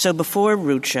 So before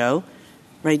Rucho,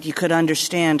 right? You could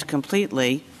understand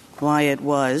completely why it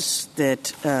was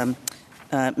that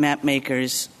map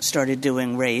makers started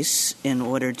doing race in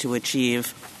order to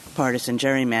achieve partisan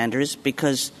gerrymanders,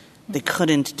 because they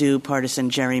couldn't do partisan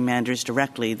gerrymanders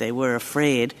directly. They were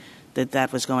afraid that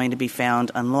that was going to be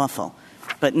found unlawful.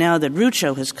 But now that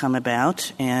Rucho has come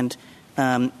about and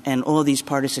all these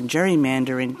partisan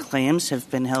gerrymandering claims have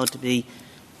been held to be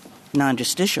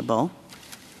non-justiciable,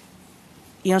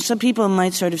 some people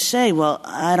might sort of say, well,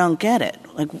 I don't get it.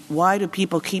 Like, why do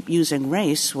people keep using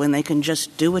race when they can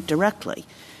just do it directly?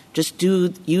 Just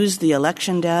use the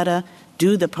election data,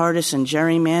 do the partisan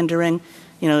gerrymandering.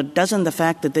 Doesn't the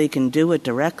fact that they can do it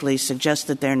directly suggest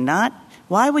that they're not?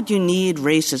 Why would you need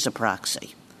race as a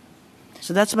proxy?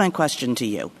 So that's my question to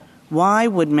you. Why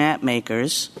would map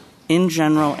makers, in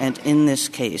general and in this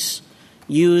case,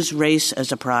 use race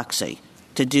as a proxy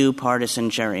to do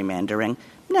partisan gerrymandering,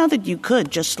 now that you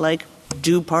could just,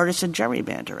 do partisan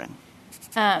gerrymandering?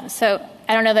 So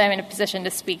I don't know that I'm in a position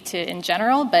to speak to in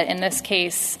general, but in this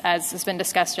case, as has been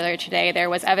discussed earlier today, there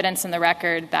was evidence in the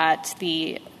record that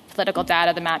the political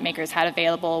data the map makers had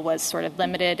available was sort of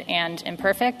limited and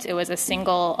imperfect. It was a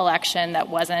single election that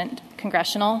wasn't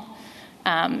congressional,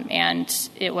 and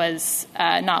it was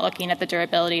not looking at the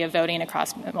durability of voting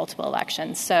across multiple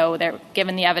elections. So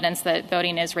given the evidence that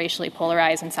voting is racially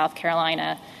polarized in South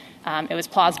Carolina, it was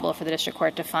plausible for the district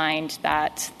court to find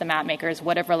that the map makers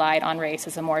would have relied on race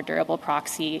as a more durable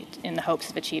proxy in the hopes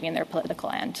of achieving their political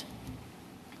end.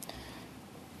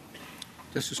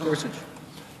 Justice Gorsuch?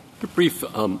 The brief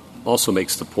also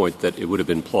makes the point that it would have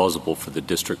been plausible for the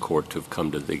district court to have come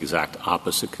to the exact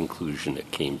opposite conclusion it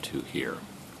came to here,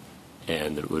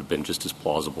 and that it would have been just as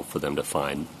plausible for them to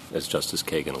find, as Justice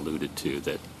Kagan alluded to,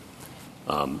 that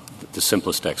the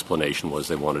simplest explanation was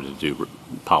they wanted to do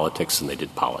politics and they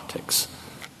did politics.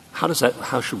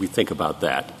 How should we think about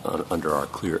that under our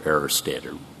clear error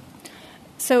standard?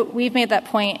 So we've made that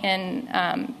point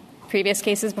in previous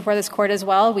cases before this court as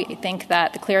well. We think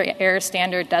that the clear error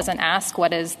standard doesn't ask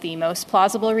what is the most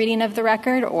plausible reading of the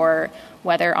record or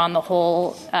whether on the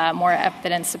whole more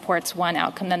evidence supports one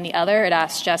outcome than the other. It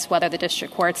asks just whether the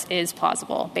district court's is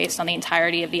plausible based on the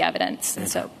entirety of the evidence.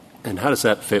 And how does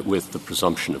that fit with the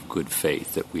presumption of good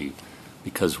faith that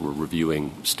because we're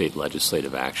reviewing state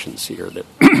legislative actions here,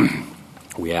 that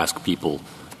we ask people,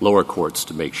 lower courts,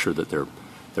 to make sure that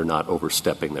they're not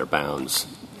overstepping their bounds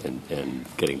and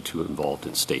getting too involved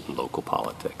in state and local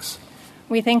politics?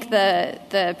 We think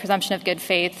the presumption of good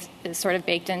faith is sort of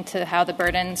baked into how the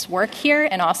burdens work here,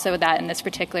 and also that in this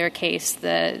particular case,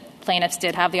 the plaintiffs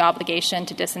did have the obligation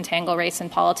to disentangle race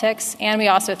and politics. And we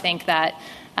also think that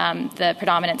the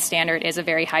predominant standard is a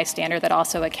very high standard that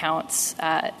also accounts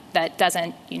that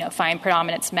doesn't, find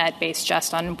predominance met based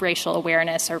just on racial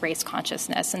awareness or race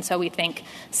consciousness. And so we think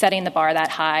setting the bar that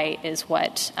high is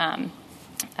what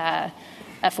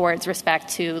affords respect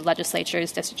to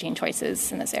legislatures' districting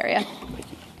choices in this area.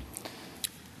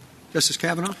 Justice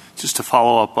Kavanaugh? Just to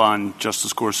follow up on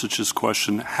Justice Gorsuch's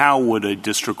question, how would a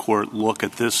district court look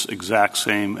at this exact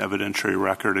same evidentiary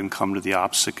record and come to the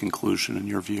opposite conclusion in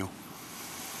your view?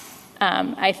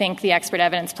 I think the expert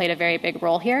evidence played a very big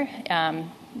role here.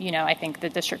 I think the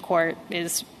district court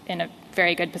is in a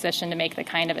very good position to make the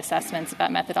kind of assessments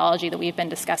about methodology that we've been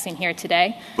discussing here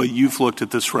today. But you've looked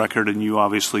at this record and you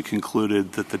obviously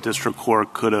concluded that the district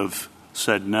court could have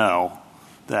said no,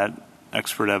 that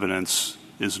expert evidence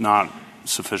is not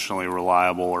sufficiently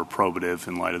reliable or probative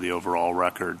in light of the overall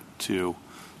record to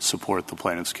support the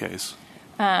plaintiff's case.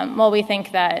 Well, we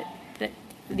think that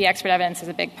the expert evidence is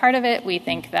a big part of it. We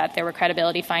think that there were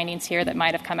credibility findings here that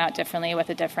might have come out differently with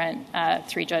a different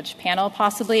three-judge panel,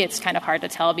 possibly. It's kind of hard to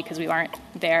tell because we weren't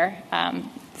there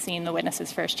seeing the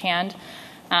witnesses firsthand.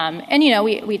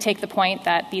 We take the point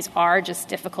that these are just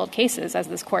difficult cases, as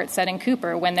this court said in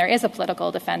Cooper, when there is a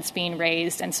political defense being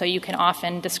raised, and so you can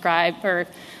often describe or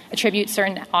attribute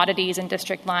certain oddities in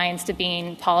district lines to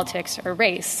being politics or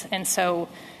race. And so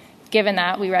given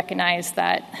that, we recognize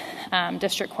that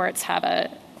district courts have a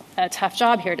tough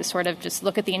job here to sort of just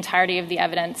look at the entirety of the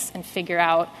evidence and figure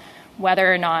out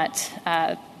whether or not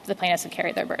the plaintiffs have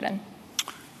carried their burden.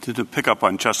 To pick up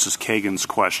on Justice Kagan's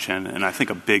question, and I think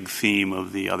a big theme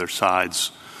of the other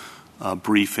side's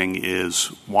briefing is,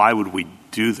 why would we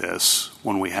do this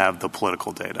when we have the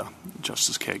political data?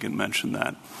 Justice Kagan mentioned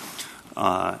that.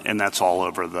 And that's all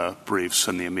over the briefs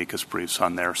and the amicus briefs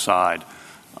on their side.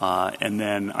 And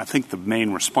then I think the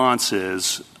main response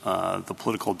is the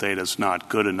political data is not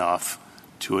good enough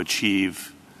to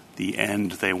achieve the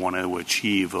end they want to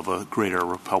achieve of a greater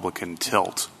Republican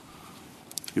tilt.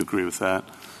 You agree with that?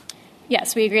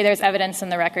 Yes, we agree there's evidence in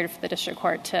the record for the district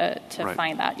court to Right.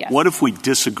 find that, yes. What if we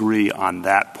disagree on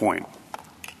that point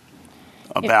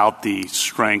about the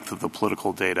strength of the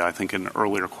political data? I think in an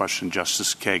earlier question,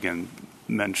 Justice Kagan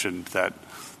mentioned that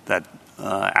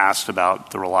asked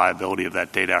about the reliability of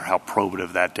that data or how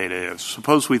probative that data is.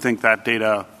 Suppose we think that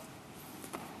data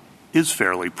is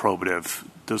fairly probative.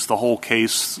 Does the whole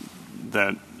case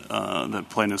that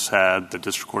plaintiffs had, the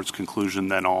district court's conclusion,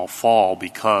 then all fall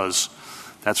because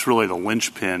that's really the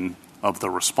linchpin of the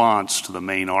response to the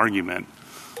main argument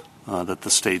that the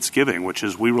state's giving, which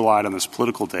is we relied on this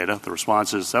political data. The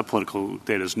response is that political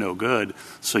data is no good,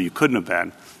 so you couldn't have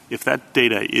been. If that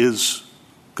data is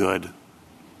good,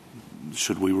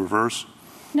 should we reverse?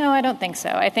 No, I don't think so.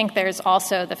 I think there's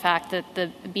also the fact that the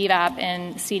BVAP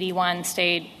in CD1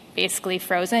 stayed basically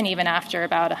frozen even after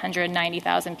about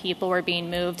 190,000 people were being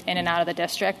moved in and out of the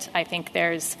district. I think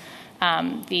there's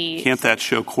Can't that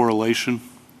show correlation?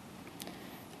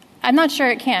 I'm not sure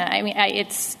it can. I mean,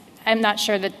 I'm not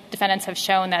sure that defendants have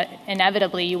shown that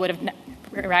inevitably you would have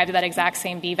arrived at that exact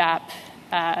same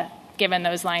BVAP given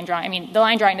those line drawing. I mean, the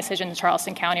line drawing decisions in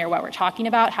Charleston County are what we're talking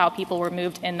about, how people were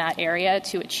moved in that area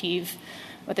to achieve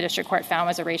what the district court found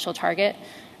was a racial target.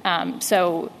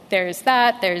 So there's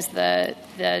that. There's the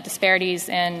disparities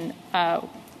in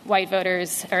white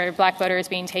voters or black voters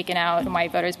being taken out and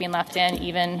white voters being left in,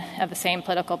 even of the same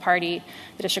political party.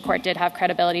 The district court did have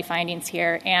credibility findings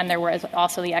here, and there was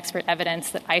also the expert evidence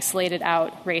that isolated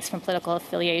out race from political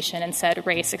affiliation and said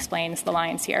race explains the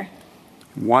lines here.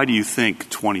 Why do you think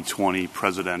 2020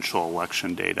 presidential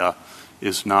election data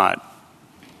is not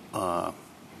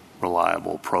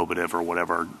reliable, probative, or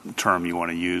whatever term you want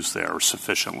to use there, or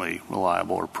sufficiently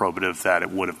reliable or probative that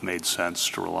it would have made sense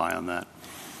to rely on that?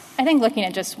 I think looking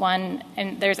at just one,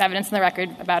 and there's evidence in the record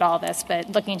about all this,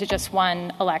 but looking to just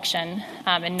one election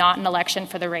and not an election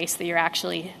for the race that you're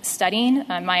actually studying,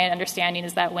 my understanding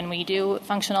is that when we do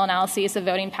functional analyses of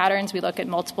voting patterns, we look at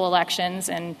multiple elections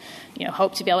and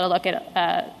hope to be able to look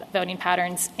at voting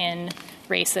patterns in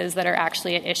races that are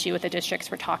actually at issue with the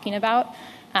districts we're talking about.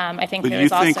 I think but do you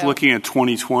think looking at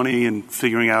 2020 and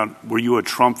figuring out were you a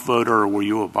Trump voter or were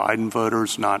you a Biden voter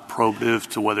is not probative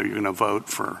to whether you're going to vote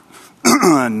for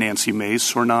Nancy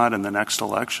Mace or not in the next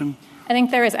election? I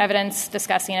think there is evidence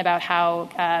discussing about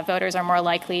how voters are more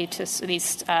likely to, at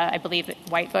least I believe that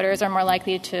white voters are more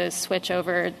likely to switch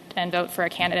over and vote for a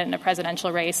candidate in a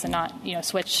presidential race and not,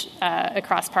 switch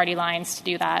across party lines to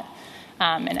do that.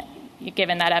 And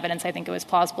given that evidence, I think it was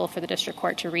plausible for the district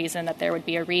court to reason that there would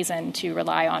be a reason to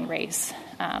rely on race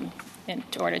in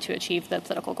order to achieve the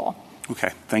political goal. Okay.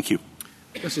 Thank you.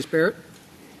 Justice Barrett?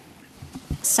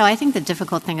 So I think the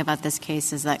difficult thing about this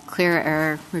case is that clear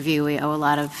error review, we owe a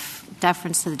lot of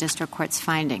deference to the district court's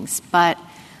findings. But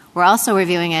we're also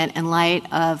reviewing it in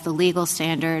light of the legal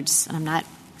standards. I'm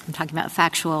talking about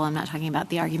factual. I'm not talking about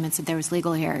the arguments that there was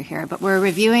legal error here. But we're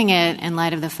reviewing it in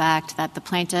light of the fact that the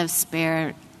plaintiffs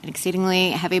bear an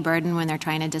exceedingly heavy burden when they're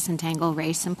trying to disentangle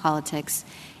race and politics,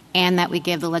 and that we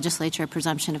give the legislature a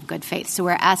presumption of good faith. So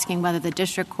we're asking whether the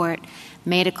district court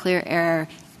made a clear error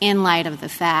in light of the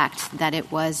fact that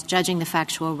it was judging the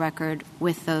factual record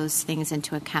with those things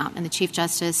into account. And the Chief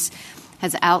Justice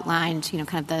has outlined,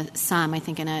 kind of the sum, I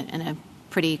think, in a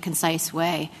pretty concise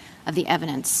way of the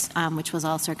evidence, which was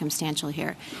all circumstantial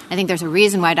here. I think there's a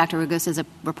reason why Dr. Ragusa's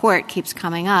report keeps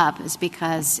coming up is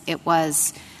because it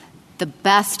was the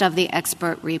best of the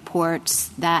expert reports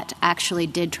that actually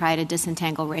did try to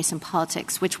disentangle race and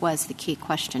politics, which was the key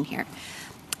question here.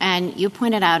 And you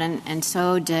pointed out, and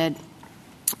so did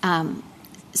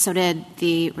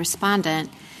the respondent,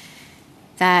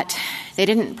 that they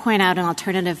didn't point out an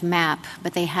alternative map,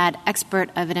 but they had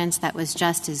expert evidence that was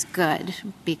just as good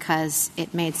because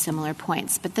it made similar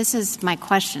points. But this is my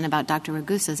question about Dr.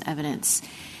 Ragusa's evidence.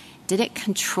 Did it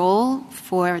control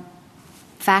for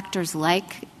factors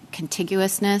like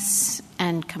contiguousness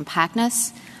and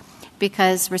compactness?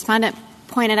 Because respondent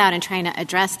pointed out in trying to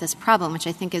address this problem, which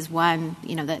I think is one,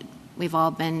 that we've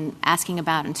all been asking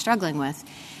about and struggling with,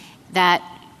 that,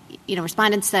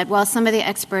 respondents said, well, some of the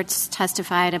experts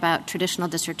testified about traditional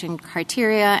districting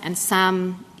criteria and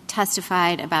some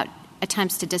testified about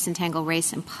attempts to disentangle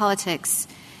race and politics,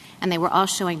 and they were all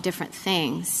showing different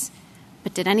things.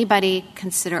 But did anybody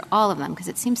consider all of them? Because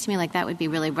it seems to me like that would be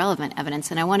really relevant evidence,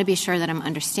 and I want to be sure that I'm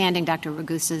understanding Dr.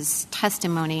 Ragusa's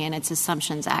testimony and its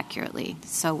assumptions accurately.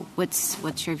 So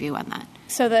what's your view on that?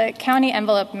 So the county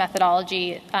envelope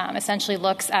methodology essentially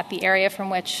looks at the area from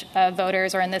which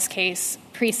voters, or in this case,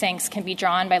 precincts, can be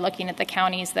drawn by looking at the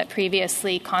counties that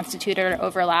previously constituted or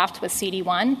overlapped with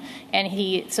CD1.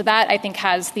 And so that, I think,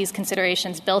 has these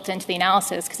considerations built into the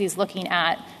analysis because he's looking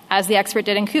at as the expert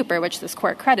did in Cooper, which this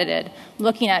court credited,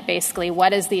 looking at basically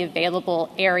what is the available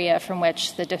area from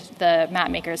which the map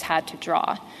makers had to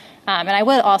draw. And I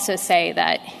would also say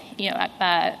that,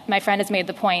 my friend has made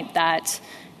the point that,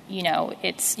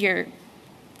 you're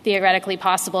theoretically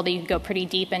possible that you could go pretty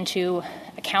deep into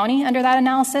a county under that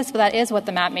analysis, but that is what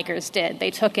the map makers did. They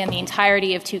took in the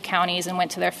entirety of 2 counties and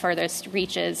went to their furthest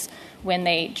reaches when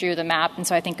they drew the map. And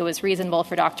so I think it was reasonable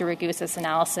for Dr. Ragusa's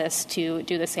analysis to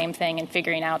do the same thing in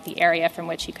figuring out the area from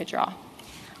which he could draw.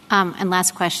 And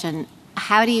last question.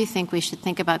 How do you think we should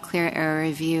think about clear error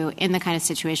review in the kind of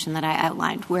situation that I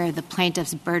outlined, where the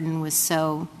plaintiff's burden was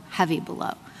so heavy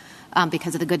below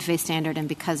because of the good faith standard and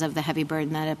because of the heavy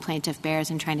burden that a plaintiff bears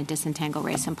in trying to disentangle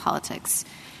race and politics?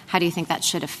 How do you think that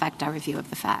should affect our review of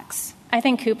the facts? I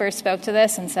think Cooper spoke to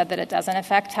this and said that it doesn't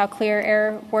affect how clear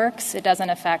error works. It doesn't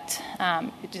affect,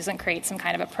 it doesn't create some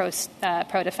kind of a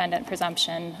pro-defendant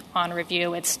presumption on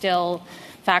review. It's still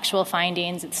factual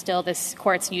findings. It's still this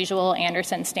court's usual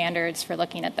Anderson standards for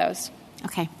looking at those.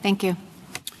 Okay, thank you.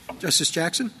 Justice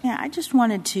Jackson? Yeah, I just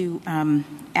wanted to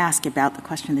ask about the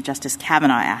question that Justice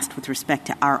Kavanaugh asked with respect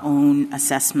to our own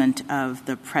assessment of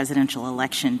the presidential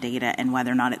election data and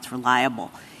whether or not it's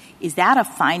reliable. Is that a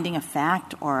finding of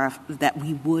fact, or that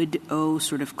we would owe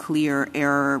sort of clear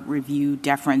error review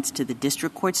deference to the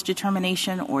district court's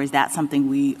determination, or is that something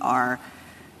we are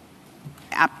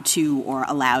apt to or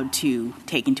allowed to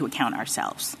take into account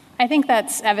ourselves? I think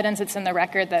that's evidence that's in the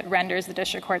record that renders the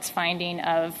district court's finding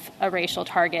of a racial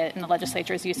target and the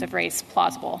legislature's use of race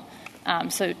plausible.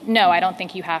 So, no, I don't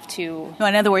think you have to. No,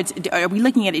 in other words, are we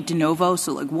looking at it de novo?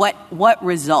 So, like, what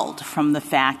result from the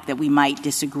fact that we might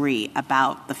disagree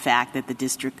about the fact that the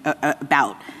district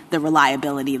about the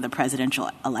reliability of the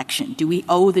presidential election? Do we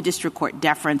owe the district court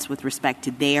deference with respect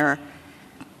to their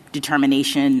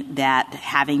determination that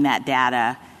having that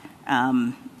data,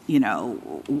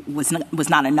 was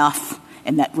not enough,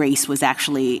 and that race was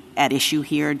actually at issue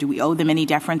here? Do we owe them any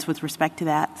deference with respect to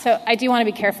that? So I do want to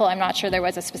be careful. I'm not sure there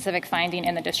was a specific finding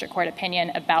in the district court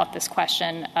opinion about this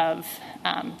question of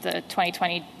the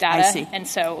 2020 data. I see. And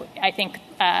so I think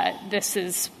this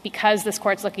is because this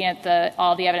court's looking at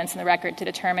all the evidence in the record to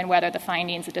determine whether the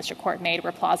findings the district court made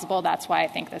were plausible. That's why I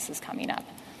think this is coming up.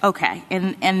 Okay.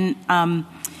 And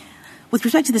with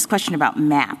respect to this question about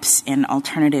maps and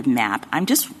alternative map, I'm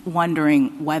just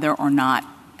wondering whether or not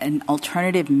an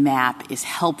alternative map is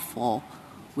helpful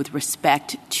with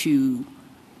respect to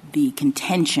the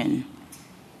contention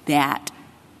that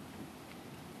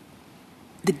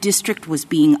the district was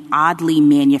being oddly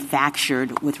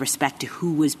manufactured with respect to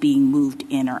who was being moved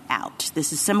in or out.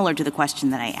 This is similar to the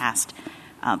question that I asked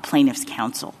plaintiff's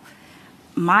counsel.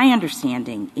 My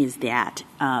understanding is that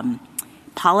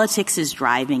politics is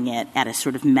driving it at a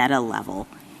sort of meta level,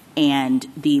 and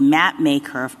the map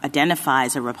maker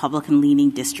identifies a Republican-leaning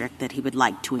district that he would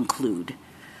like to include.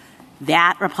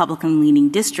 That Republican-leaning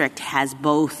district has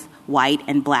both white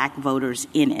and black voters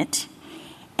in it,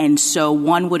 and so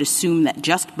one would assume that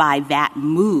just by that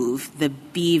move, the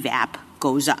BVAP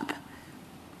goes up.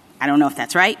 I don't know if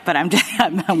that's right, but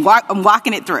I'm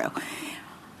walking it through.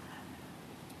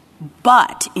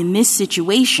 But in this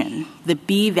situation, the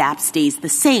BVAP stays the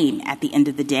same at the end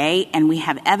of the day, and we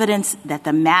have evidence that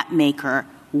the map maker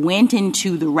went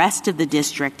into the rest of the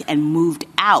district and moved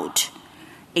out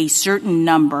a certain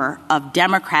number of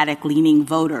Democratic-leaning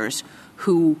voters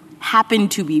who happened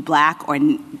to be black, or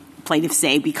plaintiffs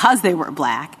say because they were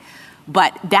black,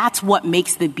 but that's what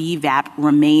makes the BVAP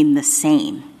remain the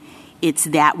same. It's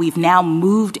that we've now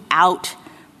moved out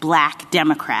black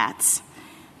Democrats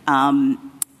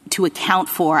to account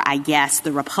for, I guess,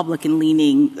 the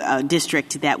Republican-leaning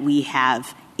district that we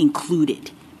have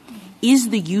included. Is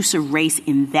the use of race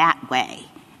in that way?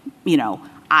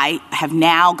 I have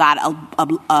now got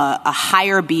a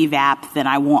higher BVAP than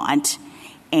I want,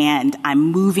 and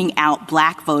I'm moving out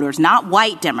black voters, not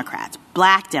white Democrats,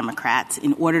 black Democrats,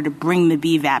 in order to bring the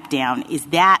BVAP down. Is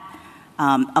that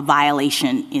a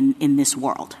violation in this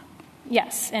world?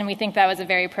 Yes, and we think that was a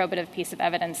very probative piece of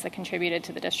evidence that contributed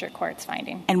to the district court's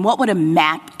finding. And what would a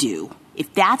map do?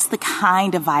 If that's the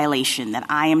kind of violation that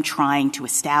I am trying to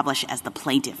establish as the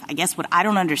plaintiff, I guess what I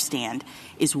don't understand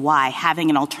is why having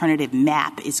an alternative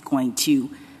map is going to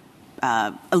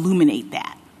illuminate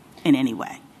that in any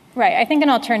way. Right. I think an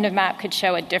alternative map could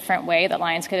show a different way that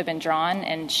lines could have been drawn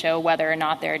and show whether or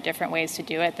not there are different ways to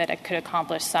do it, that it could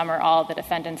accomplish some or all of the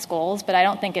defendant's goals. But I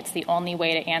don't think it's the only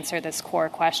way to answer this core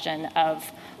question of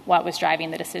what was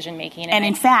driving the decision-making. And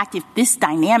in fact, if this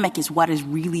dynamic is what is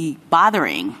really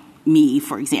bothering me,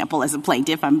 for example, as a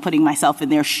plaintiff, I'm putting myself in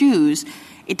their shoes,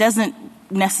 it doesn't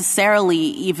necessarily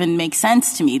even make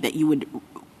sense to me that you would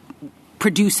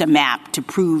produce a map to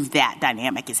prove that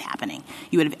dynamic is happening.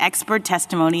 You would have expert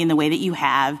testimony in the way that you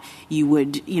have. You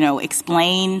would,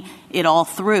 explain it all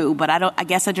through. But I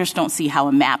guess I just don't see how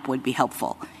a map would be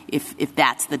helpful if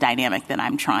that's the dynamic that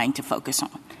I'm trying to focus on.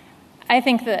 I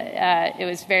think that it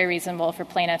was very reasonable for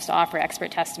plaintiffs to offer expert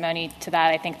testimony to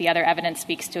that. I think the other evidence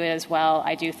speaks to it as well.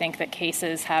 I do think that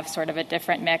cases have sort of a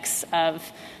different mix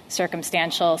of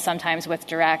circumstantial, sometimes with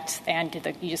direct, and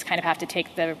you just kind of have to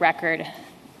take the record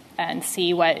and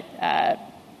see what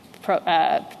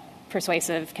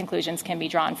persuasive conclusions can be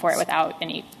drawn for it without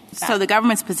any fact. So the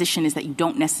government's position is that you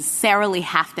don't necessarily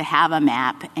have to have a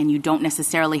map and you don't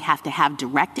necessarily have to have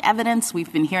direct evidence.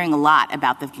 We've been hearing a lot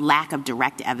about the lack of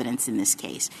direct evidence in this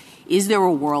case. Is there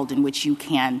a world in which you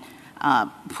can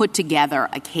put together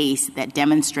a case that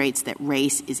demonstrates that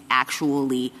race is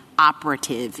actually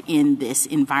operative in this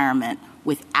environment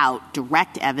without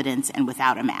direct evidence and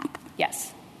without a map?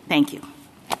 Yes. Thank you.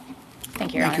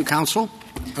 Thank you, Your Honor. Thank you, counsel.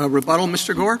 Rebuttal,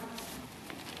 Mr. Gore?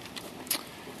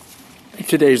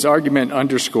 Today's argument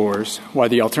underscores why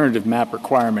the alternative map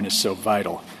requirement is so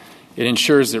vital. It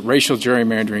ensures that racial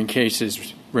gerrymandering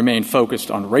cases remain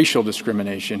focused on racial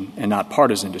discrimination and not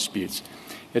partisan disputes.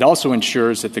 It also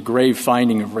ensures that the grave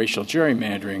finding of racial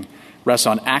gerrymandering rests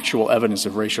on actual evidence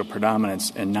of racial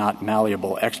predominance and not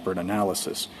malleable expert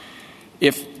analysis.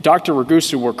 If Dr.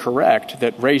 Ragusa were correct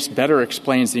that race better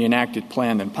explains the enacted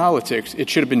plan than politics,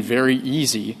 it should have been very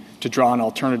easy to draw an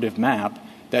alternative map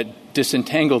that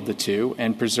disentangled the two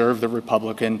and preserved the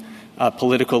Republican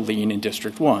political lean in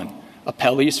District 1.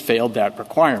 Appellees failed that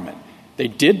requirement. They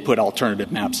did put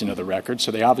alternative maps into the record, so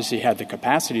they obviously had the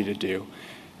capacity to do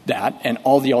that, and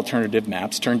all the alternative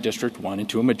maps turned District 1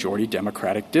 into a majority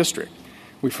Democratic district.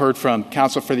 We've heard from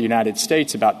Counsel for the United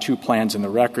States about two plans in the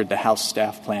record, the House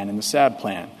Staff Plan and the SAB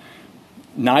Plan.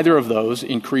 Neither of those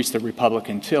increased the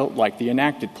Republican tilt like the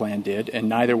enacted plan did, and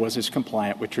neither was as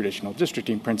compliant with traditional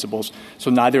districting principles, so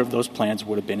neither of those plans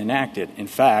would have been enacted. In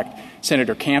fact,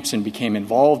 Senator Campson became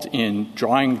involved in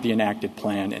drawing the enacted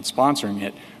plan and sponsoring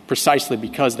it precisely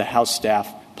because the House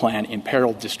Staff Plan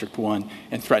imperiled District 1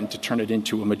 and threatened to turn it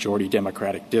into a majority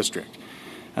Democratic district.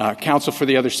 Counsel for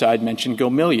the other side mentioned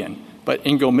Gomillion, but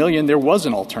in Gomillion there was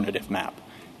an alternative map,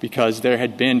 because there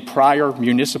had been prior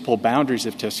municipal boundaries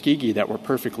of Tuskegee that were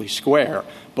perfectly square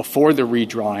before the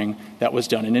redrawing that was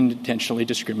done in an intentionally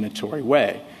discriminatory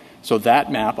way. So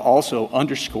that map also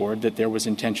underscored that there was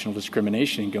intentional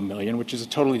discrimination in Gomillion, which is a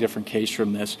totally different case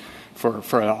from this for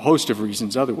a host of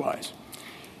reasons otherwise.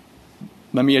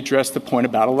 Let me address the point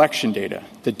about election data.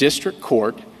 The district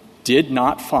court did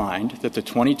not find that the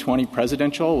 2020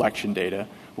 presidential election data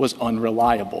was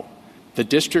unreliable. The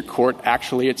district court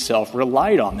actually itself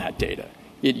relied on that data.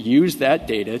 It used that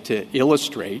data to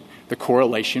illustrate the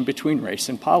correlation between race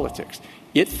and politics.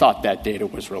 It thought that data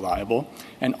was reliable,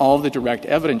 and all the direct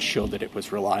evidence showed that it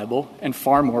was reliable, and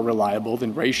far more reliable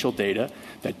than racial data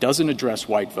that doesn't address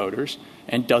white voters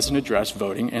and doesn't address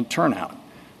voting and turnout.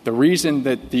 The reason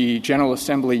that the General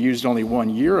Assembly used only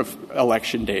 1 year of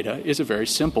election data is a very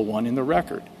simple one in the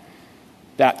record.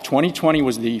 That 2020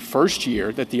 was the first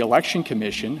year that the Election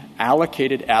Commission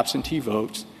allocated absentee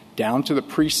votes down to the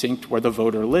precinct where the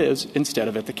voter lives instead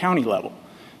of at the county level.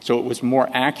 So it was more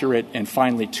accurate and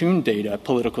finely tuned data,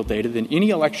 political data, than any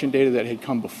election data that had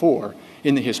come before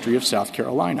in the history of South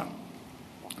Carolina.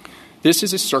 This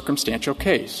is a circumstantial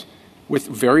case with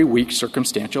very weak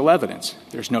circumstantial evidence.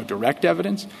 There's no direct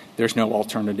evidence. There's no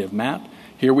alternative map.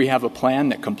 Here we have a plan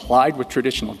that complied with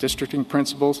traditional districting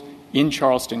principles in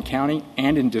Charleston County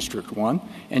and in District 1,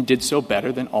 and did so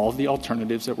better than all of the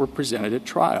alternatives that were presented at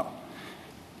trial.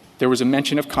 There was a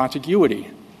mention of contiguity.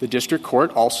 The district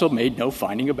court also made no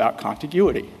finding about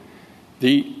contiguity.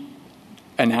 The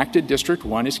enacted District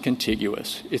 1 is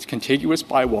contiguous. It's contiguous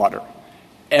by water.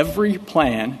 Every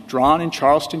plan drawn in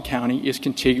Charleston County is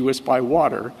contiguous by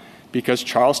water because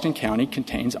Charleston County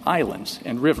contains islands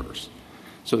and rivers.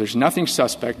 So there's nothing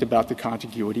suspect about the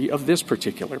contiguity of this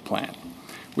particular plan.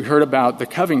 We heard about the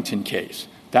Covington case.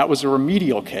 That was a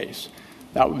remedial case.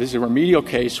 That was a remedial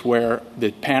case where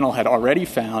the panel had already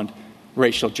found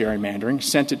racial gerrymandering,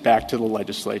 sent it back to the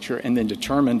legislature, and then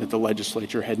determined that the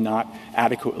legislature had not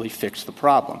adequately fixed the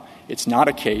problem. It's not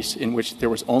a case in which there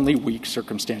was only weak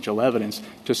circumstantial evidence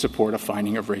to support a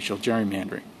finding of racial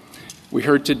gerrymandering. We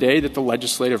heard today that the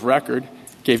legislative record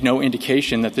gave no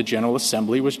indication that the General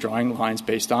Assembly was drawing lines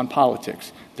based on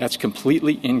politics. That's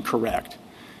completely incorrect.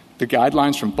 The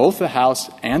guidelines from both the House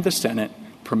and the Senate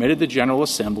permitted the General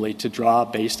Assembly to draw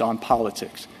based on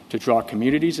politics, to draw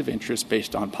communities of interest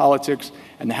based on politics,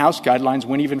 and the House guidelines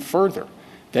went even further.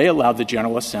 They allowed the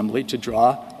General Assembly to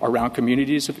draw around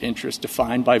communities of interest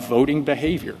defined by voting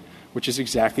behavior, which is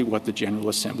exactly what the General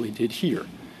Assembly did here.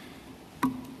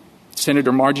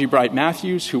 Senator Margie Bright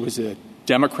Matthews, who was a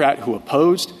Democrat who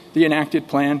opposed the enacted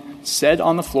plan, said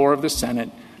on the floor of the Senate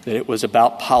that it was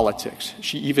about politics.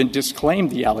 She even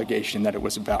disclaimed the allegation that it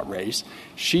was about race.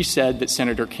 She said that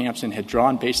Senator Campson had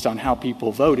drawn based on how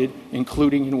people voted,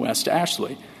 including in West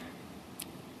Ashley.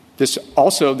 This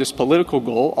political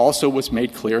goal also was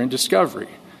made clear in discovery.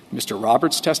 Mr.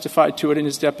 Roberts testified to it in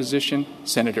his deposition,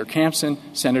 Senator Campson,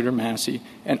 Senator Massey,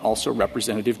 and also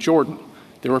Representative Jordan.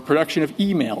 There were production of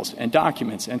emails and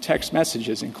documents and text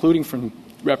messages, including from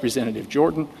Representative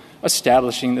Jordan,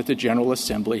 establishing that the General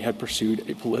Assembly had pursued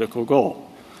a political goal.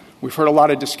 We've heard a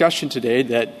lot of discussion today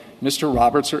that Mr.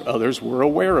 Roberts or others were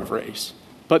aware of race,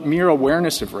 but mere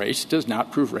awareness of race does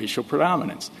not prove racial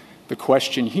predominance. The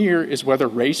question here is whether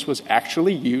race was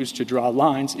actually used to draw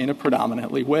lines in a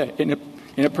predominant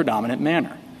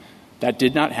manner. That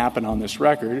did not happen on this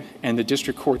record, and the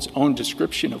district court's own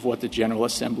description of what the General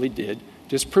Assembly did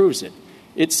disproves it.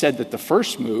 It said that the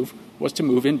first move was to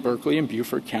move in Berkeley and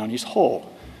Beaufort counties whole.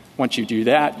 Once you do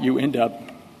that, you end up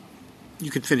 —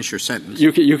 You could finish your sentence.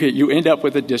 You end up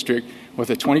with a district with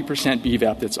a 20%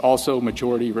 BVAP that's also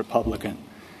majority Republican.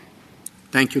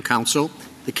 Thank you, counsel.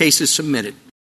 The case is submitted.